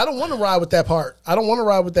 Because I don't want to ride with that part. I don't want to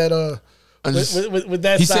ride with that with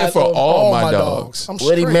that He side said for of all my dogs. I'm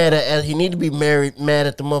What he straight. mad at? He need to be mad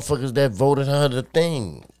at the motherfuckers that voted her the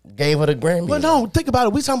thing, gave her the Grammy. But no, think about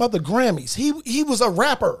it. We talking about the Grammys. He was a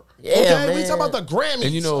rapper. Yeah, okay, we man. talking about the Grammys.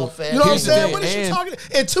 And you know what I'm here's the saying? thing, What is you and-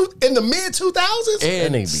 talking in the mid 2000s?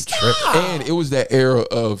 And, and it was that era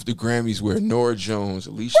of the Grammys where Nora Jones,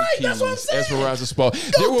 Alicia Keys, Esperanza Spalding.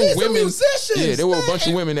 There were these are women. musicians, Yeah, there were a bunch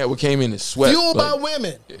of women that came in and swept. Fueled by like,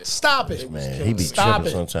 women. Stop it, Man, he be Stop tripping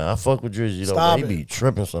it. sometimes. I fuck with Drizzy though, Stop but he it. be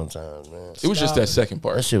tripping sometimes, man. It was just that second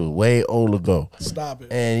part. That shit was way old ago. Stop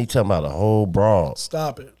it. And he talking about a whole broad.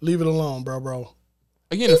 Stop it. Leave it alone, bro.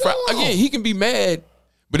 Again, again, he can be mad,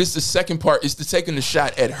 but it's the second part. It's the taking the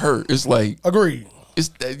shot at her. It's like Agreed. It's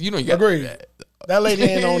that you know you got Agreed. That lady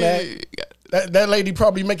ain't on that. That lady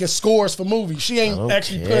probably making scores for movies. She ain't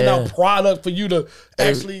actually putting out product for you to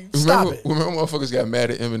actually stop it. Remember, motherfuckers got mad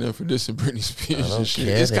at Eminem for dissing Britney Spears and shit.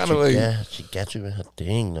 Yeah, It's kind of like she got you in her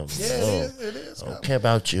thing, though. Yeah, it is. I don't care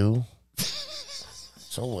about you.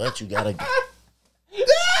 So what? You gotta. You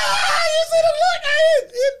see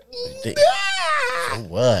the look? So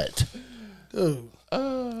what? Dude.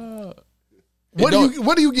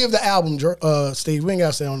 What do you give the album, Steve? We ain't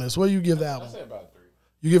gotta say on this. What do you give the album? I say about a 3.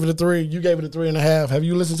 You give it a 3. You gave it a 3.5. Have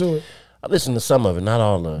you listened to it? I listened to some of it, not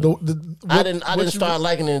all of it. I didn't start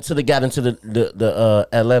liking it until it got into the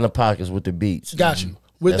Atlanta pockets with the beats. Got you.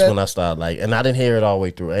 That's when I started liking, and I didn't hear it all the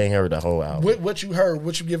way through. I ain't heard the whole album. What you heard?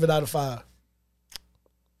 What you give it out of 5?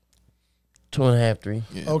 2.5, 3.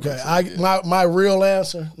 Yeah, Okay, my real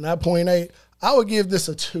answer, not 0.8. I would give this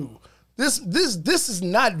a 2. This is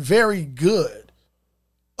not very good.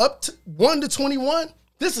 Up to 1 to 21,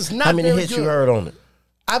 this is not. How many very hits good. you heard on it?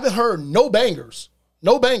 I haven't heard no bangers.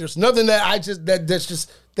 Nothing that just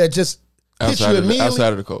hits you immediately.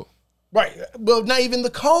 outside of the code. Right. Well, not even the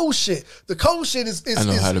cold shit. The cold shit is I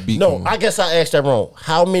know how to beat. No, I guess I asked that wrong.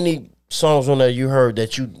 How many songs on there you heard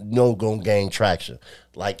that you know gonna gain traction?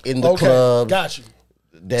 Like in the club. Got you.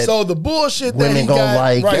 that so the bullshit that women he gonna got,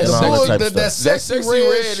 like right? and The all bull, that type that, of that stuff. sexy Red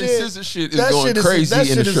red and shit, scissor shit is that going shit is- crazy that in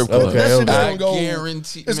shit the is- strip club. Okay, that shit is okay. gonna go. I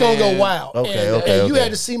guarantee, It's gonna go man. wild. Okay, and, okay, and you okay.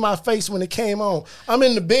 had to see my face when it came on. I'm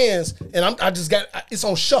in the Benz, and I just got it's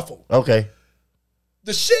on shuffle. Okay.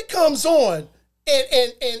 The shit comes on,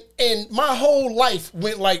 and my whole life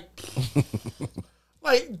went like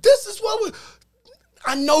this is what we.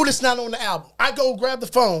 I know this not on the album. I go grab the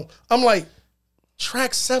phone. I'm like,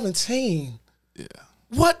 track 17. Yeah.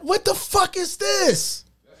 What the fuck is this?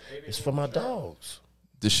 It's for my dogs.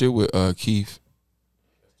 The shit with Keith.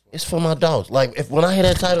 It's for my dogs. Like when I hear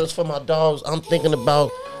that title, it's for my dogs. I'm thinking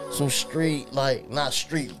about some street, like not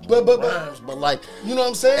street, but rhymes, but like you know what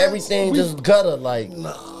I'm saying. Everything just gutter. Like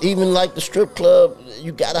even like the strip club,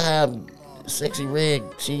 you gotta have Sexy Red.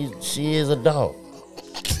 She is a dog.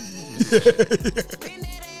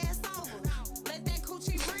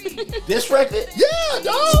 This record, yeah,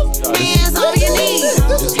 dog. Hands on your knees.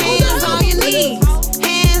 Hands on your knees.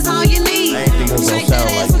 Hands on your knees. I ain't think it was gonna Shake that sound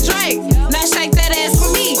ass like for Drake. Now shake that ass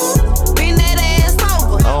for me. Bend that ass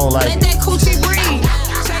over. I don't like Let it. that coochie breathe.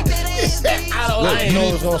 Shake that ass. I ain't know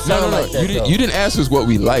it was gonna sound like that. You didn't ask us what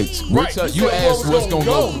we liked. Right. You asked what's gonna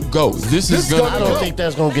go. This is gonna I don't think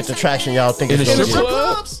that's gonna get the traction y'all think in the it's gonna strip get.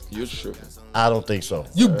 club. You're tripping. I don't think so.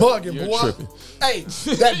 You bugging, You're boy. tripping. Hey,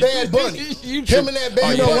 that Bad Bunny. Him and that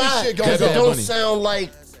Bad You know Bunny why? shit gonna Because it go. don't sound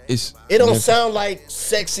like. It don't sound like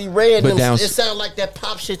Sexy Red. But It sound like that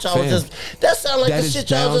pop shit y'all Fam, just. That sound like that the is shit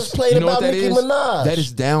y'all down- just played you know about what that Nicki is? Minaj. That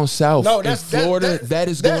is down south. No, in that's Florida. That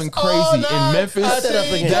is going that's all crazy. In night Memphis, I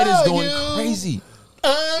that is going you. crazy.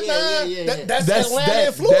 That's Atlanta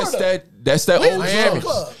and Florida. That's that We old in the strip drum.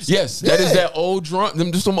 clubs. Yes, that is Yeah. that old drum.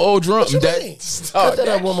 Them just some old drum. What you That mean? Cut that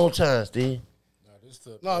up one more time, Steve.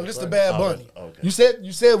 No, this the Bad Bunny. Okay.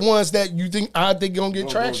 You said ones that you think I think gonna get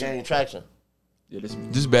traction. Gain traction. Yeah,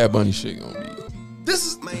 this Bad Bunny shit gonna be. This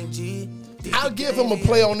is. I'll give him a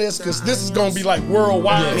play on this because this is gonna be like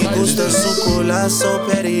worldwide. Yeah,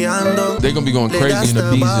 they're gonna be going crazy in the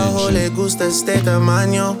beats and shit. gusta este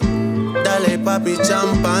tamaño. Dale papi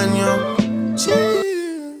champaño.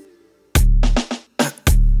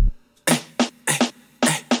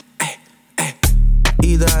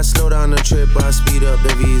 Either I slow down the trip or I speed up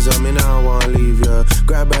the visa. Me now wanna leave ya.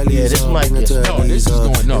 Grab at least. this might get. This is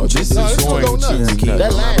going to.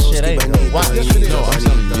 That last shit ain't gonna. Wow. No, I'm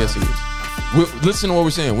telling you, yes it is. Listen to what we're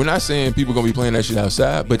saying. We're not saying people gonna be playing that shit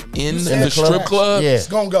outside, but in the strip club, Yeah. It's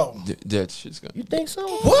gonna go. that shit's gonna. You think so?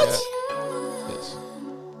 What? Yes.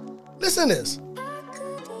 Listen to this.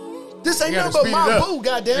 This ain't You gotta nothing but speed it my up. boo, You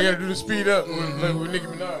goddamn. gotta do the speed up with Nicki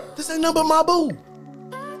Minaj. This ain't nothing but my boo.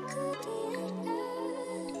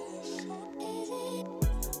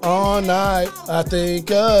 All night, I think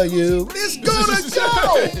of you. It's gonna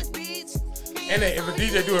go. And then if a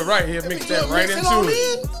DJ do it right, he'll mix that right Mix it into on it.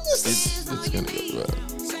 in. It's gonna go well.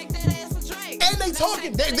 And they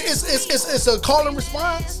talking. It's a call and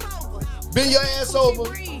response. Bend your ass over.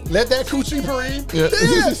 Let that coochie breathe. Yeah.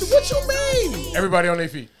 Yeah, what you mean? Everybody on their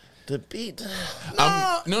feet. The beat.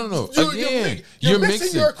 No. You're Again, you're you're mixing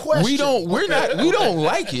mixing. your question. We don't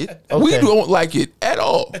like it. Okay. We don't like it at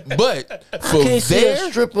all. But for Can't see a there,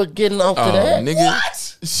 stripper getting off to oh, that. nigga,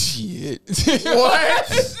 What? shit.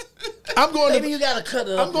 What? I'm going Maybe to. you gotta cut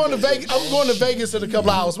it. I'm going to Vegas. I'm going to Vegas in a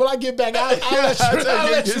couple hours. When I get back, I'll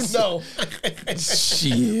let you know.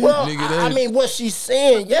 Shit, Well, nigga. I mean, what she's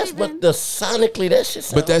saying, yes, but the sonically that shit.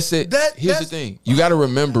 But that's it. Here's the that's- thing. You got to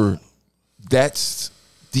remember, that's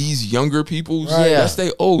these younger people's. Right. That's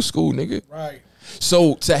they old school, nigga. Right.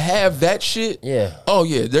 So to have that shit, Yeah. Oh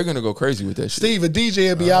yeah, they're gonna go crazy with that shit. Steve, a DJ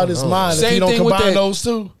will be out his mind if Same you don't thing with combine that- those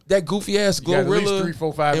two. That goofy ass got at least Glorilla 3,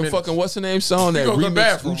 4, 5 and minutes. fucking what's the name song that go to the remix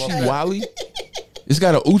bathroom, Uchi okay. Wally. It's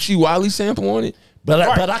got a Uchi Wally sample on it. But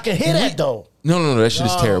I can hear that though. No, that shit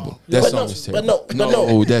is terrible. That But song no, is terrible. but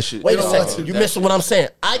no. that shit. Wait a second. You missing what I'm saying?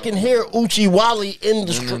 I can hear Uchi Wally in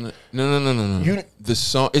the street. No. You- The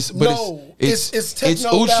song, it's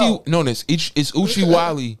techno Uchi. out. No, it's Uchi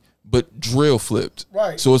Wally, but drill flipped.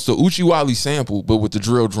 Right. So it's the Uchi Wally sample, but with the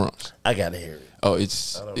drill drums. I gotta hear it. Oh,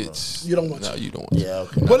 it's You don't want no, to. you don't want to. Yeah.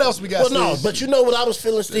 Okay. What else we got? Well, no, Steve? but you know what I was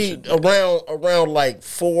feeling, Steve, around like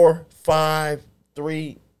 4, 5,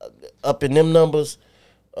 3, up in them numbers,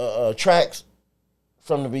 tracks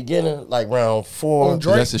from the beginning, like round 4. On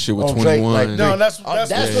Drake? That's the shit with On Drake, 21. like, No, that's when I started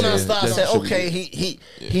that saying, should be okay, good.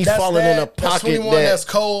 he's That's falling in a that, that's pocket 21, that's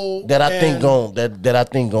cold. that I think and that I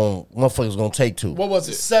think motherfuckers gonna take to. What was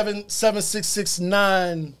it?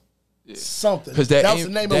 76669. something. Because that was the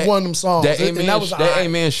name of one of them songs. That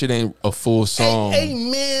Amen shit ain't a full song.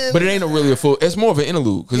 Amen. But it ain't really a full. It's more of an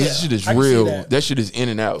interlude because this shit is I can see real. that. That shit is in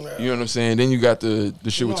and out. You know what I'm saying? Then you got the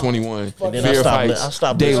shit with 21. And then Fear I Fights.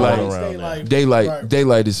 stopped Daylight. around there.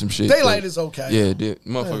 Daylight is some shit. Daylight is okay. Yeah,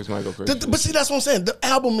 motherfuckers might go crazy. But see, that's what I'm saying. The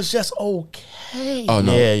album is just okay. Oh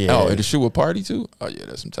no! Yeah. Oh, and the shit with Party too. Oh yeah,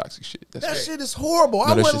 that's some toxic shit. That shit is horrible. No,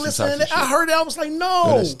 I that wasn't shit's some listening to toxic that. I heard it. I was like,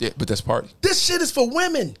 no. But that's Party. This shit is for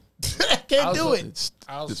women. I can't do it.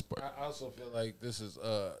 I also feel like this is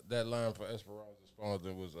that line for Esperanza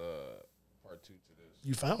Spalding was part 2 to this.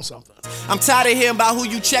 You found something. I'm tired of hearing about who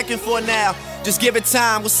you checking for now. Just give it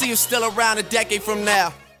time. We'll see you still around a decade from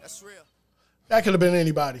now. That's real. That could have been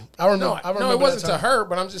anybody. I remember. No, it wasn't to her,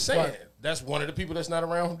 but I'm just saying Right. that's one of the people that's not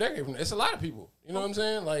around from decade from now. It's a lot of people. You know what I'm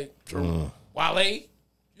saying? Like Wale.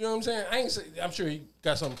 You know what I'm saying? I'm sure he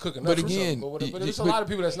got something cooking. But up again, but there's a lot of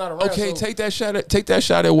people that's not around. Okay, so take that shot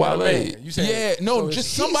at Wale. man, you saying- Yeah, no, so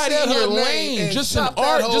just he somebody said in your her name lane, and just an chopped that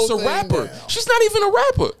art, whole just a thing rapper. down. She's not even a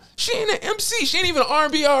rapper. She ain't an MC. She ain't even an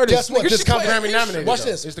R&B artist. Guess what? Nigga, This she play Grammy an nominated. Watch though.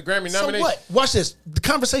 this. It's the Grammy So nomination. what? Watch this. The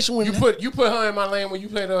conversation when You put her in my lane when you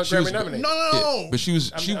played Grammy nominated. No. But she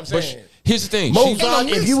was. I'm But saying. here's the thing. Mozart,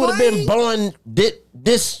 if you would have been born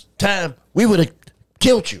this time, we would have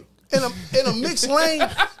killed you. in a mixed lane.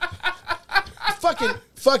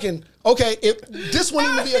 fucking. Okay, if this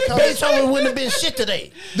wouldn't even be a conversation. Beethoven wouldn't have been shit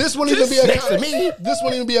today. This wouldn't even be a next to me. This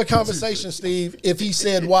wouldn't even be a conversation, Steve, if he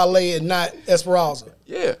said Wale and not Esperanza.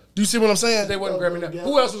 Yeah. Do you see what I'm saying? They wasn't Grammy nominated.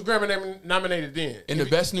 Who else was Grammy nominated then? In the If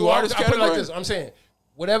best new well, artist I put it like category? this. I'm saying,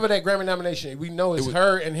 whatever that Grammy nomination, we know it's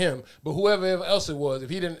her and him. But whoever else it was, if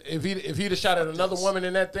he'd have shot at another woman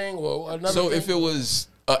in that thing or another. So thing, if it was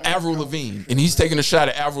Avril Lavigne and he's taking a shot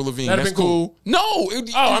at Avril Lavigne, That'd that's been cool. No.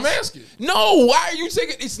 I'm asking. No, why are you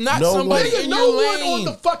taking? It's not somebody in no your one lane. on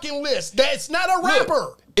the fucking list. That's not a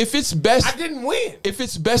rapper. If it's best, I didn't win. If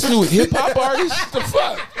it's best new hip hop artist, the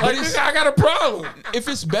fuck? Like, this guy got a problem. If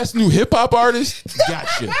it's best new hip hop artist,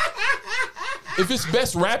 gotcha. If it's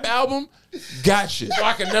best rap album, gotcha. So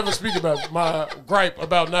I can never speak about my gripe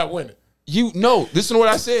about not winning. Listen to what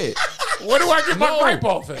I said. Where do I get my gripe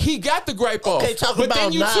off at? He got the gripe off. Okay, talk but about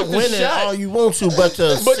then you not took the winning shot. all you want to, but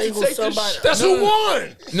to But single to take the somebody. shot. That's who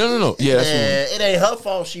won. No. Yeah, that's who. It ain't her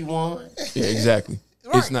fault she won. Yeah, exactly.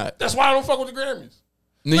 It's not. That's why I don't fuck with the Grammys.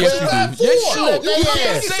 No, yes, you do. Yes, four. you Yeah.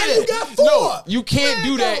 can't say You got four. No, you can't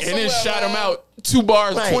do that and then shout him out 2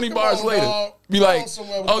 bars, Right. 20 bars on, later. dog. Be Go like, on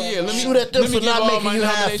somewhere with oh that, yeah, let man. me Shoot at them let me for give not all making my you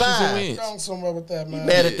high nominations and five. wins. Go somewhere with that, man.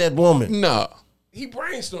 Mad at that woman. No. He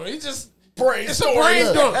brainstormed. He just Brainstorm. It's a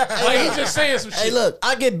brainstorm. Like he just saying some shit. Hey, look,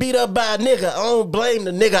 I get beat up by a nigga. I don't blame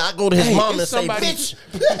the nigga. I go to his Hey, mom and it's say, somebody-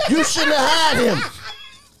 bitch, you shouldn't have had him.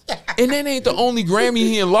 And that ain't the only Grammy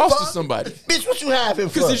he had lost to somebody. Bitch, what you have him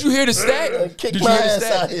for? Because did you hear the stat? Kick Did my you hear the ass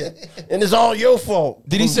stat? out here. And it's all your fault.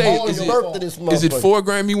 Did he say All is your birth to it, this is it motherfucker. 4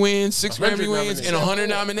 Grammy wins, 6 100 Grammy wins, and 100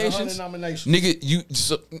 nominations? 100 nominations. Nigga, you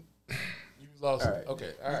You lost it.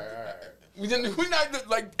 Okay. All right. we not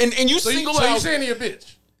like and you So single you out. saying he a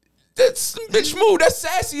bitch? That's some bitch move. That's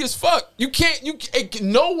sassy as fuck.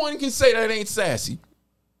 No one can say that ain't sassy.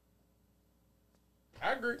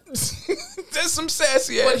 I agree. That's some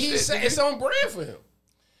sassy ass But shit. it's on brand for him.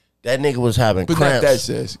 That nigga was having But cramps. not that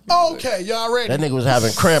sassy. Okay, y'all ready? That nigga was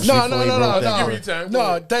having cramps No, before no, he no, wrote no, that. no. Give me time.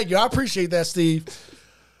 No, thank you. I appreciate that, Steve.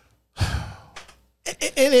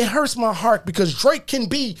 And it hurts my heart because Drake can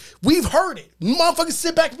be, we've heard it. Motherfuckers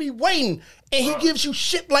sit back and be waiting, and he gives you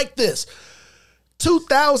shit like this.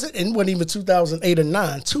 2000, and wasn't even 2008 or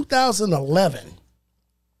 9, 2011.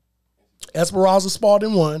 Esperanza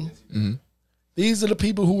Spalding won. Mm-hmm. These are the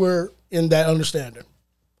people who were in that understanding.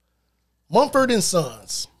 Mumford and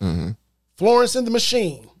Sons, Florence and the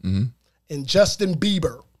Machine, and Justin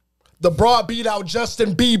Bieber. The broad beat out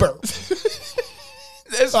Justin Bieber.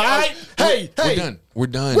 That's All right? Hey. We're done. We're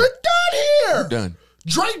done. We're done here. We're done.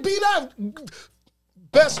 Drake beat out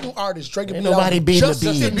best new artist. Drake beat nobody out beating the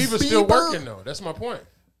Justin Bieber. Bieber's still working though. That's my point.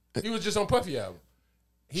 He was just on Puffy album.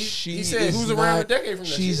 He said is who's around not- a decade from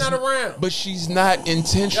now. She's not around. But she's not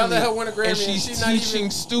intentional. Y'all let her win a Grammy and and she's she's not teaching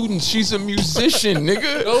even- students. She's a musician,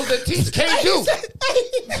 nigga. Those that teach can't do.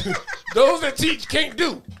 Those that teach can't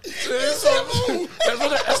do. That's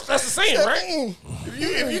the saying, right?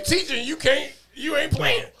 If you teaching, you ain't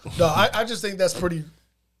playing. No, I just think that's pretty.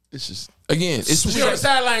 It's just it's You're on the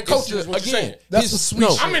sideline coaching is what you're saying. That's the sweet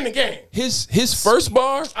shit. I'm in the game. His first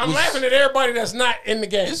bar. I'm laughing at everybody that's not in the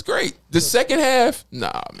game. It's great. The second half,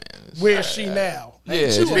 nah, man. Where's she now? Yeah.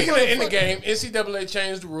 Speaking of in the game, NCAA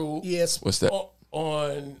changed the rule Yes. What's that?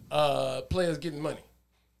 on players getting money.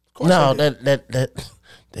 No, that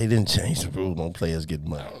they didn't change the rule on players getting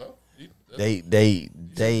money. I don't know.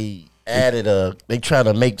 They added they trying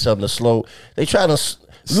to make something to slow. They trying to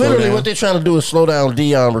literally down. what they're trying to do is slow down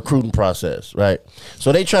Deion recruiting process, right?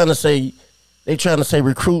 So they trying to say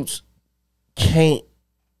recruits can't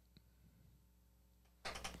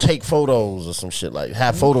take photos or some shit like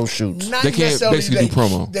have photo shoots. Not They can't necessarily basically do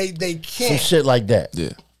promo. They Some can't. shit like that. Yeah.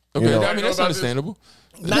 Okay. You know? I mean, that's understandable.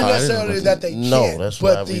 Not No, I didn't know necessarily about that they No, can't, that's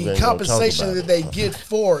why but we the ain't gonna talk compensation about that they get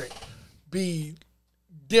for it be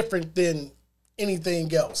different than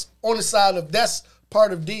anything else. On the side of that's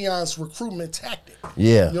part of Deion's recruitment tactic.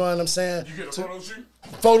 Yeah. You know what I'm saying? You get a photo shoot?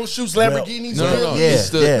 Photo shoots, Lamborghinis. No. Yeah,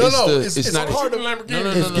 It's yeah. it's not part of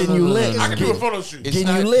Lamborghini. It's getting you lit. I can do a photo shoot.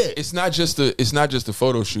 It's not just the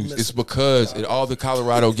photo shoots. It's because at all the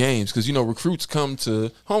Colorado games, because recruits come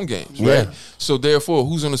to home games, right? Yeah. So therefore,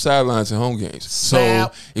 who's on the sidelines at home games?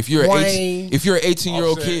 Snap, so if you're an Wayne,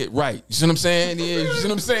 18-year-old Offset. kid, right? You see what I'm saying? Yeah, you see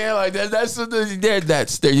what I'm saying? Like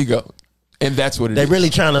that's there you go, and that's what it is. They really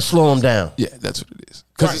trying to slow them down. Yeah, that's what it is.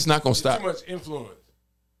 Because it's not gonna It's stop. too much influence.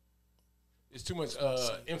 It's too much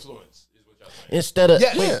influence. Is what y'all saying. Instead of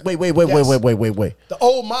Yes. wait. The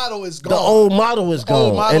old model is gone. The old model is old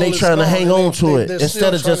gone, model and they is trying to gone, hang and on to they're it still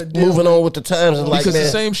instead of trying just to deal moving with on with the times and like, Because the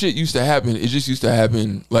man, same shit used to happen. It just used to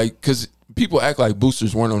happen, like, because people act like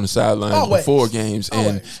boosters weren't on the sidelines Always. before games and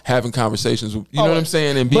Always. having conversations. You know what I'm Always.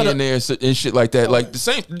 saying? And being there and shit like that. Like the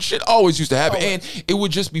same shit always used to happen, Always. and it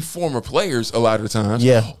would just be former players a lot of the times.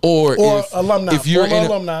 Yeah. or if, alumni. If you're Former in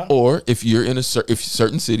alumni. or if you're in if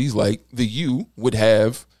certain cities like the U would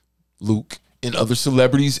have Luke and other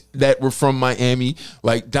celebrities that were from Miami,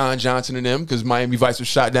 like Don Johnson and them, because Miami Vice was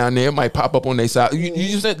shot down there, might pop up on their side. You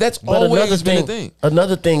just said that's but always been a thing.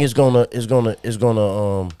 Another thing is gonna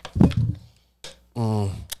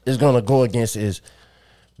go against is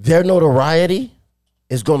their notoriety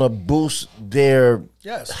is gonna boost their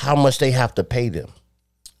how much they have to pay them.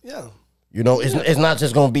 Yeah. It's not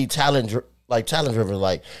just gonna be talent driven.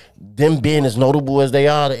 Like them being as notable as they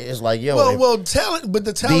are, it's like talent, but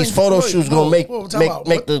the talent. these photo shoots gonna make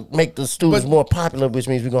the students But- more popular, which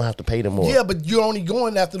means we're gonna have to pay them more. Yeah, but you're only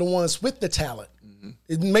going after the ones with the talent.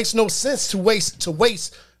 It makes no sense to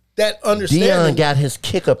waste that understanding. Deion got his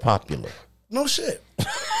kicker popular. No shit.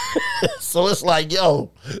 So it's like,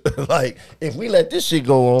 like if we let this shit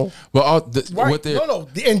go on, But Right. No.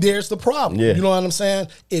 And there's the problem. Yeah. You know what I'm saying?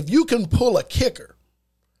 If you can pull a kicker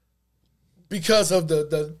because of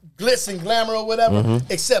the glitz and glamour or whatever,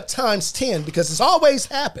 except times 10, because it's always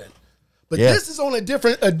happened. But this is on a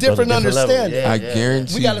different level. understanding. Yeah, I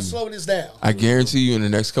guarantee We got to you, slow this down. I guarantee you, in the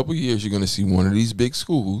next couple of years, you're going to see one of these big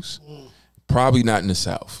schools. Probably not in the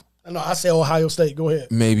South. No, I say Ohio State. Go ahead.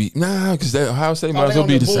 Maybe because Ohio State might they as well on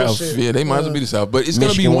be the their South. bullshit. Yeah, they might as well be the South. But it's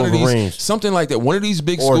going to be Michigan one of these, Wolverines. something like that. One of these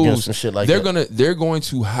big Oregon, schools. some shit like they're that. they're going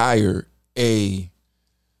to hire a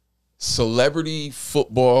celebrity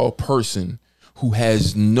football person who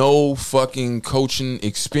has no fucking coaching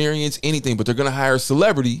experience, anything. But they're going to hire a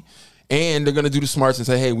celebrity. And they're gonna do the smarts and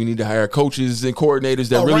say, "Hey, we need to hire coaches and coordinators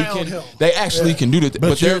that really Around can." him. They actually can do that,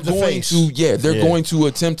 but you're they're the going face. to, going to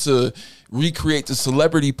attempt to recreate the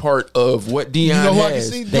celebrity part of what Deion You know who I can has.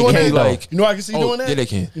 see They doing can't, that? though. Like, You know I can see doing that? Yeah, they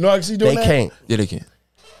can. You know I can see doing they that? can't. Yeah, they can.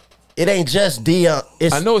 It ain't just Deion.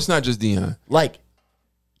 It's I know it's not just Deion. like,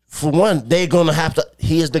 for one, they're gonna have to.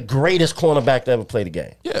 He is the greatest cornerback to ever play the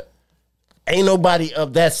game. Yeah, Ain't nobody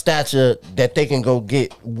of that stature that they can go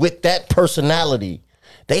get with that personality.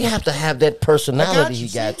 They have to have that personality he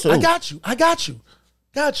got too. I got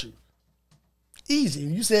you. Easy.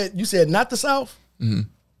 You said not the South? Mm-hmm.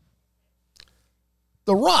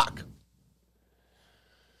 The Rock.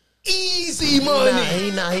 Easy money.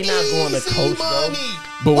 He not going to coach money. though.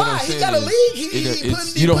 But what Why? I'm He saying got a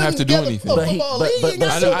is, league. you don't have to do anything. But he-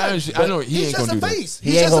 I know he ain't gonna do that.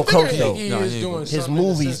 He ain't gonna coach though. He No, is he ain't doing gonna. His something in the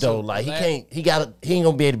movies sense though, of like he last- can't. He ain't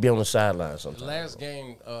gonna be able to be on the sideline The sometimes. last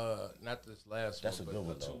game, not this last That's one, a good one,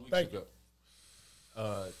 but 2 though. weeks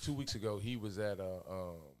ago. 2 weeks ago, he was at the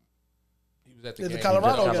Yeah, the game.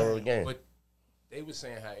 Colorado game. But they were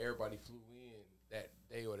saying how everybody flew in that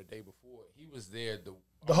day or the day before. He was there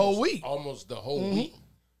The whole week. almost the whole week.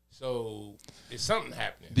 So it's something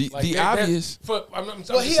happening. The obvious.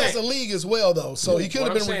 Well, he has a league as well, though, so he could What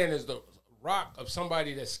have I'm been. saying is the rock of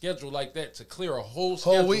somebody that's scheduled like that to clear a whole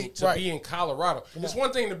schedule week, to right. be in Colorado. It's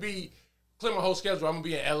one thing to clear my whole schedule. I'm gonna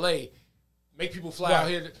be in LA. Make people fly out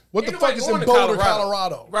here. What Ain't the fuck nobody is going in to Boulder,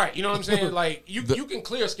 Colorado? Right. You know what I'm saying? Like you can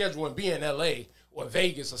clear a schedule and be in LA or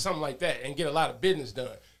Vegas or something like that and get a lot of business done.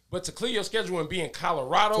 But to clear your schedule and be in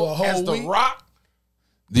Colorado For a whole as the week? Rock,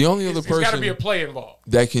 The only other it's got to person be a play involved.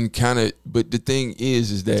 that can kind of, but the thing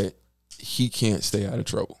is that he can't stay out of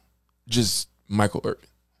trouble. Just Michael Irvin.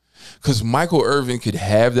 Because Michael Irvin could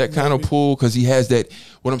have that kind of pull because he has that.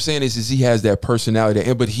 What I'm saying is he has that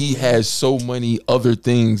personality, but he has so many other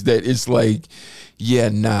things that it's like, yeah,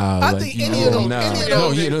 nah. I like, think any of them,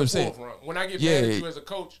 no, you know what I'm saying? When I get mad at you as a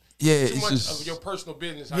coach, yeah, too it's much just of your personal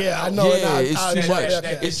business. I know. Yeah, it's too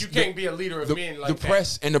much. You can't be a leader of men like the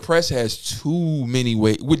press and the press has too many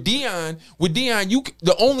ways. With Dion,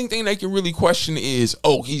 the only thing they can really question is,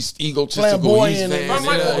 he's egotistical. He's Flamboyant. If I'm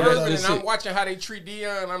Michael and Irvin and I'm watching how they treat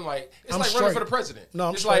Dion, I'm like, it's like running for the president. No,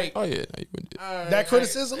 I'm it's straight. like, oh yeah, no, you wouldn't do that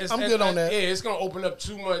criticism. I'm good on that. Yeah, it's gonna open up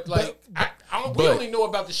too much. Like, we only know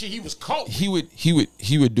about the shit he was caught. He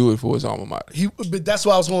would do it for his alma mater. But that's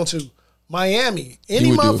what I was going to. Miami.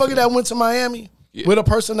 Any motherfucker that went to Miami with a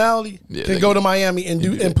personality can go to Miami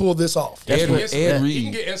and pull this off. He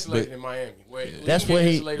can get insulated in Miami. That's where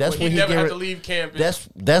he never had to leave campus.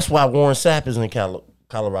 That's why Warren Sapp is in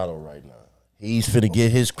Colorado right now. He's finna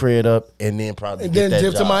get his cred up and then probably get that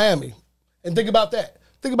dip job to Miami. And think about that.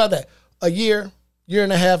 A year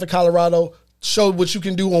and a half in Colorado. Show what you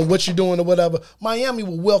can do on what you're doing or whatever. Miami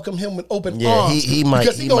will welcome him with open arms. He might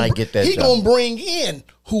get that job. He gonna bring in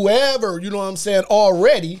whoever, you know what I'm saying,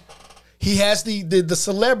 already. He has the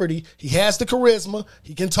celebrity. He has the charisma.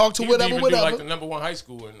 He can talk to whatever. Do like the #1 high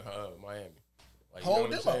school in Miami. Like, you know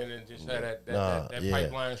what I'm saying? And just have that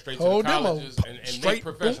pipeline straight to the colleges and make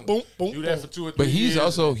professionals. Do that for 2 or 3 years.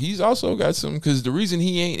 But he's also got some, because the reason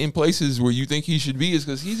he ain't in places where you think he should be is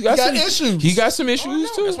because he's got some issues. He got some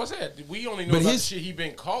issues too. That's what I said. We only know about the shit he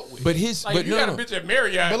been caught with. But you got a bitch at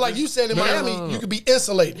Marriott. But like you said in Miami, you could be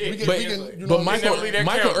insulated. But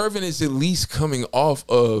Michael Irvin is at least coming off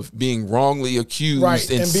of being wrongly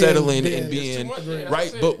accused and settling and being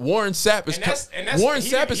right. But Warren Sapp is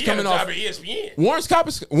coming off.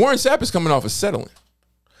 Warren Sapp is coming off of settling.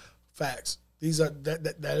 Facts. These are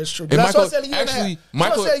that is true. And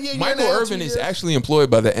Michael Irvin is actually employed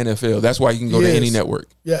by the NFL. That's why he can go to any network.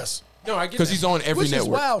 Yes. No, I get because he's on every network. Which is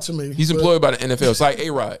wild to me. He's employed by the NFL. It's like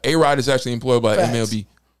A-Rod. A-Rod is actually employed by MLB.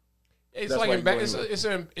 It's like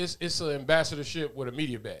it's an ambassadorship with a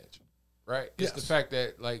media badge, right? It's the fact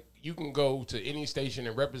that like you can go to any station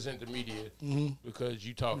and represent the media because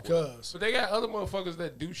you talk. But they got other motherfuckers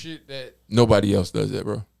that do shit that nobody else does that,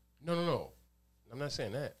 bro. No. I'm not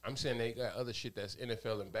saying that. I'm saying they got other shit that's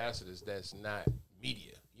NFL ambassadors that's not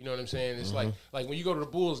media. You know what I'm saying? It's like when you go to the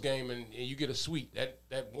Bulls game and you get a suite.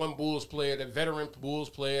 That one Bulls player, that veteran Bulls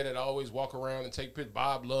player that always walk around and take pictures,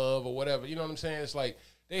 Bob Love or whatever. You know what I'm saying? It's like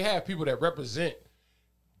they have people that represent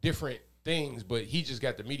different things, but he just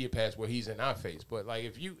got the media pass where he's in our face. But like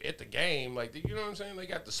if you at the game, like you know what I'm saying? They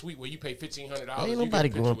got the suite where you pay $1,500. Ain't nobody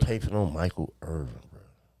going to pay for no Michael Irvin, bro.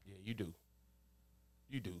 Yeah, you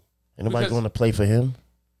do. Ain't nobody going to play for him?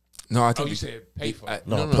 No, I think you said pay for him.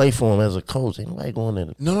 No, play for him as a coach. Ain't nobody going there.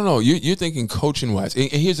 No. You're thinking coaching wise. And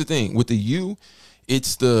here's the thing with the U,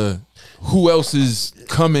 it's the who else is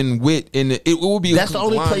coming with, and it will be. That's the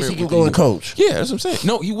only place he can go and coach. Yeah, that's what I'm saying.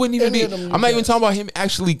 No, he wouldn't even be. I'm not even talking about him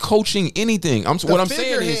actually coaching anything. What I'm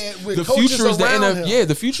saying is the future is the NFL. Yeah,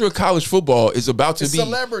 the future of college football is about to be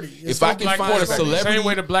celebrity. If I can find a celebrity, same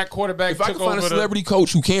way the black quarterback. If I can find a celebrity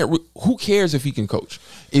coach who can't, who cares if he can coach?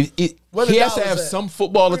 He has to have some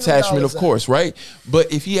football attachment, of course, right?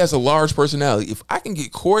 But if he has a large personality, if I can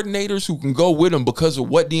get coordinators who can go with him because of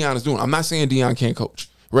what Deion is doing, I'm not saying Deion can't coach,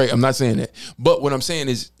 right? I'm not saying that. But what I'm saying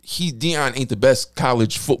is Deion ain't the best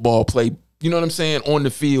college football play. You know what I'm saying? On the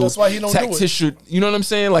field, that's why he don't do it. You know what I'm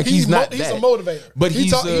saying? Like he's not. He's a motivator, but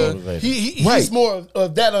he's he's more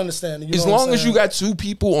of that understanding. You as know long as you got two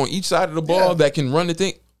people on each side of the ball that can run the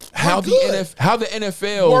thing. How the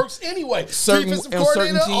NFL works anyway. Certain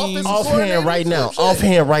teams. Offhand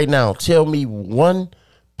right now. Tell me one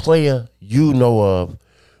player you know of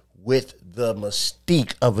with the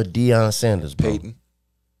mystique of a Deion Sanders. Bro.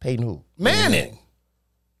 Peyton who? Manning.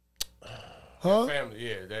 Huh? Family,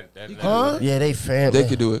 yeah, yeah, they family. They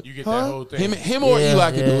could do it. You get that whole thing. Him or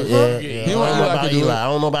Eli could do it. Him or Eli could do it. I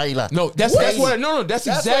don't know about Eli. No, that's what. No, that's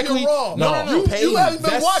exactly. Wrong. No. You haven't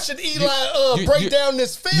been watching Eli break down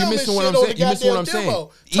this film. You missing what I'm saying. You missing what I'm saying.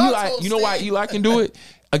 Eli, you know why Eli can do it?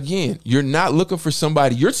 Again, you're not looking for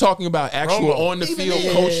somebody. You're talking about actual on the field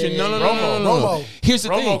coaching. No. Here's the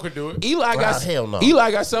thing. Romo could do it. Eli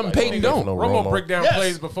got something Peyton don't. Romo break down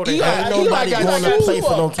plays before they. Ain't nobody going to play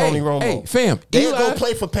for no Tony Romo. Hey, fam. They'll go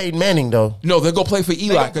play for Peyton Manning though. No, they'll go play for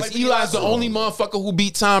Eli because Eli's the only motherfucker who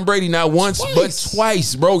beat Tom Brady not once but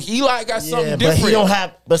twice, bro. Eli got something different. But he don't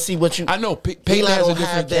have. But see what you. I know Peyton has a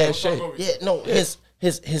different cash shape. Yeah, no.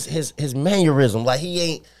 His mannerism, like he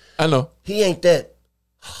ain't. I know he ain't that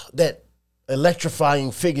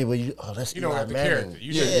electrifying figure where that's Eli Manning.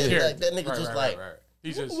 You know the character. Like that nigga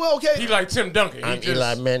He just Well, okay. He like Tim Duncan. I'm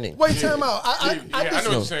Eli Manning. Wait, time out. I I know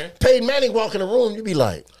what you're saying. Peyton Manning walk in the room, you be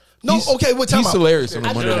like, No, okay, what time He's out? hilarious on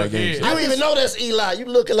the Monday Night Games. you don't even know that's Eli. You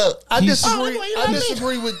look it up. I disagree. Oh, I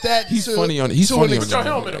disagree with that. He's to, funny on. He's to funny an on the extent.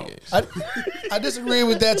 Monday Night Games. I disagree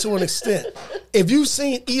with that to an extent. If you've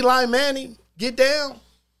seen Eli Manning get down,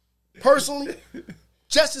 personally,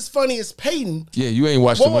 just as funny as Peyton. Yeah, you ain't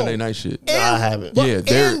watched the Whoa. Monday Night shit. No, I haven't. But, Yeah,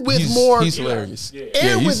 and with more, he's hilarious.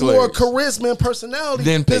 and he's with more hilarious. charisma and personality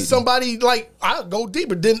Than than Peyton. somebody like I go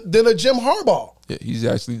deeper than a Jim Harbaugh. Yeah, he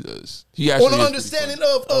actually does. He actually On the is understanding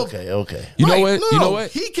pretty funny. of Okay. You know right, what? no, You know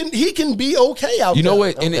what? He can be okay out You there. know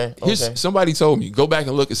what? And Okay, here's okay. somebody told me, go back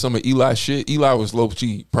and look at some of Eli's shit. Eli was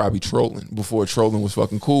low-key probably trolling before trolling was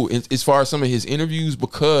fucking cool. As far as some of his interviews,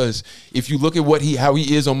 because if you look at how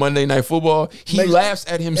he is on Monday Night Football, he Makes- laughs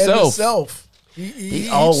at himself. He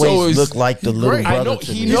always looked like the little great. brother I know,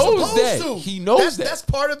 to he me. knows that. to. He knows that. That's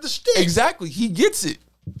part of the shtick. Exactly. He gets it.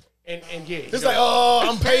 And yeah, It's like, oh,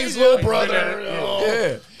 I'm Payne's little brother. Yeah. Oh.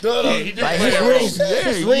 Yeah. Duh. He did Like play his that rings, role.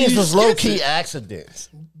 his rings was low key accidents.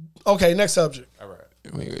 Okay, next subject. All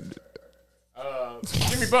right.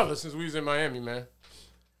 Jimmy Butler, since we was in Miami, man.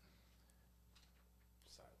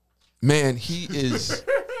 Man, he is.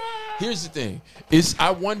 Here's the thing. Here's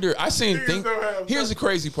the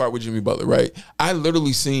crazy part with Jimmy Butler, right? I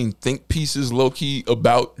literally seen think pieces low key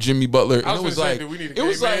about Jimmy Butler. And I was it was gonna say, like, do we need a it gay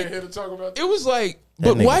was man like, here to talk about it was like,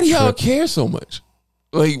 That but why nigga do y'all tripping. care so much?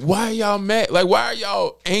 Like, why are y'all mad? Like, why are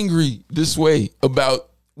y'all angry this way about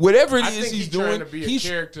whatever it I is think he's trying doing? to be a He's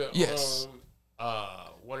character yes. on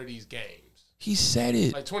one of these games. He said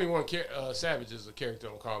it. Like 21 Savage is a character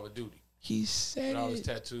on Call of Duty. He said With all his it.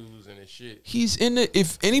 tattoos and his shit. He's in the.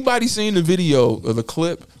 If anybody's seen the video or the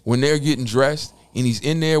clip when they're getting dressed and he's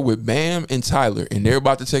in there with Bam and Tyler and they're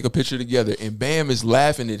about to take a picture together and Bam is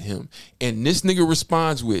laughing at him and this nigga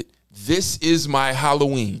responds with, "This is my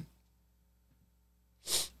Halloween."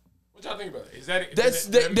 What y'all think about it? Is that That's is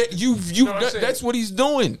that, that you know what I'm saying? that's what he's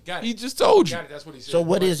doing. Got it. He just told you. Got it. That's what he said. So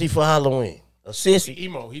what is he for Halloween? A sissy?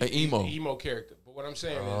 Emo. He's An emo. an emo character. But what I'm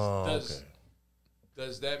saying is,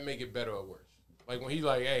 does that make it better or worse? Like when he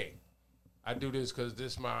like, hey, I do this because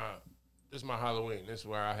this my Halloween. This is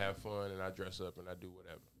where I have fun and I dress up and I do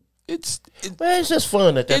whatever. Man, it's just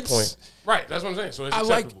fun at that point. Right, that's what I'm saying. So it's I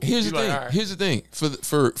acceptable. like. Here's You the thing. all right. Here's the thing.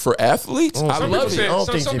 For athletes, I Some love people it. don't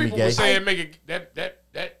say, think some Jimmy people gay. would say it make it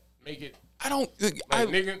that make it. I don't. Like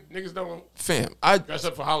niggas don't Fam, dress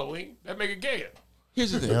up for Halloween. That make it gayer.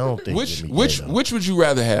 Here's the thing. I don't think Which Jimmy gay, which though. which would you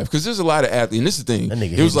rather have? Because there's a lot of athletes. And this is the thing. That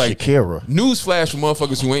nigga It was hitting like Shakira. newsflash for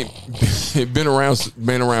motherfuckers who ain't been around.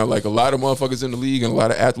 Like a lot of motherfuckers in the league and a lot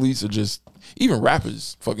of athletes are just even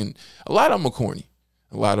rappers. Fucking a lot of them are corny.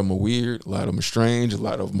 A lot of them are weird. A lot of them are strange. A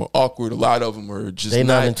lot of them are awkward. A lot of them are just They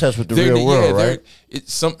not in touch with the they're- real world, they're- right?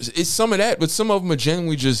 It's some of that, but some of them are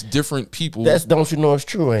genuinely just different people. That's don't you know it's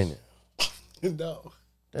true, ain't it? No.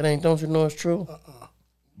 That ain't don't you know it's true?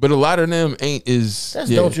 but a lot of them ain't as. That's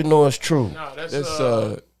don't you know it's true. Nah, that's That's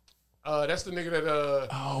that's the nigga that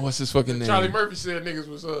oh, what's his fucking name? Charlie Murphy said niggas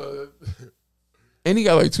was And he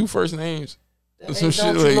got like 2 first names. That Some ain't shit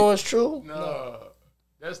don't you like know it's true? no.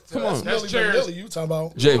 That's Come on. That's Millie Terrence. Vanilli, you talking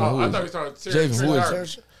about? Javen. Oh, Who I is thought he it? was talking Javen, who is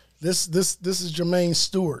Terrence. This is Jermaine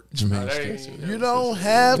Stewart. Jermaine That Stewart. ain't- You don't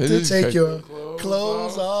have It to is take crazy. your Clothes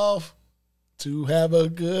clothes off to have a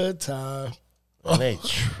good time. Man, they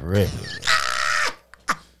tripping.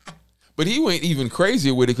 But he went even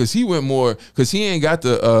crazier with it because he went more because he ain't got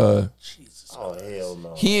the Oh hell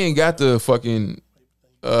no. he ain't got the fucking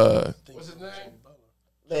What's his name?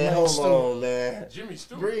 Man, hold on, man. Jimmy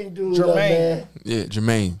Stewart. Bring dude Jermaine. up, man. yeah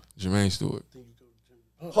Jermaine Stewart.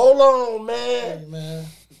 Hold on, man. Man.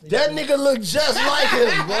 That nigga look just like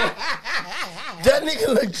him, bro. That nigga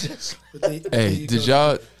look just. Hey, did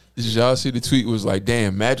y'all see the tweet was like,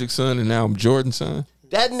 damn, Magic son and now I'm Jordan son?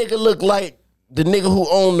 That nigga look like the nigga who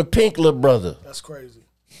owned the Pinkler brother. That's crazy.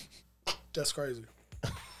 That's crazy.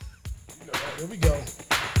 Here we go.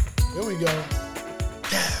 Here we go.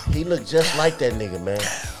 He look just like that nigga, man.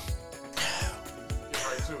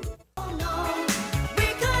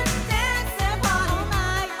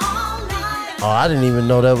 Oh, I didn't even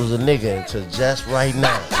know that was a nigga until just right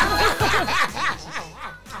now.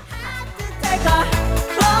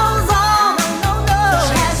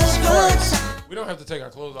 We don't have to take our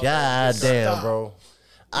clothes off. God damn, bro.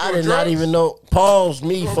 I did drugs? not even know. Pause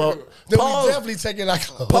me for. Then we Pause, definitely taking our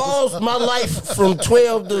clothes. pause my life from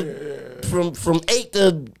 12 to from 8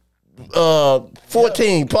 to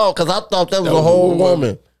 14. Pause, because I thought that was a whole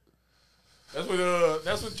woman.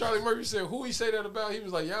 That's what Charlie Murphy said. Who he say that about? He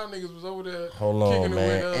was like, y'all niggas was over there. Hold on, kicking man.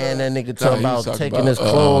 It with, and that nigga Nah, talking he was about talking taking about, his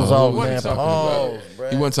clothes off, what he man. talking Pause, about? bro.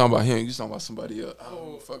 He wasn't talking about him. He was talking about somebody else.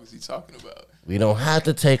 What the fuck is he talking about? We don't have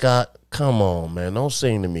to take our. Come on, man. Don't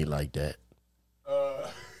sing to me like that.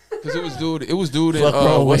 Because it was dude. It was dude in. Fuck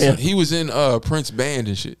wrong with him? He was in Prince band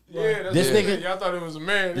and shit. Yeah, that's This what nigga- y'all thought it was a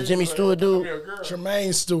man. The He Jimmy was Stewart dude? "Give me a girl."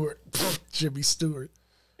 Jermaine Stewart. Jimmy Stewart.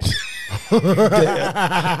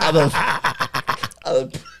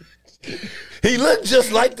 He looked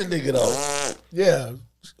just like the nigga though. Yeah.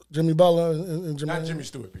 Jimmy Butler and Jermaine. Not Jimmy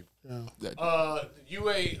Stewart, people. Yeah.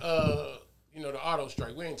 You know, the auto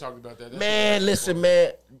strike. We ain't talking about that. That's Man, listen,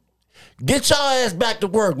 man. Get y'all ass back to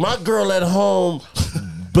work. My girl at home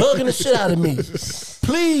bugging the shit out of me.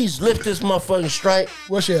 Please lift this motherfucking strike.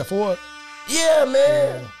 What's she at, 4? Yeah,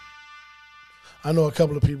 man. I know a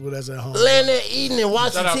couple of people that's at home. Laying there eating and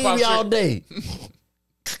watching Shout out TV Pop all Chick. day.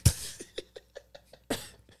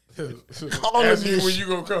 Calling Ask me you a when sh- you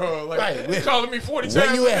gonna come. Like, Right. you calling me 40 Where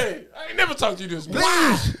times you a at? day. I ain't never talked to you this much.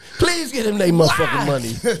 Please get him they motherfucking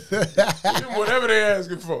money. Give 'em whatever they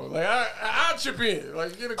asking for. Like, I'll chip in.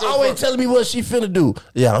 Like, get a go. Always telling me what she finna do.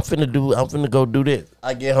 Yeah, I'm finna go do this.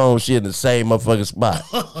 I get home, she in the same motherfucking spot.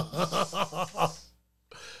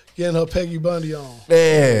 Getting her Peggy Bundy on.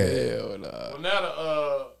 Man. Well, now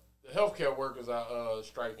the healthcare workers are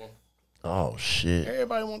striking. Oh shit.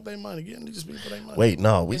 Everybody want their money. Getting these people their money. Wait,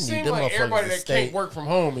 no, we It need seems them like motherfuckers everybody to that stay. can't work from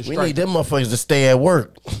home is We striking. need them motherfuckers to stay at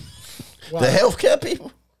work. Why? The healthcare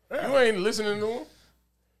people. You ain't listening to them.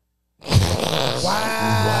 All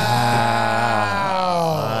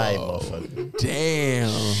right, motherfucker.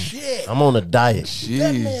 Damn. Shit. I'm on a diet.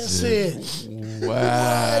 That man Jesus. said,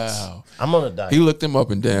 Wow. I'm on a diet. He looked him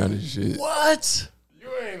up and down and shit. what? You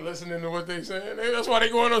ain't listening to what they saying. That's why they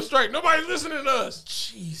going on strike. Nobody's listening to us.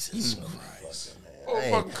 Jesus Christ. Whole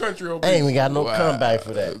fucking country I obese. ain't even got no comeback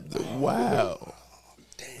for that. Wow.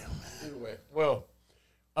 Anyway, well,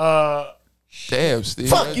 Damn, Steve.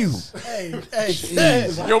 Fuck you. Hey,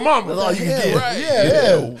 your mama. That's all you can get. Right.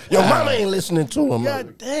 yeah. Your mama ain't listening to him.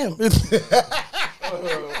 God damn.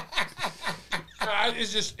 Nah,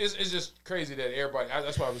 it's just crazy that everybody.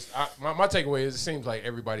 That's why my takeaway is it seems like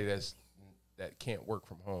everybody that can't work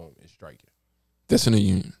from home is striking. That's in the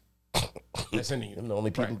union. That's in the Them the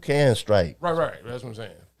only people who can strike. Right. That's what I'm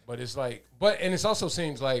saying. But it's like, and it also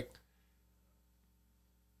seems like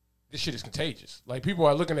this shit is contagious. Like people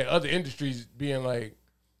are looking at other industries being like,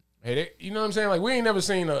 hey, you know what I'm saying? Like we ain't never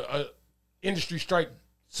seen a industry strike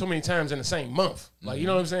so many times in the same month. Like, you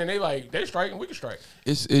know what I'm saying? They striking, we can strike.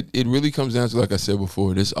 It really comes down to, like I said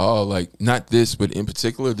before, this all like not this, but in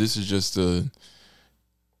particular, this is just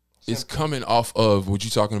it's coming off of what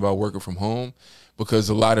you're talking about working from home, because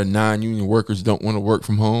a lot of non-union workers don't want to work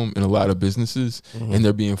from home in a lot of businesses, and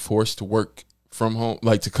they're being forced to work from home,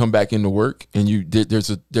 like to come back into work, and there's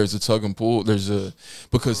a tug and pull.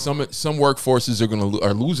 Because some workforces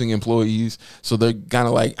are losing employees, so they're kind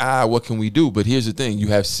of like, what can we do? But here's the thing: you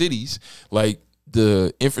have cities like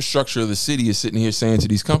the infrastructure of the city is sitting here saying to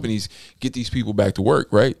these companies, get these people back to work,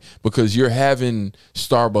 right? Because you're having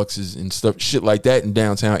Starbucks and stuff, shit like that in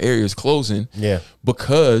downtown areas closing. Yeah.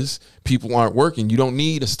 Because people aren't working. You don't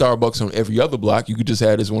need a Starbucks on every other block. You could just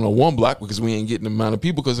have this one on one block because we ain't getting the amount of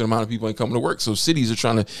people because the amount of people ain't coming to work. So cities are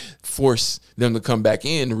trying to force them to come back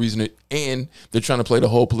in. The reason and they're trying to play the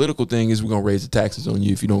whole political thing is we're going to raise the taxes on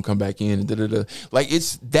you if you don't come back in. And da-da-da. Like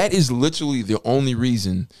that is literally the only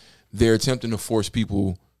reason they're attempting to force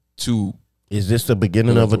people to. Is this the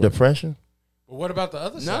beginning of a depression? But what about the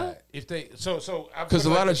other side? If they Because a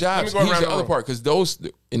lot of jobs, here's the other part, because those,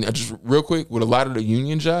 and just real quick, with a lot of the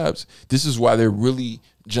union jobs, this is why they're really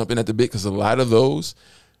jumping at the bit, because a lot of those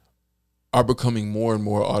are becoming more and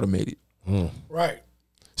more automated. Right.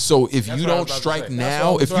 So if That's you what I don't was about to strike say.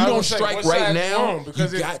 now, if So you I was don't gonna say, strike what right side you now, on?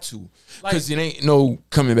 Because you it- got to, like- because it ain't no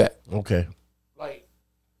coming back. Okay. Like,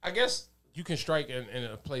 I guess you can strike in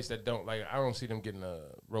a place that don't, like, I don't see them getting a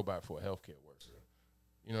robot for a healthcare worker.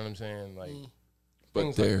 You know what I'm saying? Like, But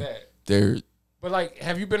things like that. they're But like,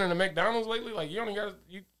 have you been in a McDonald's lately? Like, you only got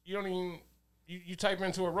you don't even you type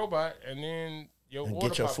into a robot and then your And order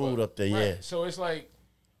get your pop food up there, Right. yeah. So it's like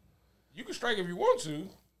you can strike if you want to,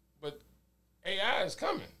 but AI is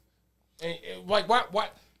coming. And like,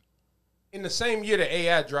 what? In the same year that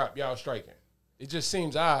AI dropped, y'all striking. It just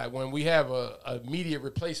seems odd when we have a immediate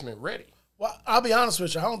replacement ready. Well, I'll be honest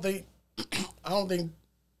with you. I don't think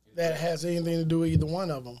that has anything to do with either one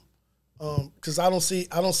of them. Because I don't see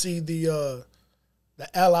the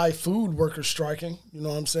allied food workers striking. You know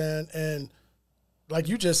what I'm saying? And like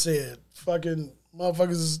you just said, fucking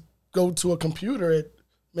motherfuckers go to a computer at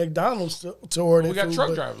McDonald's toward We got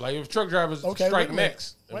truck drivers. Like if truck drivers strike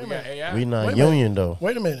next, we got AI. We not union though.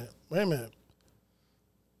 Wait a minute.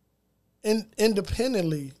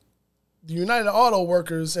 Independently, the United Auto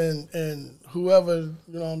Workers and whoever, you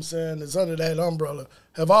know what I'm saying, is under that umbrella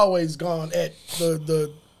have always gone at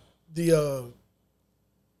the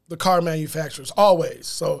car manufacturers, always.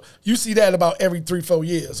 So you see that about every 3-4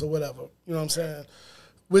 years or whatever. You know what I'm saying?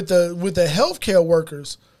 With the healthcare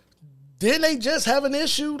workers, didn't they just have an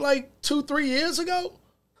issue like 2-3 years ago?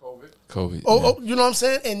 COVID. Oh, you know what I'm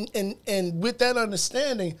saying? And with that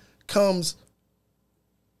understanding comes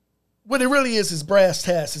what it really is brass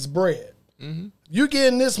tacks, is bread. Mm-hmm. You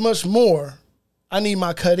getting this much more, I need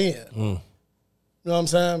my cut in. You know what I'm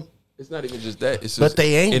saying? It's not even just that. It's just, But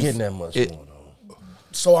they ain't getting that much more though.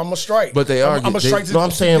 So I'm a strike. But they are. I'm a strike. No,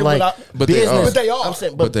 I'm saying like but business. they are. But they are. I'm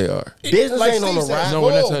saying, But they are. Business Like ain't on the Steve said, rise. No,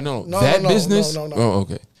 we're not saying no. That business. No. Oh,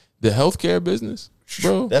 okay. The healthcare business,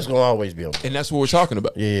 bro. That's gonna always be on. And that's what we're talking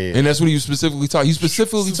about. Yeah. And that's what he was specifically talking. He's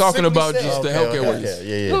specifically talking about said. just the healthcare workers.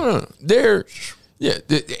 Yeah. No. They're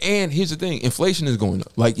and here's the thing: inflation is going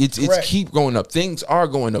up. Like it's keep going up. Things are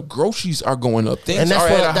going up. Groceries are going up. Things And that's are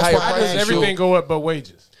what- at a that's higher why I price. just- Everything go up but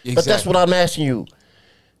wages. Exactly. But that's what I'm asking you.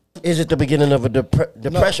 Is it the beginning of a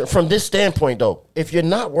depression? From this standpoint, though, if you're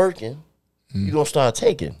not working, you're going to start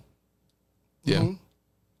taking. Yeah.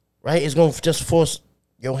 Right? It's going to just force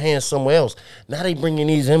your hands somewhere else. Now they bringing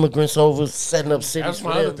these immigrants over, setting up cities. That's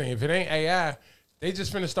my other thing. If it ain't AI, they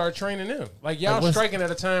just finna start training them. Like y'all striking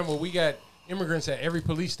at a time where we got immigrants at every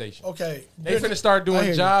police station. Okay. They finna start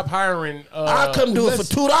doing job hiring. I couldn't do it for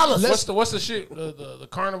 $2. What's the shit? The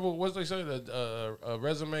carnival? What's they say? The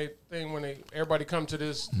resume thing when everybody come to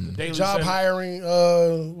this daily Job center? hiring,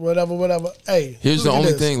 whatever. Hey, Here's the look at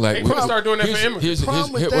only this. thing. Like They finna start doing that for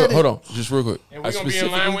immigrants. Hold on, just real quick. And we're gonna be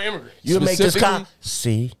in line with immigrants. You make this car.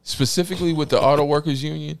 Specifically with the auto workers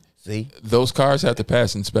union. See, those cars have to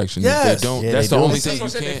pass inspection. Yes. If they don't, Yeah, that's they the do. only That's thing what I you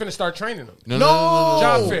said. They can't. finna start training them. No.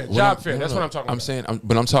 Job fair. What Job I'm- fair. That's what I'm talking about. I'm saying,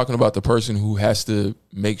 but I'm talking about the person who has to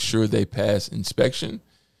make sure they pass inspection.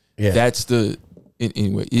 Yeah. That's the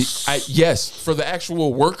anyway. Yes, for the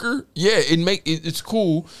actual worker, it's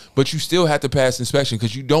cool, but you still have to pass inspection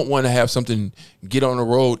because you don't want to have something get on the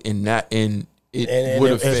road and it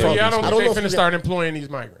would have So failed. y'all don't I think don't they know if finna you start employing these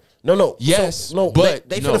migrants? No. Yes, So, but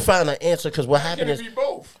they no. finna find an answer because what Can happened it is be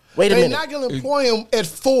both? wait a They're minute. not going to employ him at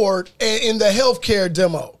Ford in the healthcare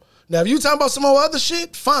demo. Now, if you talking about some more other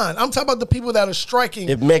shit, fine. I'm talking about the people that are striking.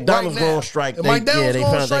 If McDonald's right now. going on strike, If they McDonald's found going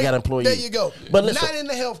on they strike, got employees. There you go. But listen, not in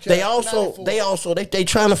the healthcare. They not in Ford. they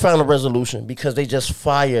trying to find a resolution because they just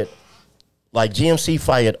fired, like GMC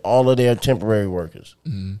fired all of their temporary workers.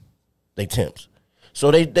 Mm-hmm. They temps.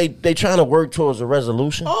 So they trying to work towards a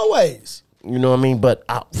resolution. Always. You know what I mean? But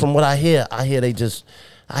from what I hear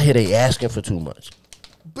they asking for too much.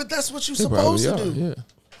 But that's what you're They supposed probably to do. are, yeah.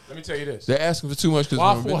 Let me tell you this. They're asking for too much because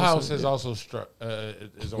Waffle House has also struck.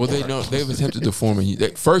 Is on Well, they strike. know they've attempted to form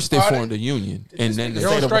first they formed a union, and then They're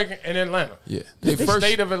on strike in Atlanta. Yeah, The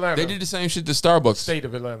state of Atlanta. They did the same shit to Starbucks. State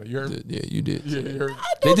of Atlanta. You heard? Yeah, you did. Yeah, you heard.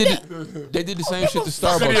 They did the same shit to What the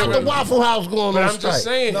Starbucks. Waffle House going But on I'm strike? just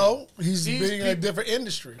saying. No, he's These being in a people- different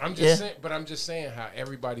industry. I'm just Yeah. saying. But I'm just saying how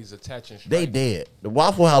everybody's attaching. They dead. The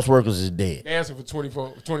Waffle House workers is dead. They asking for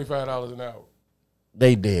 $25 an hour.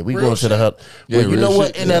 They dead. We Real going to the hut. Yeah, Well, you real know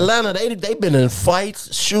what? shit, In yeah. Atlanta, they been in fights,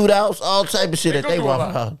 shootouts, all type of shit They at go they through a Waffle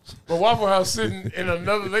lot. House. But Waffle House sitting in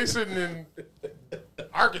another. They sitting in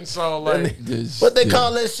Arkansas like. What they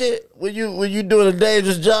call that shit when you doing a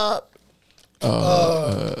dangerous job?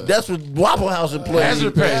 That's what Waffle House employees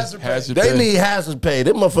Hazard need. pay. Hazard They pay. need hazard pay.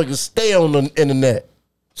 Them motherfuckers stay on the internet.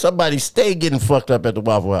 Somebody stay getting fucked up at the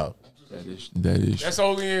Waffle House. That is. That's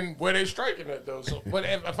only in where they striking at though. So, but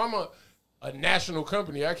if I'm a national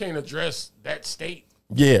company, I can't address that state.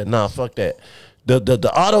 Yeah, nah, fuck that.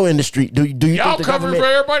 The auto industry. Do you Y'all think the covering government? for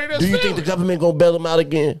everybody that's Do you think failing. the government gonna bail them out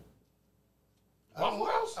again? Waffle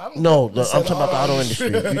House? No, I'm talking about the auto industry.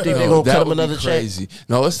 You think they're gonna that cut them would be another check? crazy.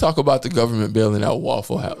 No, let's talk about the government bailing out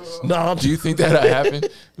Waffle House. No, Do you think that'll happen?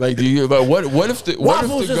 Like, do you? Like, what if the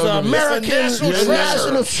Waffles is an government? American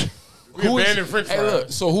national. We Who is- abandoned French Hey, fries.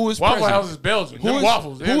 look. So who is Waffle president? House is Belgium. Who Them is-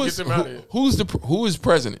 waffles, they who get is- them out of here. who is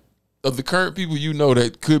president of the current people you know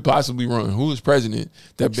that could possibly run? Who is president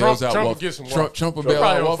that bails out Trump will Waffle? get some Trump will waffles. bail Probably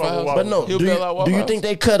out don't Waffle fuck with House. But no, He'll do bail out you Waffle House. think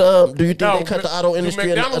they cut? Do you think they cut the auto industry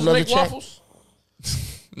McDonald's another make check? waffles?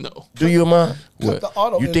 No. Do you mind? What? The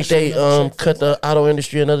auto You think industry they another check cut the auto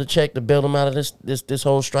industry another check to bail them out of this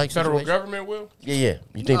whole strike Federal situation? government will? Yeah.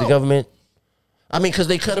 You think the No. government? I mean, because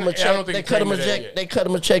they cut them a I don't check. think They it cut came them a to that check. yet. They cut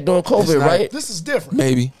them a check during COVID, not- right? This is different.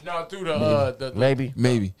 Maybe. No, through the Maybe.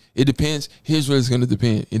 Maybe. It depends. Here's what it's going to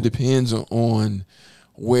depend. It depends on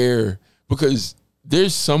where because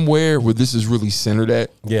there's somewhere where this is really centered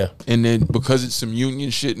at. Yeah. And then because it's some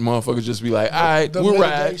union shit, motherfuckers just be like, all right, The we'll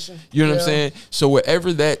ride. mitigation. You know what I'm saying? So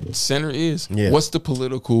wherever that center is, what's the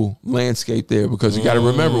political landscape there? Because you got to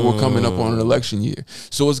remember, we're coming up on an election year.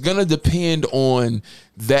 So it's going to depend on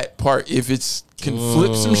that part. If it's can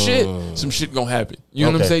flip some shit going to happen. You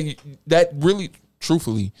know what I'm saying? That really,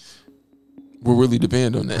 truthfully, will really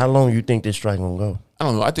depend on that. How long you think this strike going to go? I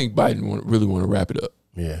don't know. I think Biden really want to wrap it up.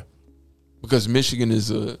 Yeah. Because Michigan is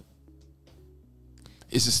a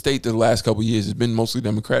state that the last couple of years has been mostly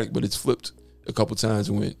Democratic, but it's flipped a couple times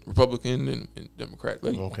and went Republican and Democratic.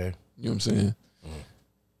 Like, okay, you know what I'm saying?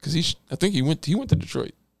 Because I think he went to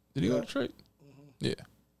Detroit. Did he go to Detroit? Yeah.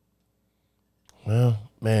 Well,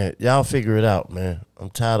 man, y'all figure it out, man. I'm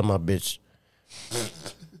tired of my bitch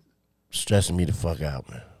stressing me the fuck out,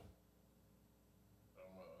 man.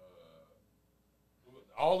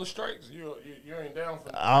 All the strikes, you ain't down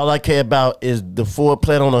for. All I care about is the Ford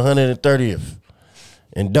plant on 130th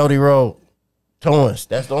and Doty Road, Torrance.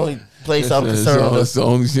 That's the only place I'm concerned with. That's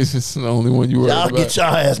the only one you worry Y'all about. get your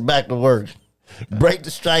ass back to work. Break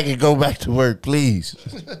the strike and go back to work, please.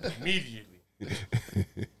 Immediately.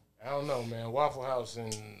 I don't know, man. Waffle House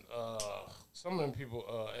and some of them people,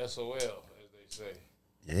 SOL, as they say.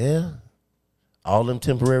 Yeah. All them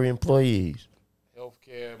temporary employees.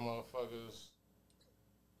 Healthcare motherfuckers.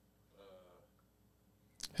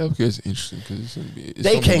 Healthcare is interesting because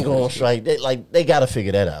they can't go on strike. They got to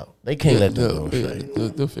figure that out. They can't let them go on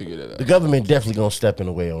strike. They'll figure that out. The government definitely gonna step in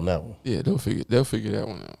the way on that one. Yeah, they'll figure that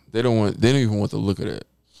one out. They don't even want to look at that.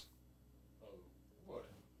 What?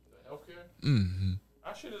 The healthcare? Mm-hmm.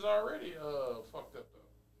 Our shit is already fucked up though.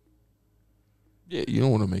 Yeah, you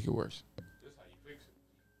don't want to make it worse. This how you fix it.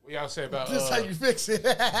 What y'all say about This how you fix it.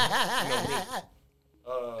 you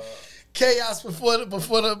know, Chaos before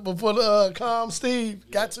the calm,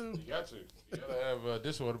 Steve. Got to. You got to. You gotta have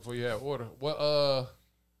disorder before you have order. What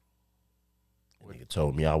Nigga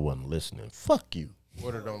told me I wasn't listening. Fuck you.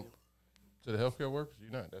 order them to the healthcare workers?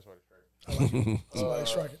 You're not. That's why they're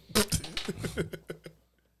striking.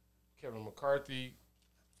 Kevin McCarthy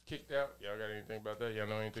kicked out. Y'all got anything about that? Y'all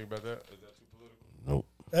know anything about that? Is that too political? Nope.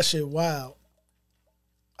 That shit wild.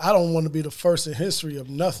 I don't want to be the first in history of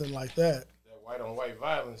nothing like that. White on white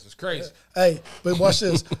violence is crazy. Hey, but watch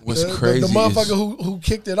this. What's the crazy motherfucker who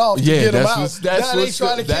kicked it off to get him out. Now they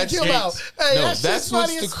trying to kick him out. Hey, that's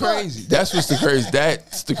what's the crazy. That's what's the crazy.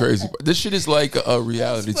 That's the crazy part. This shit is like a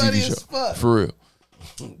reality TV show. For real.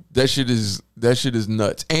 That shit is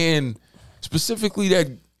nuts. And specifically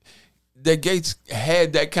that Gates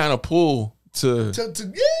had that kind of pull to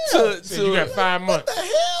you got 5 months. What the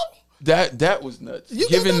hell? That was nuts.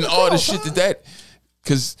 Given all the shit that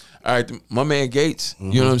because all right, my man Gates,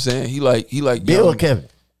 you know what I'm saying? He like Bill or Kevin?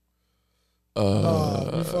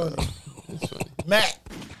 You funny. Matt.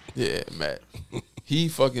 Yeah, Matt. He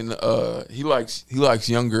fucking he likes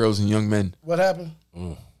young girls and young men. What happened?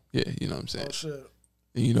 Yeah, you know what I'm saying? Oh shit.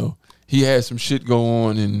 And, you know, he had some shit go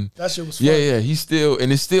on and that shit was funny. Yeah, he's still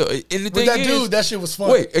and it's still and the thing that is, dude, that shit was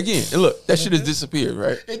funny. Wait, again, and look, that shit has disappeared,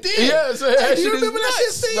 right? It did. Yeah, so Hey, that do you shit is remember that shit,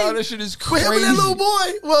 nuts. Steve? No, that shit is With crazy. him and that little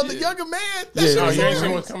boy. Well, the younger man. That shit No, was you ain't funny.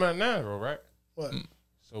 seen what's coming out now, though, right? What?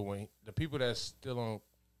 So when the people that's still on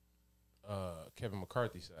Kevin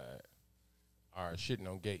McCarthy's side are shitting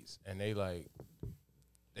on Gates, and they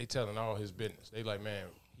telling all his business. They like, man,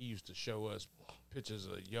 he used to show us pictures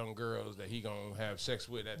of young girls that he gonna have sex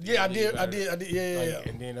with. At the Yeah, I end. did. Yeah.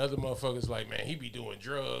 And then other motherfuckers like, man, he be doing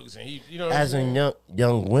drugs, and he, you know, what As I'm in saying?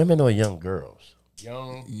 young women or young girls?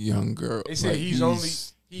 Young girl. They said Like, he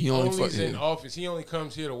only's fuck- in office. He only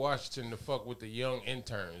comes here to Washington to fuck with the young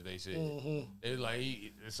interns. They said they like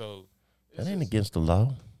so. That ain't against the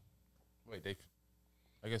law. Wait,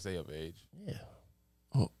 I guess they of age. Yeah.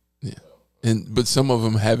 Oh, yeah. But some of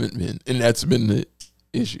them haven't been, and that's been the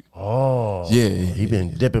issue. Oh, yeah. He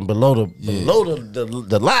been dipping below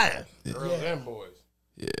the line. Girls and boys.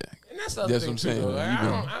 Yeah, and that's the other That's thing what I'm too. saying. Though.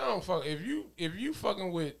 Like, I don't fuck if you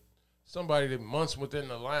fucking with somebody that months within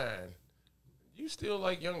the line. You still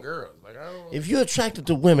like young girls. Like I don't. If you're attracted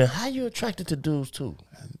to women, how you attracted to dudes too?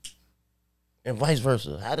 And vice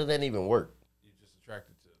versa. How does that even work? You're just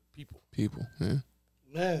attracted to people. People, yeah.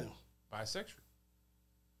 Man. Bisexual.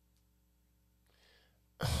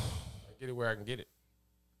 I get it where I can get it.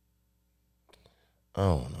 I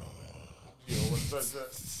don't know, man. You know what's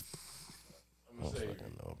that? I'm gonna save you.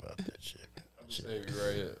 Know about that shit. I'm gonna save you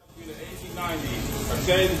right here. In the 1890s, are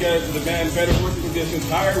standing together to demand better working conditions,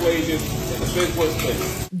 higher wages, and a safe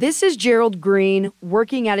workplace. This is Gerald Green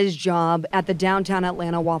working at his job at the downtown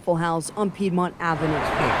Atlanta Waffle House on Piedmont Avenue.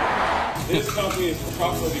 This company is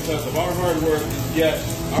profitable because of our hard work, yet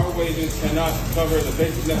our wages cannot cover the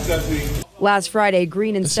basic necessities. Last Friday,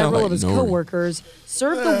 Green and That sound several like of his Nori. co-workers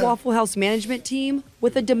served the Waffle House management team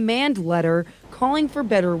with a demand letter calling for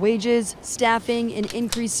better wages, staffing, and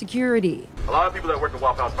increased security. A lot of people that work at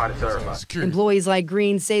Waffle House find it terrifying. Employees like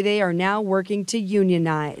Green say they are now working to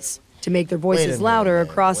unionize. To make their voices louder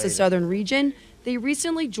across the southern region, they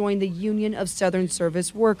recently joined the Union of Southern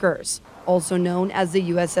Service Workers, also known as the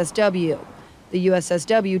USSW. The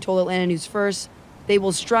USSW told Atlanta News First they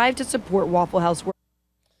will strive to support Waffle House workers.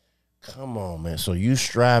 Come on, man. So you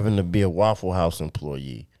striving to be a Waffle House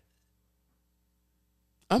employee?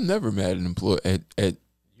 I'm never mad at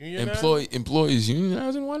employees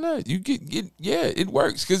unionizing. Why not? You get yeah, it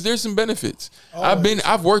works because there's some benefits.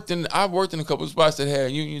 I've worked in a couple of spots that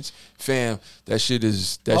had unions. Fam, that shit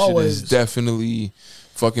is definitely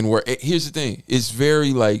fucking work. Here's the thing: it's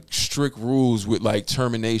very like strict rules with like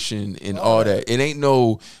termination and all that. It ain't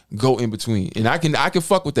no go in between, and I can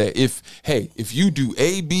fuck with that. If you do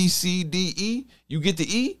A, B, C, D, E, you get the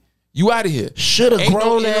E, you out of here. Should a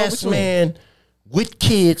grown ass man with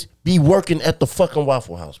kids be working at the fucking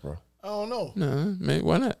Waffle House, bro? I don't know. No, man,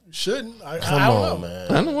 why not? You shouldn't. I Come don't on, know.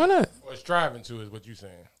 man. I don't know why not. Or striving to is what you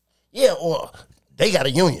saying. Yeah, or they got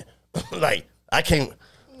a union. Like I can't.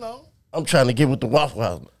 No. I'm trying to get with the Waffle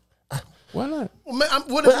House. Why not? Well, man,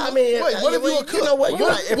 what But if I you, mean, wait, what if you a cook? you know what? You're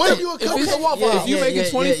right. What if you a cook at a Waffle House? If you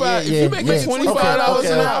making 25, if you making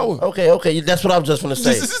 $25 an hour, okay, that's what I was just gonna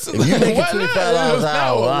say. If you making Why $25 not? an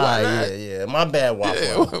hour, all Why right, not? yeah. My bad,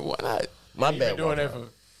 Waffle House. why not? My He bad. been doing Waffle that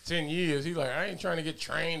for 10 years. He like, I ain't trying to get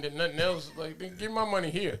trained and nothing else. Like, then give my money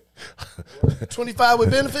here. 25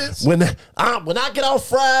 with benefits? When I get off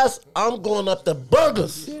fries, I'm going up to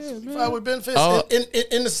burgers. 25 with benefits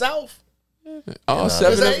in the South? All Because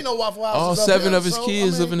seven, there ain't no Waffle Houses all up seven here, of his so,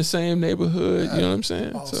 kids I mean, live in the same neighborhood. You know what I'm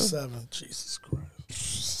saying? all So- seven. Jesus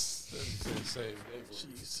Christ.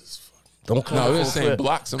 Jesus fuck. Don't come No, before we're the same 12.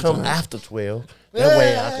 block Come sometimes. after 12. That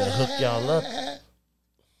way I can hook y'all up.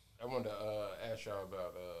 I wanted to ask y'all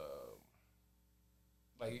about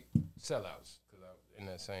like sellouts, because I'm in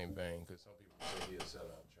that same vein. Because some people say he a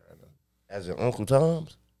sellout, trying to. As in Uncle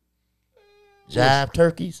Tom's? Jive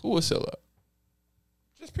turkeys? Who would sell out?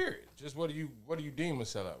 Just period. Just what do you deem a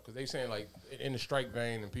sellout? Because they saying like in the strike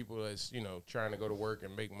vein and people that's trying to go to work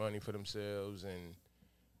and make money for themselves and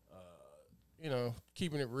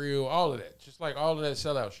keeping it real, all of that. Just like all of that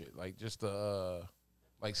sellout shit. Like just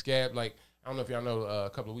like Scab. Like I don't know if y'all know a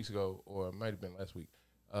couple of weeks ago or it might have been last week.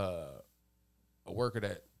 A worker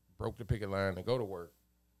that broke the picket line to go to work.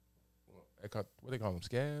 What they call them,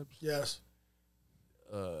 scabs? Yes.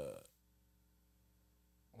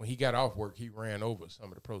 When he got off work, he ran over some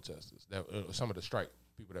of the protesters, some of the strike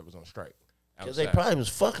people that was on strike. Because they probably was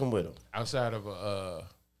fucking with him. Outside of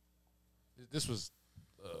this was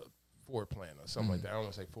Ford plant or something like that. I don't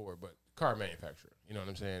want to say Ford, but car manufacturer. You know what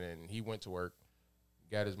I'm saying? And he went to work,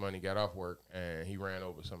 got his money, got off work, and he ran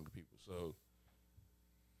over some of the people. So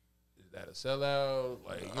is that a sellout?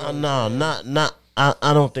 Like No,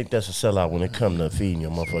 I don't think that's a sellout when it comes to feeding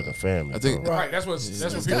your motherfucking family. I think right. That's what people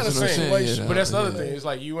are saying. But that's the other thing. It's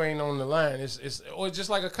like you ain't on the line. It's or just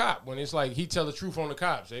like a cop when it's like he tell the truth on the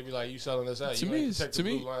cops. They be like, you selling us out. To You me, ain't protect the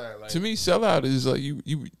blue line. Like, to me, sellout is like you.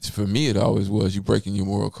 For me, it always was you breaking your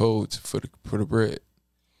moral codes for the bread.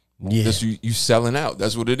 Yeah, that's you selling out.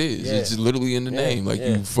 That's what it is. Yeah. It's literally in the name, like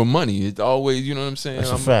yeah. you for money. It's always, you know what I'm saying.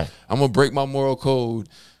 That's a fact. I'm gonna break my moral code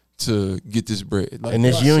to get this bread. Like, and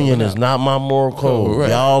this union is not my moral code. right.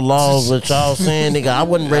 Y'all laws, what y'all saying, nigga. I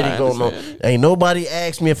wasn't ready to go on. Ain't nobody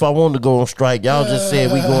asked me if I wanted to go on strike. Y'all just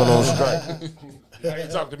said we going on strike. You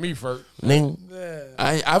ain't talk to me first. Nigga.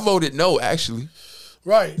 I voted no, actually.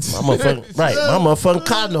 Right. My motherfucking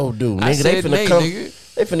Cotton dude,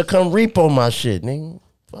 nigga. They finna come repo my shit, nigga.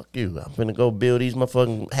 Fuck you. I'm finna go build these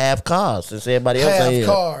motherfucking half cars since everybody else ain't here.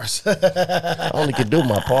 Cars. I only can do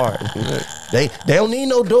my part. They don't need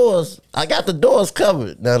no doors. I got the doors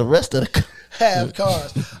covered. Now the rest of the half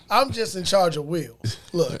cars. I'm just in charge of wheels.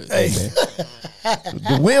 Look, hey.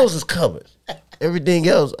 The wheels is covered. Everything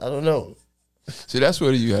else, I don't know. See, that's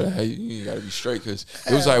where you gotta be straight, because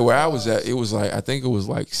it was like where I was at. It was like I think it was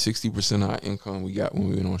like 60% of our income we got when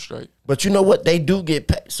we went on strike. But you know what? They do get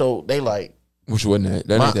paid. So they like. Which wasn't that?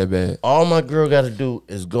 That ain't that bad. All my girl got to do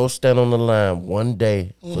is go stand on the line one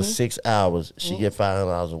day for 6 hours. She get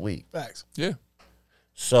 $500 a week. Facts. Yeah.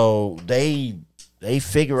 So they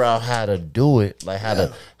figure out how to do it, like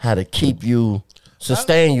how to keep you,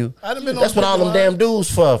 sustain you. That's what all them damn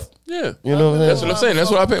dudes for. Yeah, you know what I'm saying? That's what I'm saying.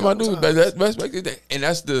 That's what I pay my dudes. And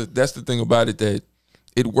that's the thing about it, that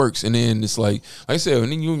it works. And then it's like I said,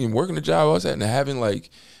 in the union, working the job I was at and having like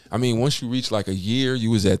I mean, once you reach like a year, you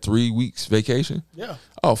was at 3 weeks vacation. Yeah.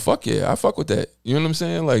 Oh fuck yeah, I fuck with that. You know what I'm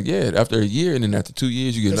saying? Like yeah, after a year, and then after 2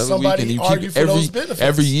 years, you get Does another week, and somebody you argue keep for those benefits?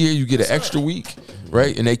 every year you get an extra week,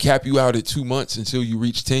 right? And they cap you out at 2 months until you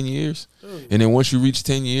reach 10 years, and then once you reach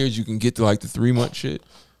 10 years, you can get to like the 3 month shit,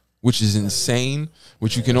 which is insane.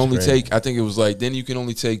 Which you can only take. I think it was like then you can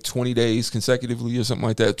only take 20 days consecutively or something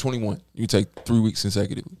like that. 21. You take 3 weeks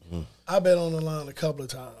consecutively. I've been on the line a couple of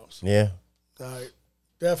times. Yeah. Like,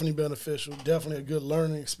 definitely beneficial. Definitely a good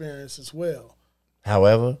learning experience as well.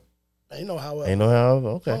 However. Ain't no however. Ain't no however.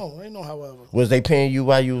 Okay. Oh, ain't no however. Was they paying you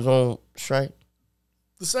while you was on strike?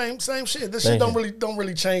 The same shit. This Same shit shit. don't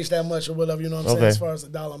really change that much or whatever, you know what I'm saying, Okay. as far as the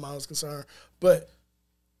dollar amount is concerned. But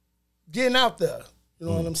getting out there, you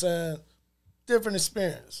know what I'm saying? Different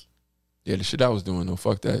experience. Yeah, the shit I was doing though,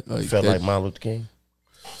 fuck that. Like You felt that, like Martin Luther King?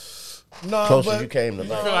 No, Closer but you came to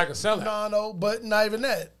life. feel like a sellout. No, but not even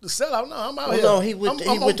that. The sellout, no, I'm out Well, here. no, he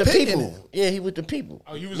with the picking people. it. Yeah, he with the people.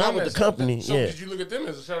 Oh, you was not on with that the company. So yeah. did you look at them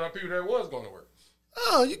as a shout out people that was going to work?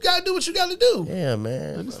 Oh, you gotta do what you gotta do. Yeah,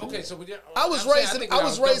 man. Okay, so but yeah, I was I'm saying, raised. think I that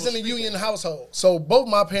was double raised in a speaking. union household, so both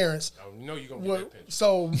my parents. Oh, you know you're gonna were, get that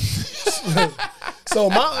pension. so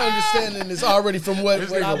my understanding is already from what, This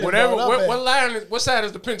what I've nigga, been whatever, brought up what at. what side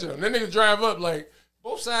is the pension on? That nigga drive up like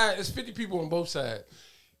both sides. It's 50 people on both sides.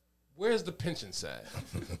 Where's the pension side?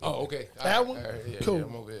 Oh, okay. That one? Yeah, Cool. Yeah,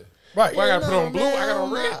 I'm over there. Right. Well, I gotta put No, on blue. I got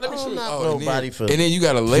on man, red. Let me show you. Nobody for and then you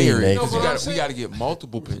got to layer it. teenagers. 'Cause No, but I'm we saying- got to get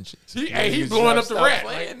multiple pensions. He blowing up the Stop rat.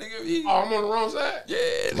 playing, Like, nigga. oh, I'm on the wrong side. Yeah,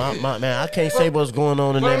 My man, I can't say what's going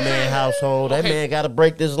on in But that I'm man's saying- household. That okay. man got to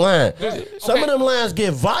break this line. Okay. Some of them lines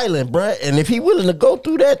get violent, bruh. And if he willing to go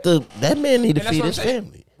through that, that man need to And that's feed what his I'm saying.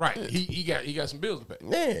 family. Right. He got some bills to pay.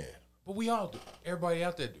 Man. But we all do. Everybody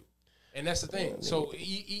out there do. And that's the thing. So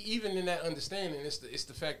even in that understanding, it's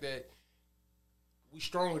the fact that we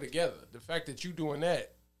stronger together. The fact that you doing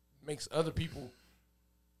that makes other people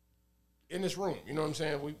in this room. You know what I'm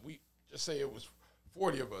saying? We just say it was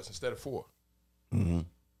 40 of us instead of 4. Mm-hmm.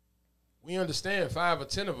 We understand 5 or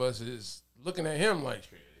 10 of us is looking at him like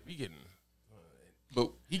we getting. But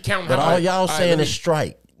he counting. But how all much. y'all right, saying let me- is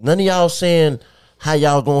strike. None of y'all saying how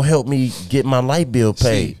y'all gonna help me get my light bill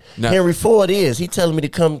paid. now- Henry Ford is. He telling me to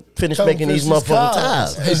come finish making these finish these motherfucking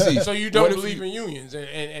cars. tires. Hey, see, So you what don't if believe you- in unions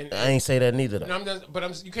and I ain't say that neither though.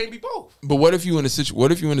 and you can't be both. But what if you in a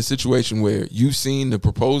what if you in a situation where you've seen the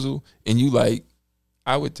proposal and you like,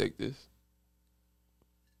 I would take this.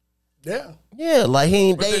 Yeah. Yeah, like he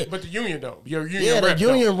ain't But they. the union don't. Your union Yeah, the rep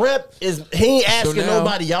union don't. rep is he ain't asking now-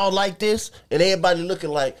 nobody. Y'all like this, and everybody looking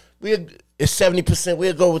like it's 70%.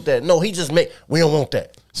 We'll go with that. No, he just we don't want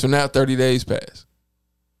that. So now 30 days pass.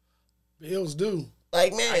 Bills due.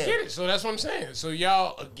 Like I man, get it. So that's what I'm saying. So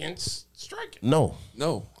y'all against striking. no.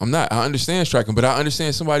 No, I'm not. I understand striking, but I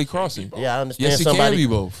understand somebody crossing. Yeah, I understand. Yes, it somebody can be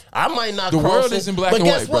both. I might not. The cross world it, isn't black but and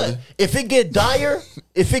guess white, what? brother. If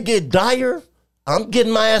it get dire, I'm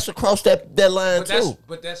getting my ass across that line too.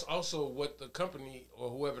 But that's also what the company or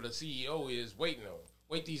whoever the CEO is waiting on.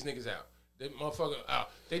 Wait these niggas out. They motherfucker out.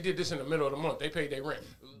 They did this in the middle of the month. They paid their rent.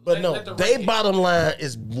 But no, the they rent bottom line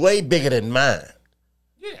is way bigger than mine.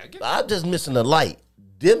 Yeah, I get I'm just missing the light.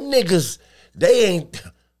 Them niggas, they ain't.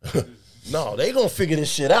 No, they gonna figure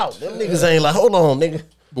this shit out. Them niggas ain't like, hold on, nigga.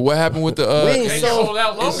 But what happened with the? We ain't They so- can hold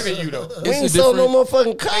out longer than you though. We ain't sold no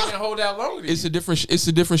motherfucking They car. can hold out longer than It's you.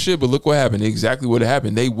 a different shit. But look what happened. Exactly what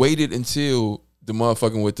happened. They waited until the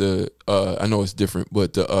motherfucking with the. I know it's different,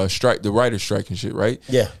 but the strike, the writer's strike and shit, right?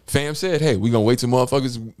 Yeah. Fam said, "Hey, we gonna wait till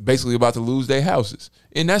motherfuckers basically about to lose their houses,"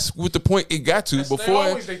 and that's what the point it got to before.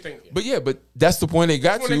 always they think. But yeah, but that's the point they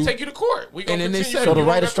got When to. they take you to court, we gonna And then they continue. said- So the You don't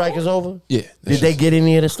writer got strike is over? Yeah, Did they get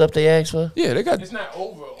any of the stuff they asked for? Yeah, they got. It's not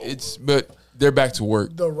over. It's but they're back to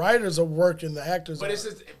work. The writers are working, the actors But are. it's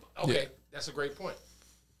just, okay. Yeah. That's a great point.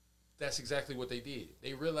 That's exactly what they did.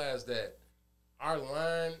 They realized that our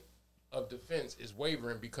line of defense is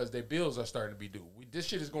wavering because their bills are starting to be due. This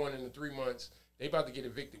shit is going into 3 months. They about to get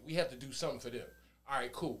evicted. We have to do something for them. All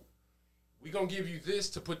right, cool. We gonna give you this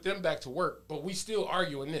to put them back to work, but we still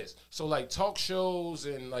arguing this. So like talk shows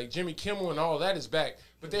and like Jimmy Kimmel and all that is back,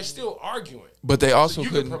 but they're still arguing. But they also So you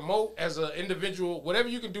couldn't. can promote as an individual, whatever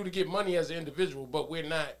you can do to get money as an individual, but we're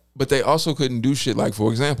not. But they also couldn't do shit like, for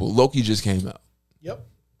example, Loki just came out. Yep.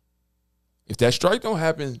 If that strike don't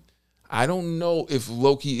happen, I don't know if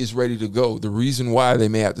Loki is ready to go. The reason why they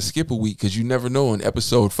may have to skip a week, because you never know. In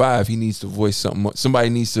episode 5, he needs to voice something. Somebody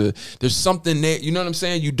needs to. There's something there. You know what I'm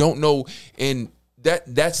saying? You don't know, and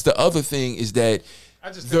that's the other thing is that.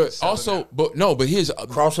 I just think it's also, but no, but here's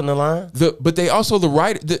Crossing the line? but they also the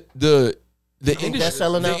right the think industry that's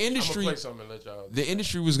selling out? the industry I'ma play something and let y'all. the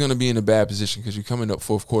industry was going to be in a bad position because you're coming up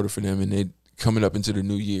fourth quarter for them, and coming up into the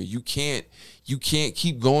new year. You can't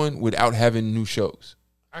keep going without having new shows.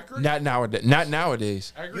 I agree. Not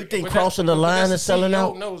nowadays. I agree. You think But crossing the line that's is selling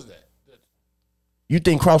CEO out? knows that. You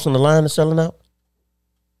think crossing the line is selling out?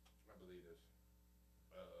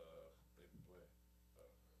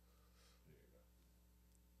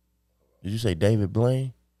 Did you say David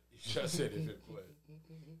Blaine? I said if it played.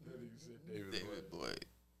 David Blaine.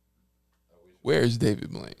 Where is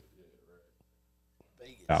David Blaine?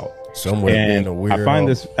 Out. Somewhere and being a weirdo. I find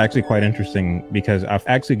this actually quite interesting because I've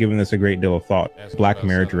actually given this a great deal of thought. Black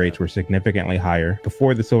marriage rates were significantly higher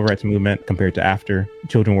before the civil rights movement compared to after.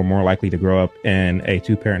 Children were more likely to grow up in a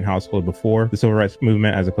two-parent household before the civil rights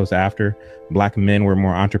movement as opposed to after. Black men were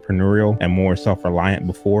more entrepreneurial and more self-reliant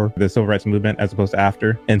before the civil rights movement as opposed to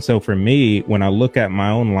after. And so for me, when I look at my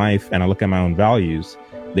own life and I look at my own values,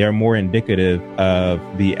 they are more indicative of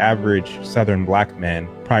the average Southern Black man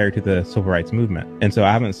prior to the civil rights movement. And so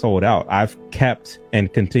I haven't sold out. I've kept in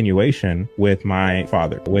continuation with my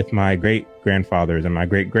father, with my great-grandfathers and my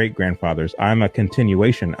great-great-grandfathers. I'm a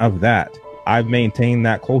continuation of that. I've maintained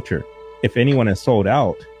that culture. If anyone has sold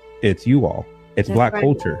out, it's you all. It's Black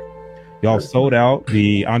culture. Y'all sold out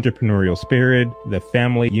the entrepreneurial spirit, the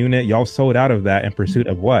family unit. Y'all sold out of that in pursuit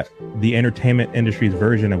of what? The entertainment industry's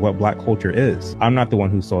version of what Black culture is. I'm not the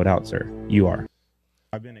one who sold out, sir. You are.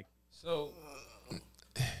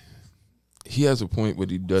 He has a point,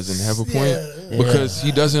 but he doesn't have a point because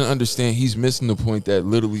he doesn't understand. He's missing the point that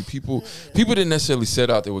literally people didn't necessarily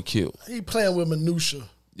set out they were killed. He playing with minutia.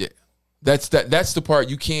 Yeah, that's the part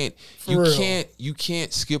you can't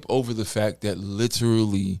skip over the fact that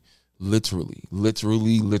literally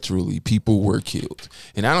people were killed.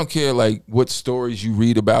 And I don't care like what stories you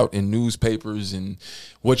read about in newspapers and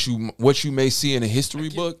what you may see in a history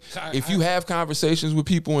book. If you have conversations with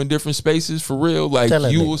people in different spaces for real, like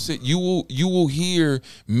you will hear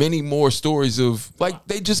many more stories of like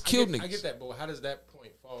they just killed niggas. I get that, but how does that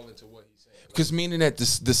point fall into what he's saying? Because meaning that the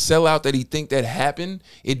sellout that he think that happened,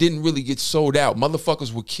 it didn't really get sold out.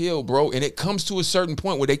 Motherfuckers were killed, bro. And it comes to a certain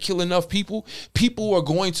point where they kill enough people are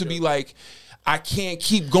going to be like, I can't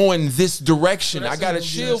keep going this direction. I gotta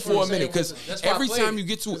chill for a minute. Because every time you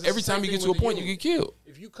get to a point, you get killed.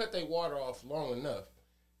 If you cut their water off long enough,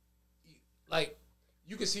 like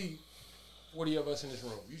you can see 40 of us in this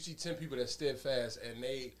room. You see 10 people that steadfast and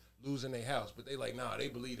they losing their house, but they like, nah, they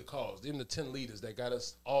believe the cause. Them the 10 leaders that got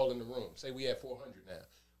us all in the room. Say we have 400 now,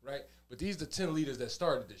 right? But these the 10 leaders that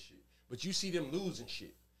started this shit. But you see them losing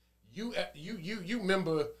shit. You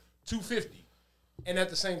member 250, and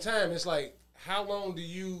at the same time, it's like, how long do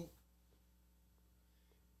you?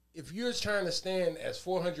 If you're trying to stand as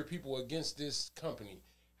 400 people against this company,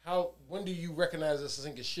 when do you recognize us as a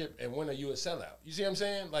sinking ship, and when are you a sellout? You see what I'm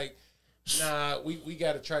saying? Like, nah, we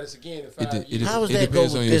got to try this again in 5 years. How does that go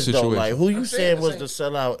with this though? Like, who you saying was the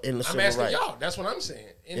sellout in the civil rights? I'm asking y'all. That's what I'm saying.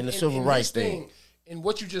 In the civil rights thing. And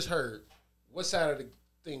what you just heard, what side of the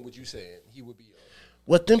thing would you say he would be on?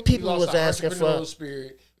 What them people was asking for?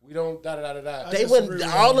 Spirit. We don't da. They wasn't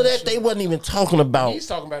all of that. They wasn't even talking about. He's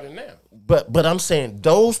talking about it now. But I'm saying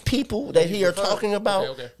those people that he are talking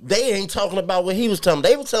about, they ain't talking about what he was talking about.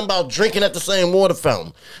 They was talking about drinking at the same water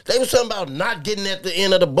fountain. They was talking about not getting at the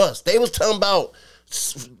end of the bus. They was talking about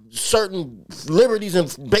certain liberties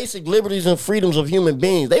and basic liberties and freedoms of human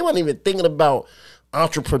beings. They wasn't even thinking about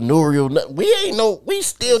entrepreneurial. We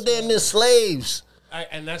still damn near slaves.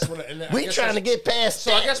 And that's what we trying to get past.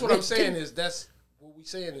 So I guess what I'm saying is what we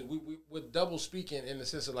saying is we're double speaking in the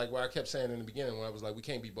sense of like what I kept saying in the beginning when I was like we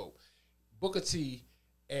can't be both. Booker T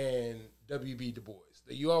and W.B. Du Bois.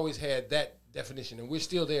 You always had that definition, and we're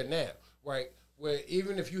still there now, right? Where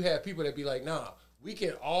even if you have people that be like, nah, we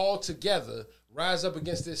can all together rise up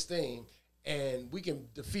against this thing, and we can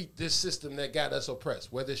defeat this system that got us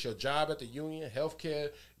oppressed, whether it's your job at the union, healthcare,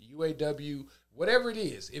 UAW, whatever it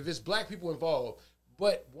is. If it's black people involved,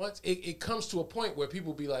 but once it comes to a point where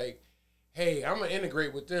people be like, hey, I'm going to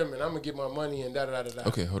integrate with them, and I'm going to get my money and da-da-da-da-da.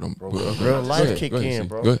 Okay, hold on. Bro. Real life kick in,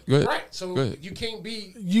 bro. Go ahead. Right, so you can't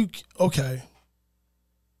be... Okay.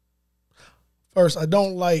 First, I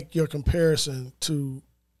don't like your comparison to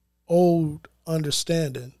old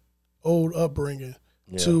understanding, old upbringing,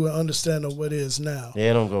 to an understanding of what is now.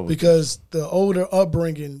 Yeah, don't go with because the older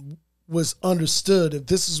upbringing was understood. If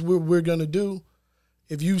this is what we're going to do,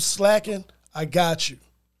 if you slacking, I got you.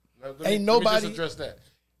 Ain't nobody... Let me just address that.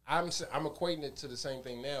 I'm equating it to the same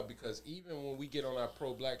thing now because even when we get on our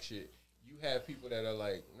pro-black shit, you have people that are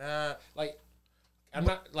like, nah, like, I'm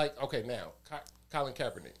not, like, okay, now, Colin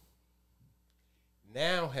Kaepernick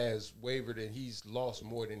now has wavered and he's lost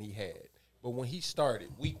more than he had. But when he started,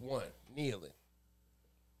 week 1, kneeling,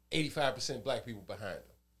 85% black people behind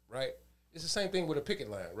him, right? It's the same thing with a picket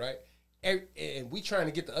line, right? And we trying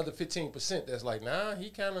to get the other 15% that's like, nah,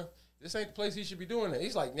 this ain't the place he should be doing that.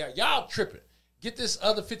 He's like, now y'all tripping. Get this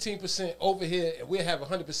other 15% over here and we'll have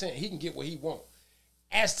 100%. He can get what he want.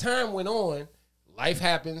 As time went on, life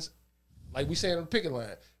happens. Like we saying on the picket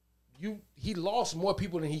line, he lost more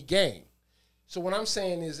people than he gained. So what I'm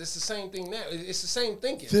saying is, it's the same thing now. It's the same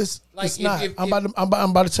thinking. It's not.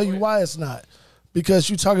 I'm about to tell you why it's not. Because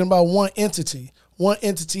you're talking about one entity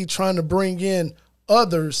trying to bring in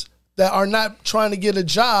others that are not trying to get a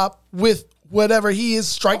job with whatever he is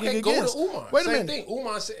striking against. Go to Umar. Wait a Same minute. thing.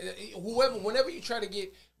 Umar said, whenever you try to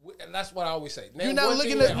get, and that's what I always say. You're not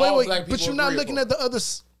looking at but you're not looking at the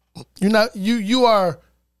others. You are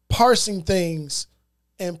parsing things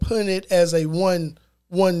and putting it as a one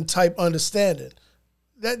type understanding.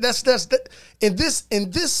 That's in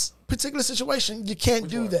this particular situation, you can't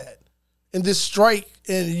do that. In this strike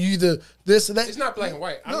and you either this and that. It's not black and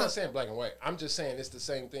white. I'm not saying black and white. I'm just saying it's the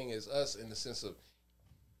same thing as us in the sense of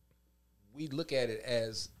we look at it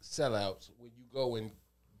as sellouts when you go and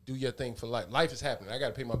do your thing for life. Life is happening. I got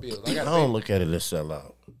to pay my bills. I don't look at it as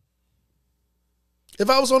sellout. If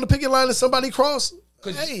I was on the picket line and somebody crossed,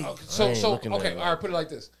 hey. So okay, all right, put it like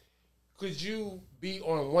this. Could you be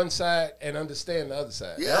on one side and understand the other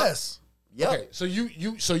side? Yes. Yep. Okay, so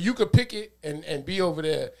you could pick it and be over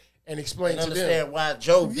there and explain to understand them why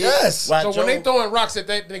Joe. Yes. Why so Joe, when they throwing rocks at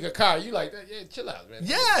that nigga car, you like, yeah, chill out, man.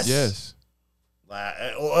 Yes.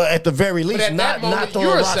 Or at the very least, not throwing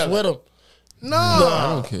rocks with him. No.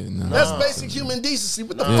 I don't care. No. That's basic human decency.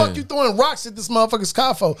 What the fuck you throwing rocks at this motherfucker's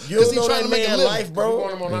car for? Because he trying to make a living. Life, bro. You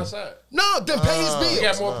want him on our side. No, then pay his bills. He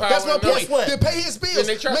got more power. That's my than point. what? Then pay his bills.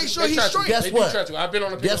 Make sure he's straight. Guess what? I've been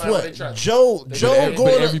on the picket Guess line where what? they try to. Joe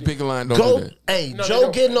going every picket line don't do that. Hey, No,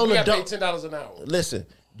 Joe getting on the you dough. pay $10 an hour. Listen,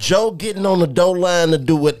 Joe getting on the dough line to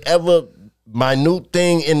do whatever minute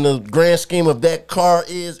thing in the grand scheme of that car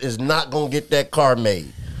is not gonna get that car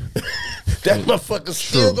made. That motherfucker's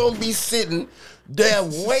still gonna be sitting there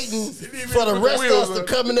waiting for the rest of us to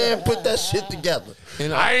come in there and put that shit together.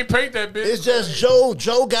 And I ain't paid that bitch. It's just Joe.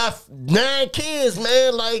 Joe got 9 kids,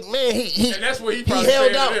 man. Like, man, he and that's what he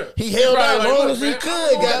held out. He held out as long as he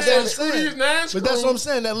could. Goddamn, but that's what I'm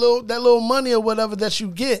saying. That little money or whatever that you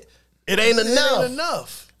get, it ain't enough. It ain't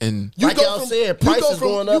enough. And like y'all said, prices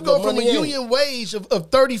going up. You go from a union wage of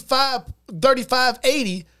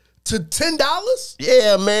 $35.80 to $10.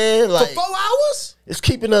 Yeah, man. Like for 4 hours. It's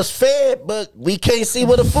keeping us fed, but we can't see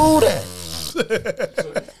where the food at.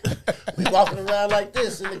 We walking around like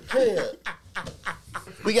this in the crib.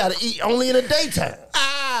 We gotta eat only in the daytime.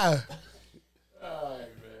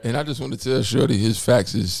 And I just want to tell Shorty his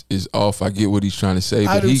facts is off. I get what he's trying to say,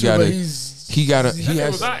 but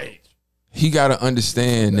he gotta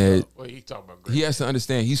understand that he has to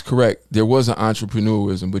understand he's correct. There was an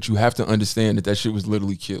entrepreneurism, but you have to understand that shit was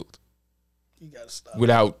literally killed. You gotta stop.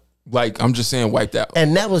 Without, like, I'm just saying, wiped out.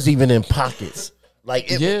 And that was even in pockets.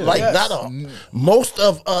 Like, most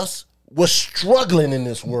of us was struggling in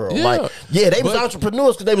this world. Yeah. Like, they was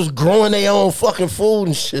entrepreneurs because they was growing their own fucking food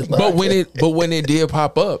and shit. But when it did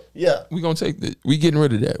pop up, we gonna take that. We getting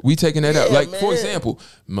rid of that. We taking that out. Like, man. For example,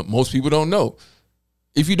 most people don't know.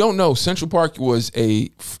 If you don't know, Central Park was a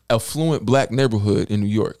affluent black neighborhood in New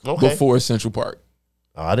York before Central Park.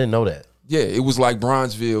 Oh, I didn't know that. Yeah, it was like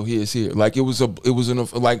Bronzeville here. Like it was of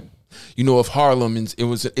Harlem, and it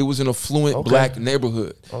was an affluent black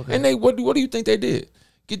neighborhood. Okay. And they what do you think they did?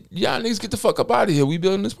 Y'all niggas get the fuck up out of here. We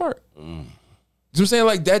building this park. You know what I'm saying?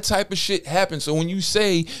 Like, that type of shit happened. So when you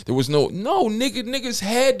say there was niggas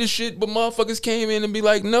had the shit, but motherfuckers came in and be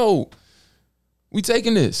like, no, we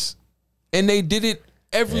taking this. And they did it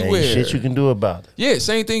everywhere. Ain't shit you can do about it. Yeah,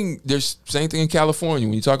 same thing. There's same thing in California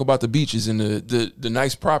when you talk about the beaches and the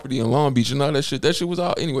nice property in Long Beach and all that shit. That shit was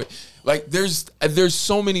all anyway. Like, there's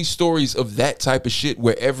so many stories of that type of shit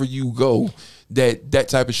wherever you go that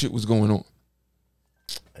type of shit was going on.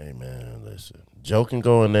 Hey man, listen. Joe can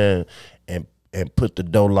go in there and put the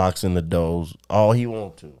door locks in the doors all he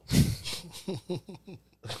want to.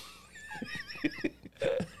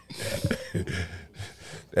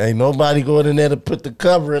 Ain't nobody going in there to put the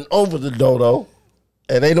covering over the door though.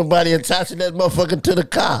 And ain't nobody attaching that motherfucker to the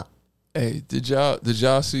car. Hey, did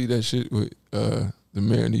y'all see that shit with the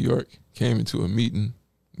mayor of New York came into a meeting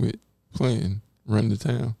with Plan Run the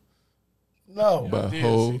Town? No. By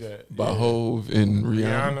Hove and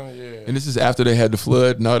Rihanna. Yeah. And this is after they had the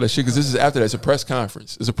flood and all that shit, because this is after that. It's a press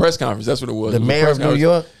conference. It's a press conference. That's what it was. The mayor of New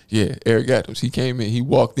York? Yeah, Eric Adams. He came in. He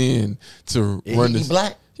walked in to run this. He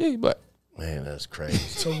black? Yeah, he black. Man, that's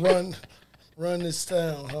crazy. To run this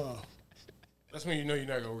town, huh? That's when you know you're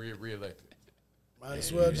not going to get reelected. Might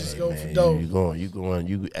as well just go for dope. You going,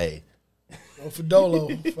 Go for Dolo.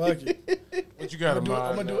 Fuck it. What you got? I'm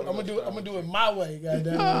gonna do it my way.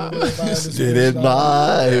 Goddamn. Did it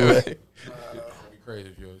my way. It'd be crazy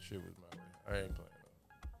if your shit was my way. I ain't playing.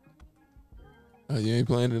 Oh, you ain't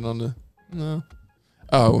playing it on the no.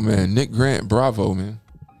 Oh man, Nick Grant, bravo man.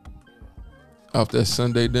 Off that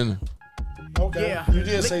Sunday dinner. Okay. Yeah, you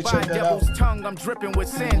did say licked by check a that devil's out. tongue, I'm dripping with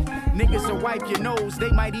sin. Niggas will wipe your nose,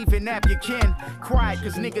 they might even nap your kin. Quiet,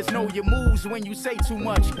 cause niggas know your moves when you say too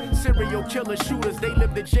much. Serial killer shooters, they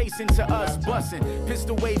lived adjacent to us. Bussin',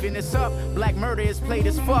 pistol waving, it's up. Black murder is played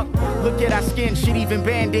as fuck. Look at our skin, shit, even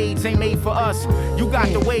band-aids ain't made for us. You got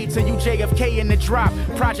the way till you JFK in the drop.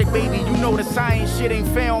 Project baby, you know the science shit ain't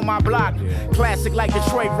fair on my block. Classic like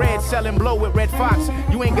Detroit Red, selling blow with Red Fox.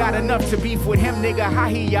 You ain't got enough to beef with him, nigga, how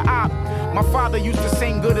he your op? My father used to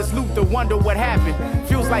sing good as Luther, wonder what happened.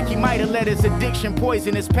 Feels like he might have let his addiction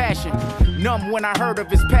poison his passion. Numb when I heard of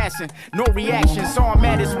his passing, no reaction. Saw him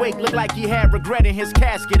at his wake, looked like he had regret in his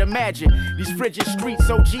casket. Imagine these frigid streets,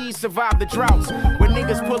 OGs survive the droughts. When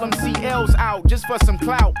niggas pull them CLs out just for some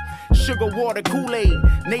clout. Sugar water, Kool-Aid.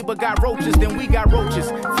 Neighbor got roaches, then we got roaches.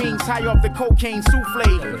 Fiends high off the cocaine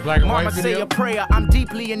souffle. Mama say a prayer, I'm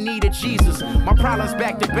deeply in need of Jesus. My problems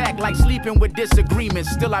back to back like sleeping with disagreements.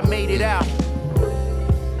 Still I made it out.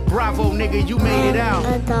 Bravo, nigga, you made it out.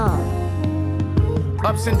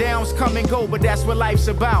 Ups and downs come and go, but that's what life's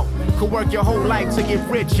about. Could work your whole life to get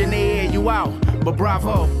rich and they air you out. But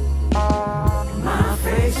bravo. My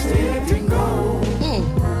face didn't go.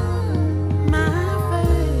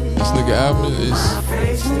 This nigga album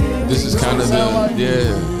is. This is kind of the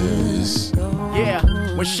Yeah,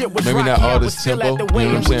 when shit was maybe rocky, not all I was this still tempo, at the you know what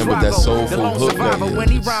I'm weigh-in saying, with but that Drago. soulful The lone hook, survivor that when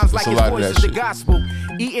he is. rhymes like It's a his lot of voice that is the shit. gospel.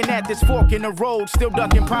 Eating at this fork in the road, still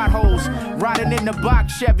ducking potholes. Riding in the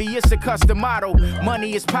box Chevy, it's a custom motto.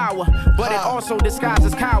 Money is power, but it also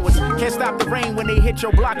disguises cowards. Can't stop the rain when they hit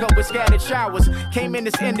your block up with scattered showers. Came in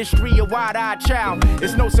this industry a wide-eyed child.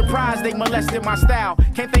 It's no surprise they molested my style.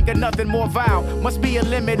 Can't think of nothing more vile. Must be a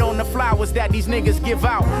limit on the flowers that these niggas give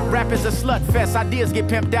out. Rap is a slut fest, ideas get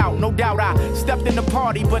pimped out. No doubt I stepped in the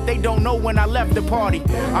party, but they don't know when I left the party.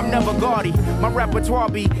 I'm never gaudy, my repertoire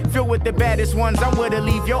be filled with the baddest ones. I'm with to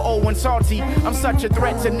leave your old one salty. I'm such a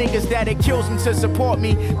threat to niggas that it kills them to support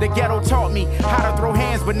me. The ghetto taught me how to throw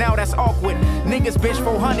hands, but now that's awkward. Niggas bitch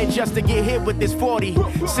 400 just to get hit with this 40.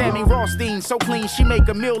 Sammy Rothstein, so clean she make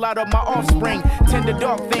a meal out of my offspring. Tender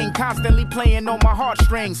dog thing, constantly playing on my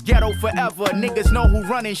heartstrings. Ghetto forever, niggas know who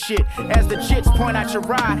running shit. As the chicks point out your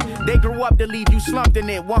ride, they grew up to leave you slumped in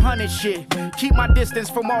it. 100 shit. Keep my distance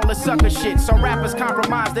from all the sucker shit. So rappers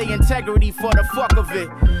compromise their integrity for the fuck of it.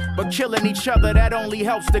 But killing each other, that only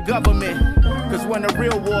helps the government. Cause when the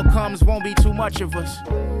real war comes, won't be too much of us.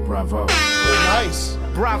 Bravo. Nice.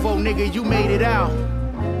 Bravo, nigga, you made it out.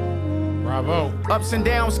 Bravo. Ups and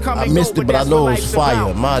downs come I and missed go, it, but I that's know what it was life's fire.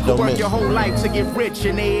 about. Mine don't Work miss. your whole life to get rich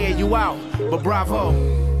and they air you out. But bravo.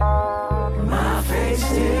 My face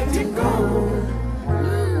didn't go.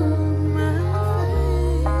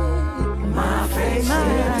 My face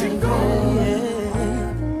didn't go.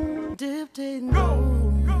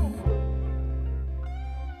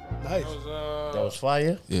 Nice. That was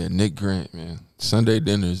fire. Yeah, Nick Grant, man. Sunday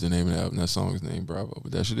Dinner is the name of the album. That song is named Bravo.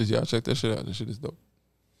 But that shit is, y'all check that shit out. That shit is dope.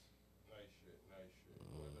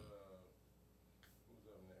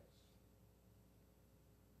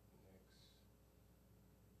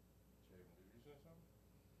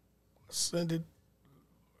 Send it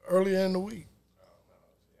earlier in the week.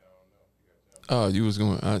 Oh, you was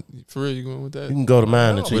going, for real, you going with that? You can go to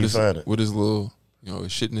mine until With you his- find it. With his little,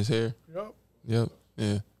 his shit in his hair? Yep. Yep.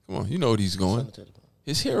 Yeah. Come on. You know what he's going.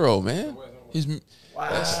 His hero, man. His.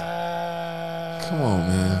 That's, come on,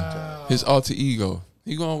 man. His alter ego.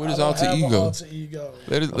 He going with his I don't alter have an ego. alter ego.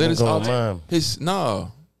 Let I'm his gonna go with alter. mine. His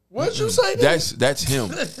no. What'd you say? That's him.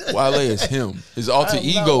 Wale is him. His alter I am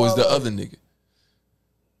not ego is the Wale. other nigga.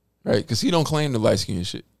 Right? Because he don't claim the light skin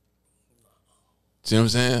shit. See what I'm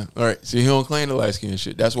saying? All right. See, he don't claim the light skin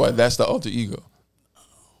shit. That's why that's the alter ego.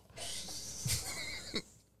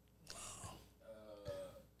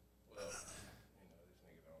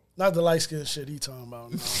 Not the light skin shit he talking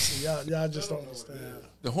about. No. See, y'all just don't understand.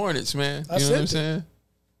 The Hornets, man. I You know what I'm sent it. saying?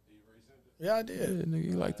 Yeah, I Yeah, did. nigga,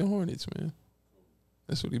 you like the Hornets, man.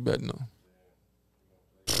 That's what he betting on.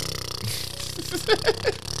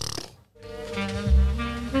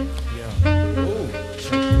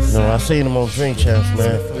 No, I seen them on Drink Champs,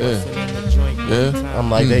 man. Yeah.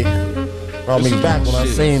 I'm like, they brought me back when I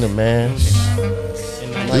seen them, man.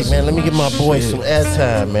 I'm like, man, let me give my boys some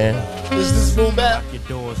airtime, man. Is this boom bap?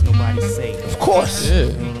 Of course. Yeah.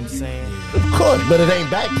 Of course, but it ain't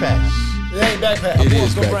backpack. It ain't backpack. It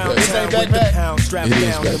is This backpack. ain't backpack. It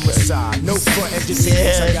is backpack. No front and just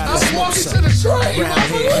I got I'm walking to the train. Brown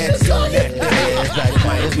hair, heads on that.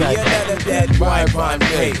 Might be another dead white bond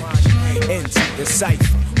page. Into the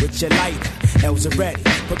cipher with your lighter. Elves are ready.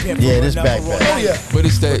 Prepare for Yeah, this another backpack. roll. Oh, yeah. But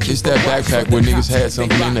it's that backpack where niggas had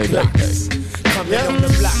something in their backpack. Coming on the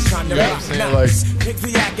block, trying to You know what rock I'm saying? knots. Pigs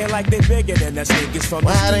be acting like they bigger than us niggas from the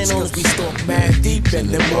Why they streets, ain't on 'cause we stalk mad deep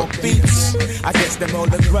in them more beats. I guess them all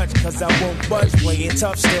the grudge, cause I won't budge. Playing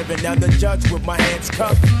tough, staring down the judge with my hands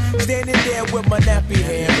cuffed. Standing there with my nappy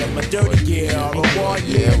hair and my dirty gear. All the war,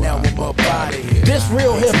 yeah, now I'm up out of here. This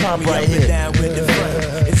real hip hop right here. Down with the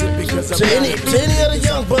front. Is it because To any of the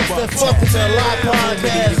young bucks that fuck with the live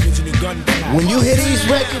podcast, when you hear these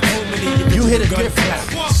records, you hear the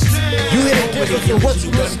difference. You hear the difference in what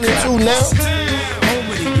you're listening to now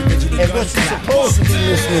and what you're supposed to be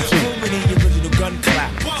listening to.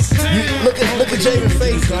 You look at Javen's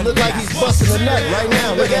face. It look like he's busting a nut right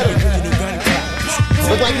now. Look at him.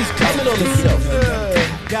 Look like he's coming on himself.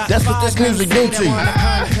 That's what this music do to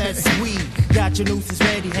you. Got your nooses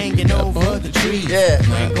ready, hanging over the tree. Yeah.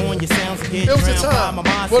 Crank on your sounds and get It was a drowned time. by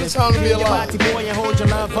my What a time to be Your alive. body boy and hold your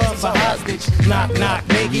love up for hostage. Knock, knock,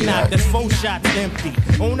 nigga, knock. That's 4 shots empty.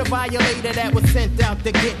 On a violator that was sent out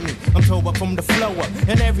to get me. I'm told up from the flow up,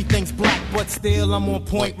 and everything's black, but still I'm on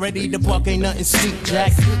point, ready to buck. Ain't nothing sweet,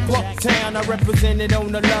 Jack. Bucktown, I represented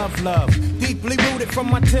on the love. Deeply rooted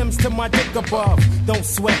from my Timbs to my dick above. Don't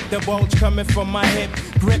sweat the bulge coming from my hip.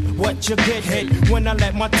 Grip what you get hit when I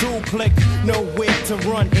let my tool click. Nowhere to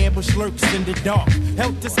run, ambush lurks in the dark.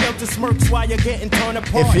 Helter skelter smirks while you're getting torn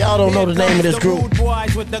apart. If y'all don't know the name of this group, Rude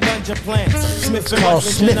boys with the ganja plants. it's called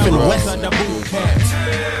Smith and Wesson.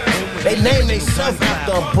 They named themselves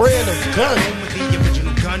after a brand of gun.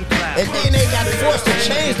 And then they got forced to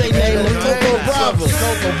change their name to Coco Brothers.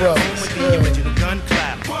 Coco Brothers.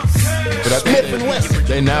 But I Smith and think Wesson.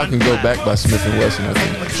 they now can go back by Smith and Wesson. I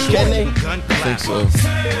think. Can they? I think so.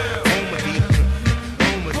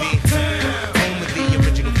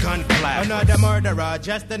 Another murderer,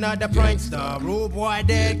 just another prankster. Rude boy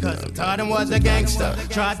dead, cause I'm taught him was a gangster.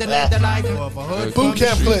 Tried to live the life of a hood Boot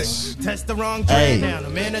camp click. Test the wrong Hey. train, now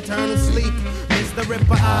I'm in eternal sleep. Miss the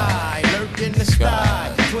ripper eye, lurk in the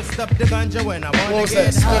sky. Twist up the ganja when I wanna What was get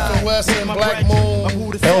that? Smith high. and Wesson, With my Black brethren, Moon, I'm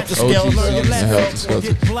who the Helter sack- Skelter. Learn your OG, lesson, Helter or Skelter.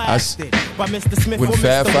 get blasted by Mr. Smith When or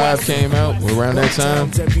Fab Mr. 5 Wesson. came out around that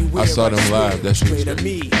time, I saw them live. That shit was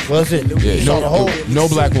great. Was it? Yeah, You saw the whole. no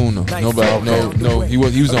Black Moon, no Black, no. He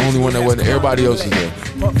was the only one that wasn't. Everybody else was there.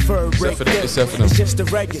 Except for them. It's just the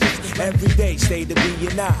regulars. Every day, stay to be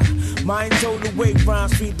and I. Mind told the way,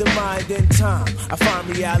 rhymes feed the mind in time. I find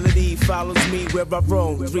reality follows me where I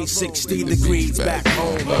roam. 360 degrees back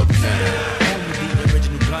home.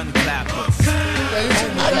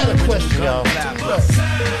 I got a question, y'all.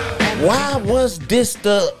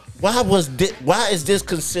 Why is this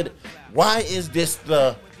considered? Why is this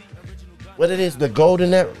the what it is? The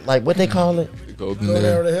golden era, like what they call it? The golden Golden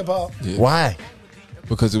era era. of hip hop. Yeah. Why?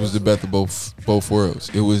 Because it was the best of both worlds.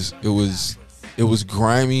 It was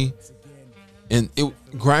grimy, and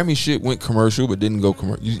grimy shit went commercial, but didn't go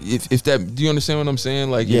commercial. If that, do you understand what I'm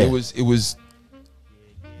saying? Like Yeah. it was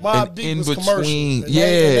Mobb Deep in was between, commercial.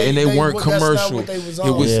 and they weren't that's not commercial. what they was It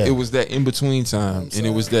on. was Yeah. it was that in between time, and it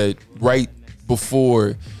was that right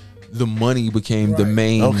before the money became the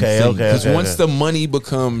main Okay, thing. okay, Because okay, once okay. the money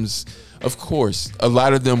becomes, of course, a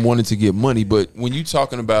lot of them wanted to get money, but when you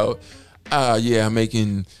talking about, yeah, I'm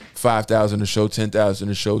making 5,000 a show, 10,000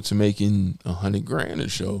 a show, to making $100,000 a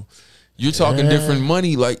show. You're talking different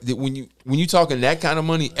money. Like when you talking that kind of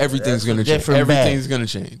money, everything's gonna change. different Everything's bag. gonna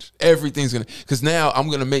change. Everything's gonna, because now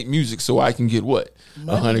I'm gonna make music so I can get what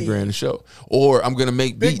 $100,000 a show, or I'm gonna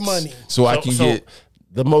make Big beats money. so I can get.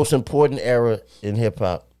 The most important era in hip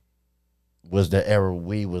hop was the era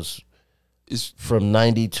we was from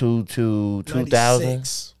 92 to 2000.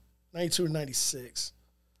 96. 92 to 96.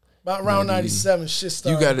 About around 97, shit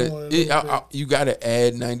started You going a little bit. you gotta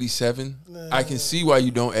add 97. I can see why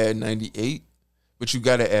you don't add 98, but you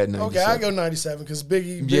gotta add 97. Okay, I go 97 because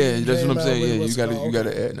Biggie. Yeah, that's came what I'm out saying. with Yeah, what's you called-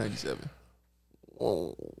 gotta add 97.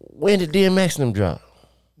 When did DMX and them drop?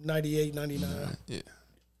 98, 99. Yeah.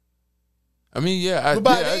 I mean, yeah. But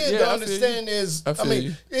by yeah, then, yeah, the I feel understanding you. is, I I feel mean,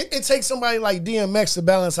 you. it takes somebody like DMX to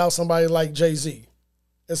balance out somebody like Jay-Z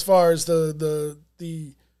as far as the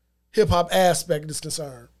hip hop aspect is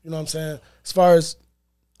concerned. You know what I'm saying? As far as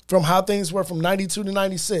from how things were from 92 to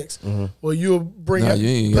 96, well, you'll bring Nah, up, you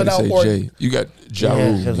ain't put gotta out say or Jay. You got Ja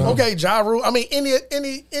Rule. okay, Ja Rule. I mean,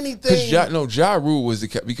 anything. Because Ja Rule was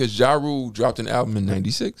because Ja Rule dropped an album in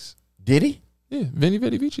 96. Did he? Yeah, Veni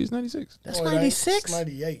Vidi Vici is 96. That's Oh, 96.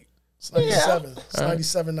 98. It's 97. It's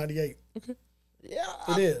 97, 98. Okay. Yeah,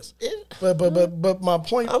 it is. But my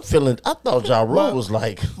point. I thought Ja Rule was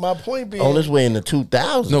like. My point being. On his way in the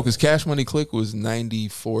 2000s. No, because Cash Money Click was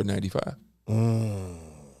 94, 95.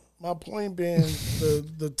 My point being,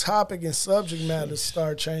 the topic and subject matter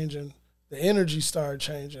start changing. The energy started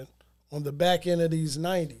changing on the back end of these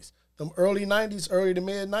 90s. Them early 90s, early to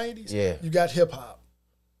mid 90s. Yeah. You got hip hop.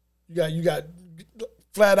 You got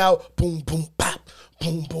flat out boom boom pop,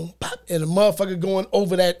 boom boom pop, and a motherfucker going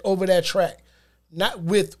over that track. Not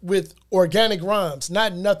with organic rhymes,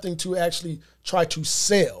 not nothing to actually try to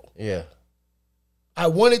sell. Yeah. I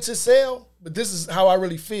wanted to sell, but this is how I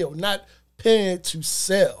really feel. Not paying it to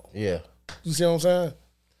sell. Yeah. You see what I'm saying?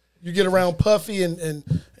 You get around Puffy and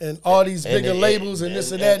all these bigger labels and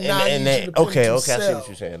this and that. Okay, I see what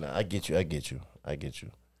you're saying now. I get you. You know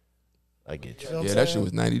yeah, that shit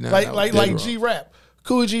was 99. Like G-Rap.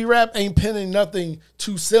 Cool G-Rap ain't penning nothing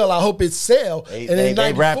to sell. I hope it sell. They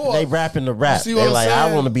rapping the rap. They like,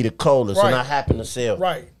 I want to be the coldest, and I happen to sell.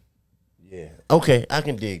 Right. Yeah. Okay, I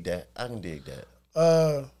can dig that.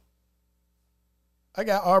 I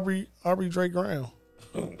got Aubrey Drake Graham.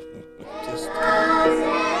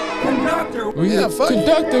 Conductor, we have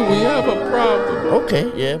a problem. Okay,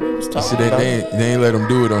 yeah, we was talking about they ain't let him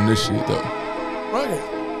do it on this shit though. Right.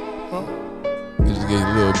 They just gave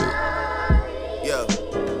a little bit. Yeah,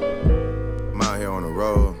 I'm out here on the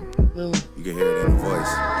road. You can hear it in the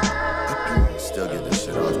voice. Still get this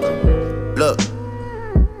shit off though. Look.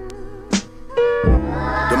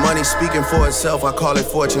 The money speaking for itself, I call it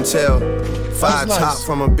fortune tell. 5 top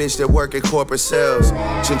from a bitch that work at corporate sales.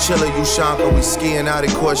 Chinchilla, Ushanka, we skiing out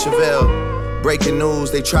at Courchevel. Breaking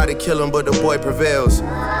news, they try to kill him, but the boy prevails.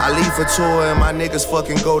 I leave for tour and my niggas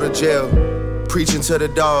fucking go to jail. Preaching to the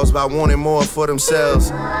dogs about wanting more for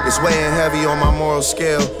themselves. It's weighing heavy on my moral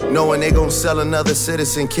scale. Knowing they gon' sell another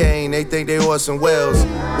Citizen Kane, they think they Orson Welles.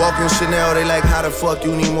 Walking Chanel, they like, how the fuck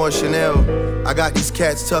you need more Chanel? I got these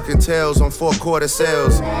cats tucking tails on 4-quarter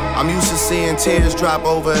sales. I'm used to seeing tears drop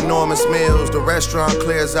over enormous meals. The restaurant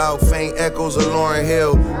clears out, faint echoes of Lauryn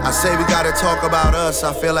Hill. I say we gotta talk about us,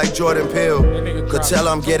 I feel like Jordan Peele. Could tell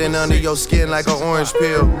I'm getting under your skin like an orange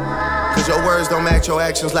peel. Cause your words don't match your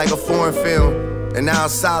actions like a foreign film. And now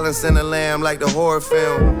silence in the lamb like the horror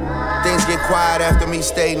film. Things get quiet after me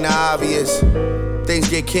stating the obvious. Things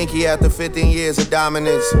get kinky after 15 years of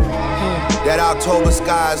dominance. That October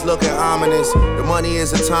sky is looking ominous. The money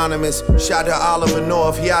is autonomous. Shout to Oliver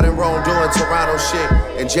North, he out in Rome doing Toronto shit.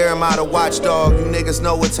 And Jeremiah the watchdog, you niggas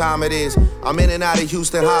know what time it is. I'm in and out of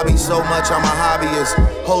Houston hobbies so much I'm a hobbyist.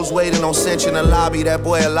 Hoes waiting on cinch in the lobby, that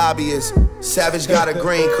boy a lobbyist. Savage got a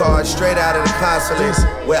green card straight out of the consulates.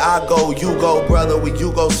 Where I go, you go, brother, we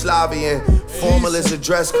Yugoslavian. Formal is a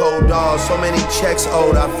dress code, dawg. So many checks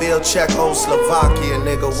owed, I feel Czechoslovakia,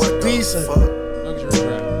 nigga. What the fuck?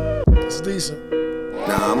 It's decent.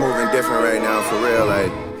 Nah, I'm moving different right now, for real.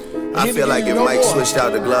 Like, I feel like if Mike switched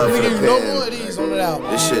out the glove for the pen, no more of these on the album.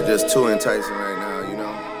 This shit just too enticing right now, you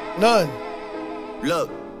know? None. Look.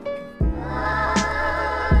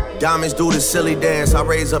 Diamonds do the silly dance, I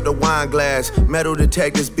raise up the wine glass. Metal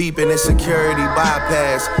detectors beeping, it's security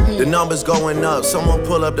bypass. The numbers going up, someone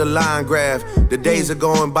pull up the line graph. The days are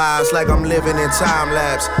going by, it's like I'm living in time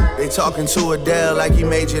lapse. They talking to Adele like he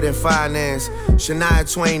majored in finance. Shania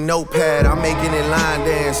Twain notepad, I'm making it line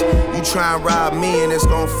dance. You try and rob me and it's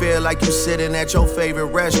gonna feel like you sitting at your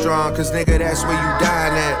favorite restaurant. Cause nigga, that's where you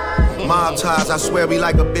dine at. Mob ties, I swear we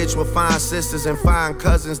like a bitch with fine sisters and fine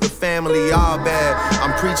cousins. The family all bad.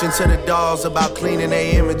 I'm preaching to the dolls about cleaning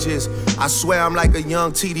their images. I swear I'm like a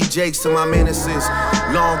young T.D. Jakes to my menaces.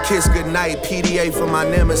 Long kiss goodnight, PDA for my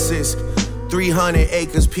nemesis. 300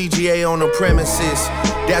 acres, PGA on the premises.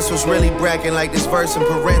 That's what's really bracking like this verse in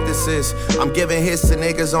parenthesis. I'm giving hits to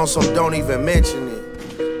niggas on some don't even mention it.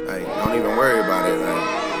 Like, don't even worry about it.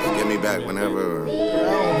 Like, give me back whenever.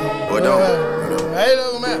 Or don't. You know. It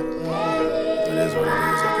doesn't matter. It is what it is, I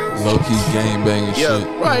guess. Low-key game banging shit.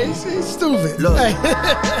 Right, he's stupid. Look,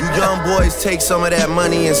 you young boys take some of that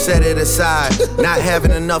money and set it aside. Not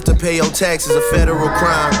having enough to pay your taxes a federal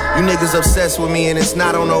crime. You niggas obsessed with me and it's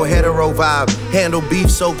not on no hetero vibe. Handle beef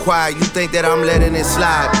so quiet, you think that I'm letting it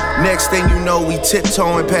slide. Next thing you know, we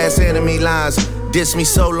tiptoeing past enemy lines. Diss me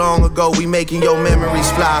so long ago, we making your memories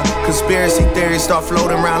fly. Conspiracy theories start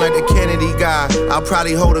floating around like the Kennedy guy. I'll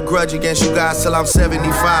probably hold a grudge against you guys till I'm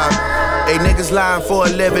 75. Hey, niggas lying for a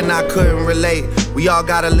living, I couldn't relate. We all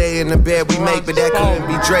gotta lay in the bed we make, but that couldn't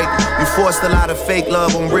be Drake. You forced a lot of fake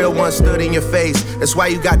love when real ones stood in your face. That's why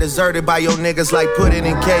you got deserted by your niggas like pudding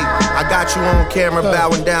and cake. I got you on camera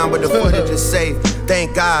bowing down, but the footage is safe.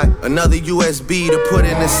 Thank God, another USB to put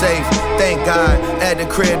in the safe. Thank God, at the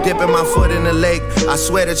crib dipping my foot in the lake. I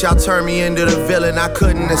swear that y'all turned me into the villain, I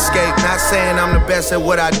couldn't escape. Not saying I'm the best at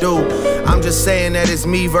what I do, I'm just saying that it's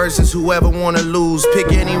me versus whoever wanna lose.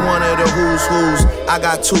 Pick any one of the who's. I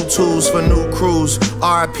got 2 tools for new crews.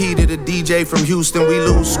 RIP to the DJ from Houston, we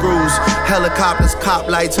lose screws. Helicopters, cop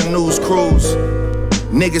lights, and news crews.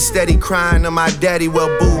 Niggas steady crying to my daddy, well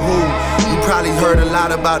boo-hoo. You probably heard a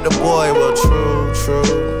lot about the boy, well true.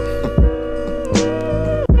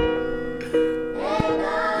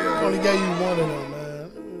 Only gave you one of them,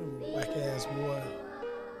 man. Whack ass boy.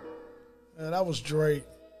 Man, that was Drake.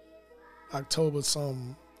 October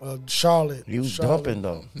something. Charlotte. He was dumping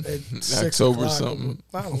though. October something.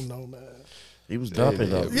 I don't know, man. He was dumping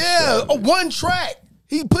though. Yeah, one track.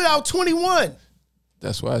 He put out 21.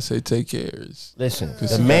 That's why I say take care. Listen,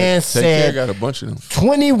 the man said, got a bunch of them.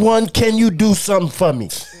 21, can you do something for me?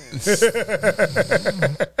 He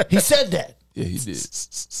said that. Yeah, he did.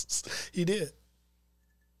 He did.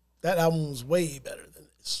 That album was way better than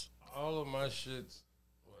this. All of my shits.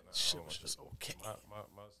 Shit was just okay. My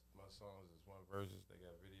songs is one verses. They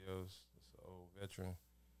got videos. It's an old veteran.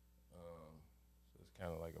 So it's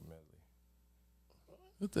kind of like a medley.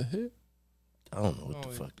 What the heck? I don't know what the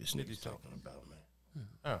fuck this nigga's talking about, man.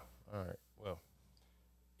 Oh, all right. Well,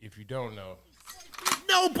 if you don't know,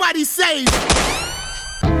 Nobody saves.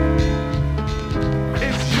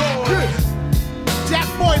 It's yours. Jack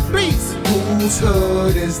Boy Beats. Whose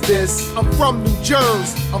hood is this? I'm from New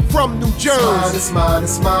Jersey. It's mine.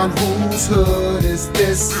 Whose hood is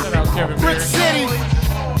this? Brick City.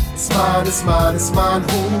 It's mine.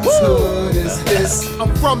 Whose hood is this?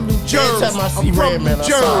 I'm from New Jersey. It's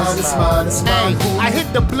mine. Hey, I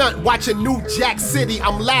hit the blunt watching New Jack City.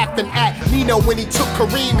 I'm laughing at Nino when he took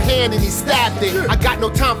Kareem hand and he stabbed it. I got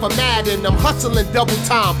no time for Madden. I'm hustling double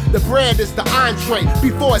time. The bread is the entree.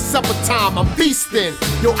 Before it's supper time, I'm feasting.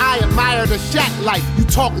 Yo, I admire the Shack life. You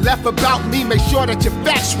talk left about me, make sure that your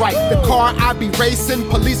facts right. The car I be racing,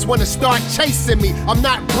 police wanna start chasing me. I'm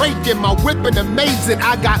not breaking, my whipping amazing.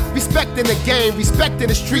 I got respect in the game, respect in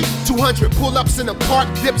the street. 200 pull-ups in the park,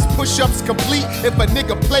 dips, push-ups complete. If a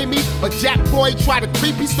nigga play me, a Jack Boy try to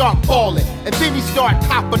creep, he start balling. And then he start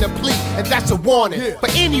copping a plea, and that's a warning. For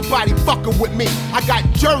anybody fucking with me, I got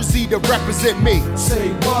Jersey to represent me. Say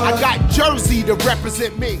what? I got Jersey to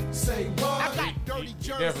represent me. Say what? I got dirty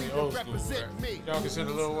Jersey definitely to old school. represent me. Y'all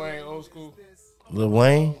consider Lil Wayne old school? Lil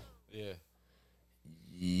Wayne? Yeah.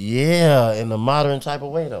 Yeah, in a modern type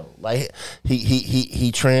of way though. Like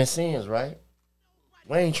he transcends, right?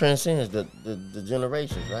 Wayne transcends the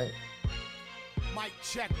generations, right? Mic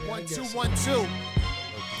check 1 2 1 2.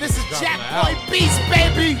 This is Jack Boy Beats,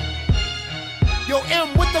 baby. Yo, M,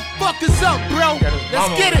 what the fuck is up, bro? Let's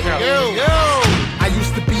get it. Yo. I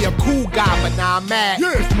used to be a cool guy, but now I'm mad.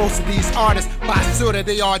 Cause most of these artists, basura,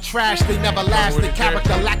 they all trash. They never last. They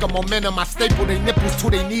character lack of momentum. I staple their nipples to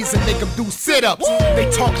their knees and make them do sit-ups. They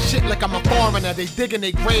talk shit like I'm a foreigner. They dig in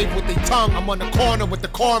their grave with their tongue. I'm on the corner with the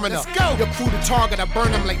coroner. Let's go. Your crew the target. I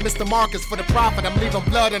burn them like Mr. Marcus for the profit. I'm leaving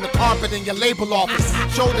blood in the carpet in your label office.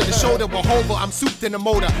 Shoulder to shoulder with Hova. I'm souped in the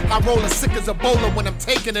motor. I roll as sick as a bowler when I'm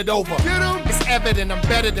taking it over. It's evident I'm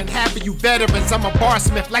better than half of you veterans. I'm a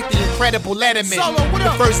barsmith like the incredible Letterman.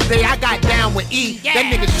 The first day I got down with E,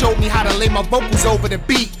 that nigga showed me how to lay my vocals over the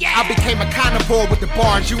beat. I became a carnivore with the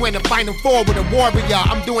bars. You in the final four with a warrior.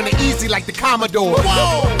 I'm doing it easy like the Commodore.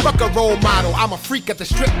 Fuck a role model. I'm a freak at the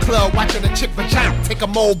strip club watching a chick vagina take a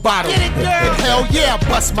mold bottle. And hell yeah,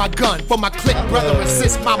 bust my gun for my clique, brother and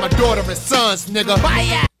sis, mama, daughter and sons, nigga.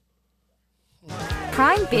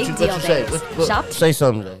 Prime Big What Deal you say? Days. What- Shop say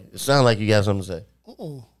something, Jay. It sounds like you got something to say.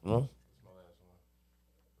 No?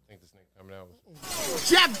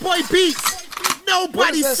 Jack Boy Beats.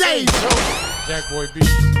 Nobody saves. Jack Boy Beats.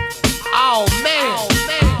 Oh man.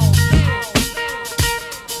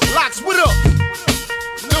 Locks, what up?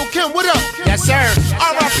 Lil Kim, what up? Yes, sir.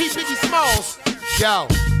 R.I.P. Biggie Smalls. Yo,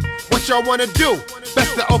 what y'all wanna do?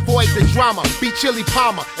 Best to avoid the drama. Be Chili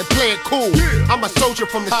Palmer and play it cool. I'm a soldier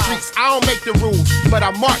from the streets. I don't make the rules, but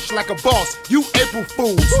I march like a boss. You April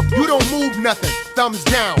Fools. You don't move nothing. Thumbs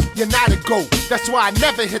down. You're not a GOAT. That's why I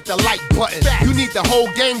never hit the like button. You need the whole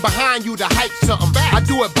gang behind you to hype something. I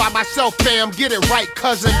do it by myself, fam. Get it right,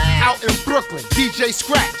 cousin. Out in Brooklyn, DJ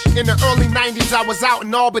Scratch. In the early 90s, I was out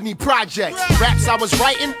in Albany Projects. Raps I was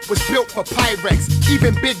writing was built for Pyrex.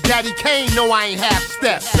 Even Big Daddy Kane know I ain't half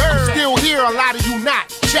steps. I'm still here, a lot of you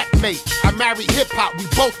not. checkmate. I married hip-hop, we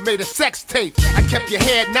both made a sex tape. I kept your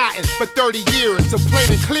head nodding for 30 years. So plain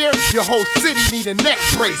and clear, your whole city need a neck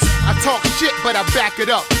brace. I talk shit, but I back it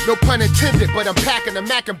up. No pun intended, but I'm packing the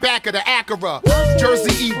Mac and back of the Acura.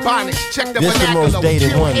 Jersey Ebonics, check the This the most vernacular. dated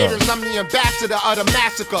Kill one, though. haters, I'm the ambassador of the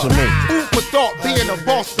massacre. To me. Food for thought, being a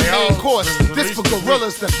boss, the main course. This for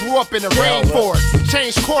gorillas that grew up in the rainforest.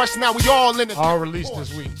 Change course, now we all in the all released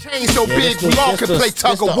this week. chain so Yeah, big, this we all the- can this play the-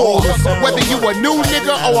 tug this of the war. oldest sound. Whether you a new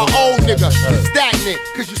nigga or an old nigga. Stagnant,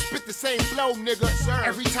 cause you spit the same flow, nigga.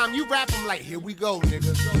 Every time you rap, I'm like, here we go,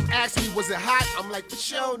 nigga. Ask me, was it hot? I'm like, for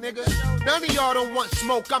sure, nigga. None of y'all don't want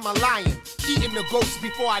smoke, I'm a lion. Eating the goats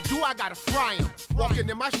before I do, I gotta fry 'em. Walking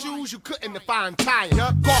in my shoes, you couldn't define tire.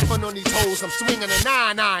 Golfing on these hoes, I'm swinging a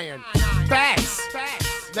 9-iron. Facts.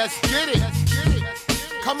 Let's get it.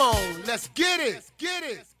 Come on, let's get it. Get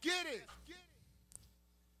it. Get it.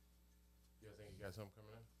 You think you got something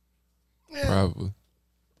coming in? Probably.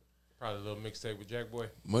 Probably a little mixtape with Jack Boy.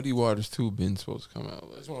 Muddy Waters 2 been supposed to come out.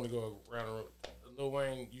 I just want to go around the room. Lil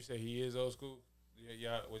Wayne, you say he is old school?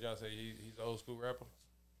 Yeah, would y'all say he's an old school rapper?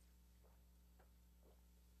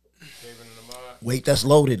 David and the Mod. Wait, that's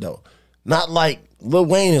loaded though. Not like Lil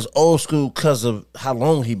Wayne is old school because of how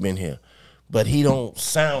long he been here, but he don't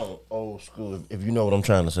sound old school. If you know what I'm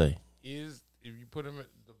trying to say. If you put him in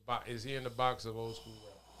the box, is he in the box of old school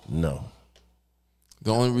rap? No.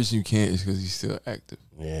 The only reason you can't is because he's still active.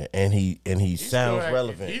 Yeah, and he sounds still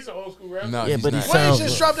relevant. He's an old school rapper. No, yeah, he's but not. he sounds. Wayne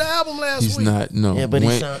just dropped the album last He's week. not. No. Yeah, but he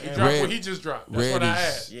Wayne- sound- He dropped what he just dropped. That's Red what I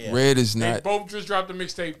is- asked. Yeah. Red is They not. both just dropped a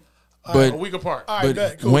mixtape But a week apart. All right, but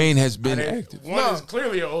bet, cool. Wayne has been And active. One is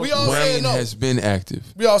clearly an old We school all rapper. said Wayne no. has been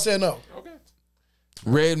active. We all said no. Okay.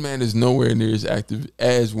 Redman is nowhere near as active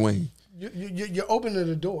as Wayne. You're opening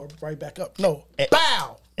the door right back up. No.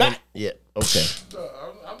 Bow. Yeah. Okay.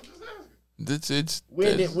 I'm just asking. It's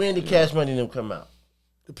When did Cash Money and them come out?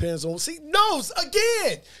 Depends on. See, no,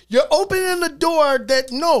 again, you're opening the door that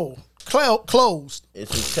closed.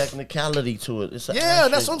 It's a technicality to it. It's a Yeah,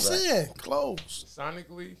 that's what I'm asterisk, saying. Closed.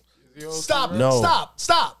 Sonically, is he old Stop. school No.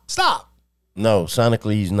 Stop. No,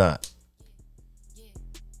 sonically he's not.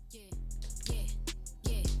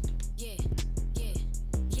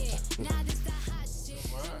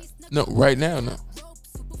 No, right now, no.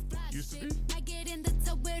 Used to be.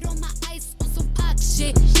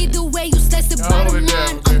 Either way, you slice the Y'all bottom hold it line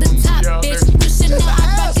down, on the okay? top, Y'all bitch. next. Pushing the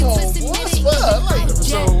hot Asshole, rocket, twisting boy. it. What's up? Like,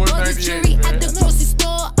 Episode Or the 198, jury at man. the grocery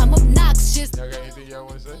store, I'm obnoxious. Y'all got anything y'all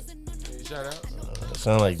want to say? Any shout out? It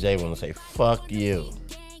sounds like Jay want to say "fuck you."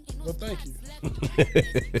 Well, thank you.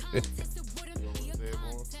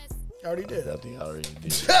 I already did. I think I already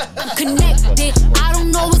did. I'm connected. I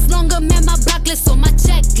don't know what's longer, man. My block list on my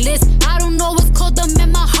checklist. I don't know what's colder,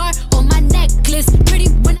 man. My heart on my necklace. Pretty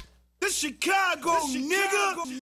when The Chicago nigga.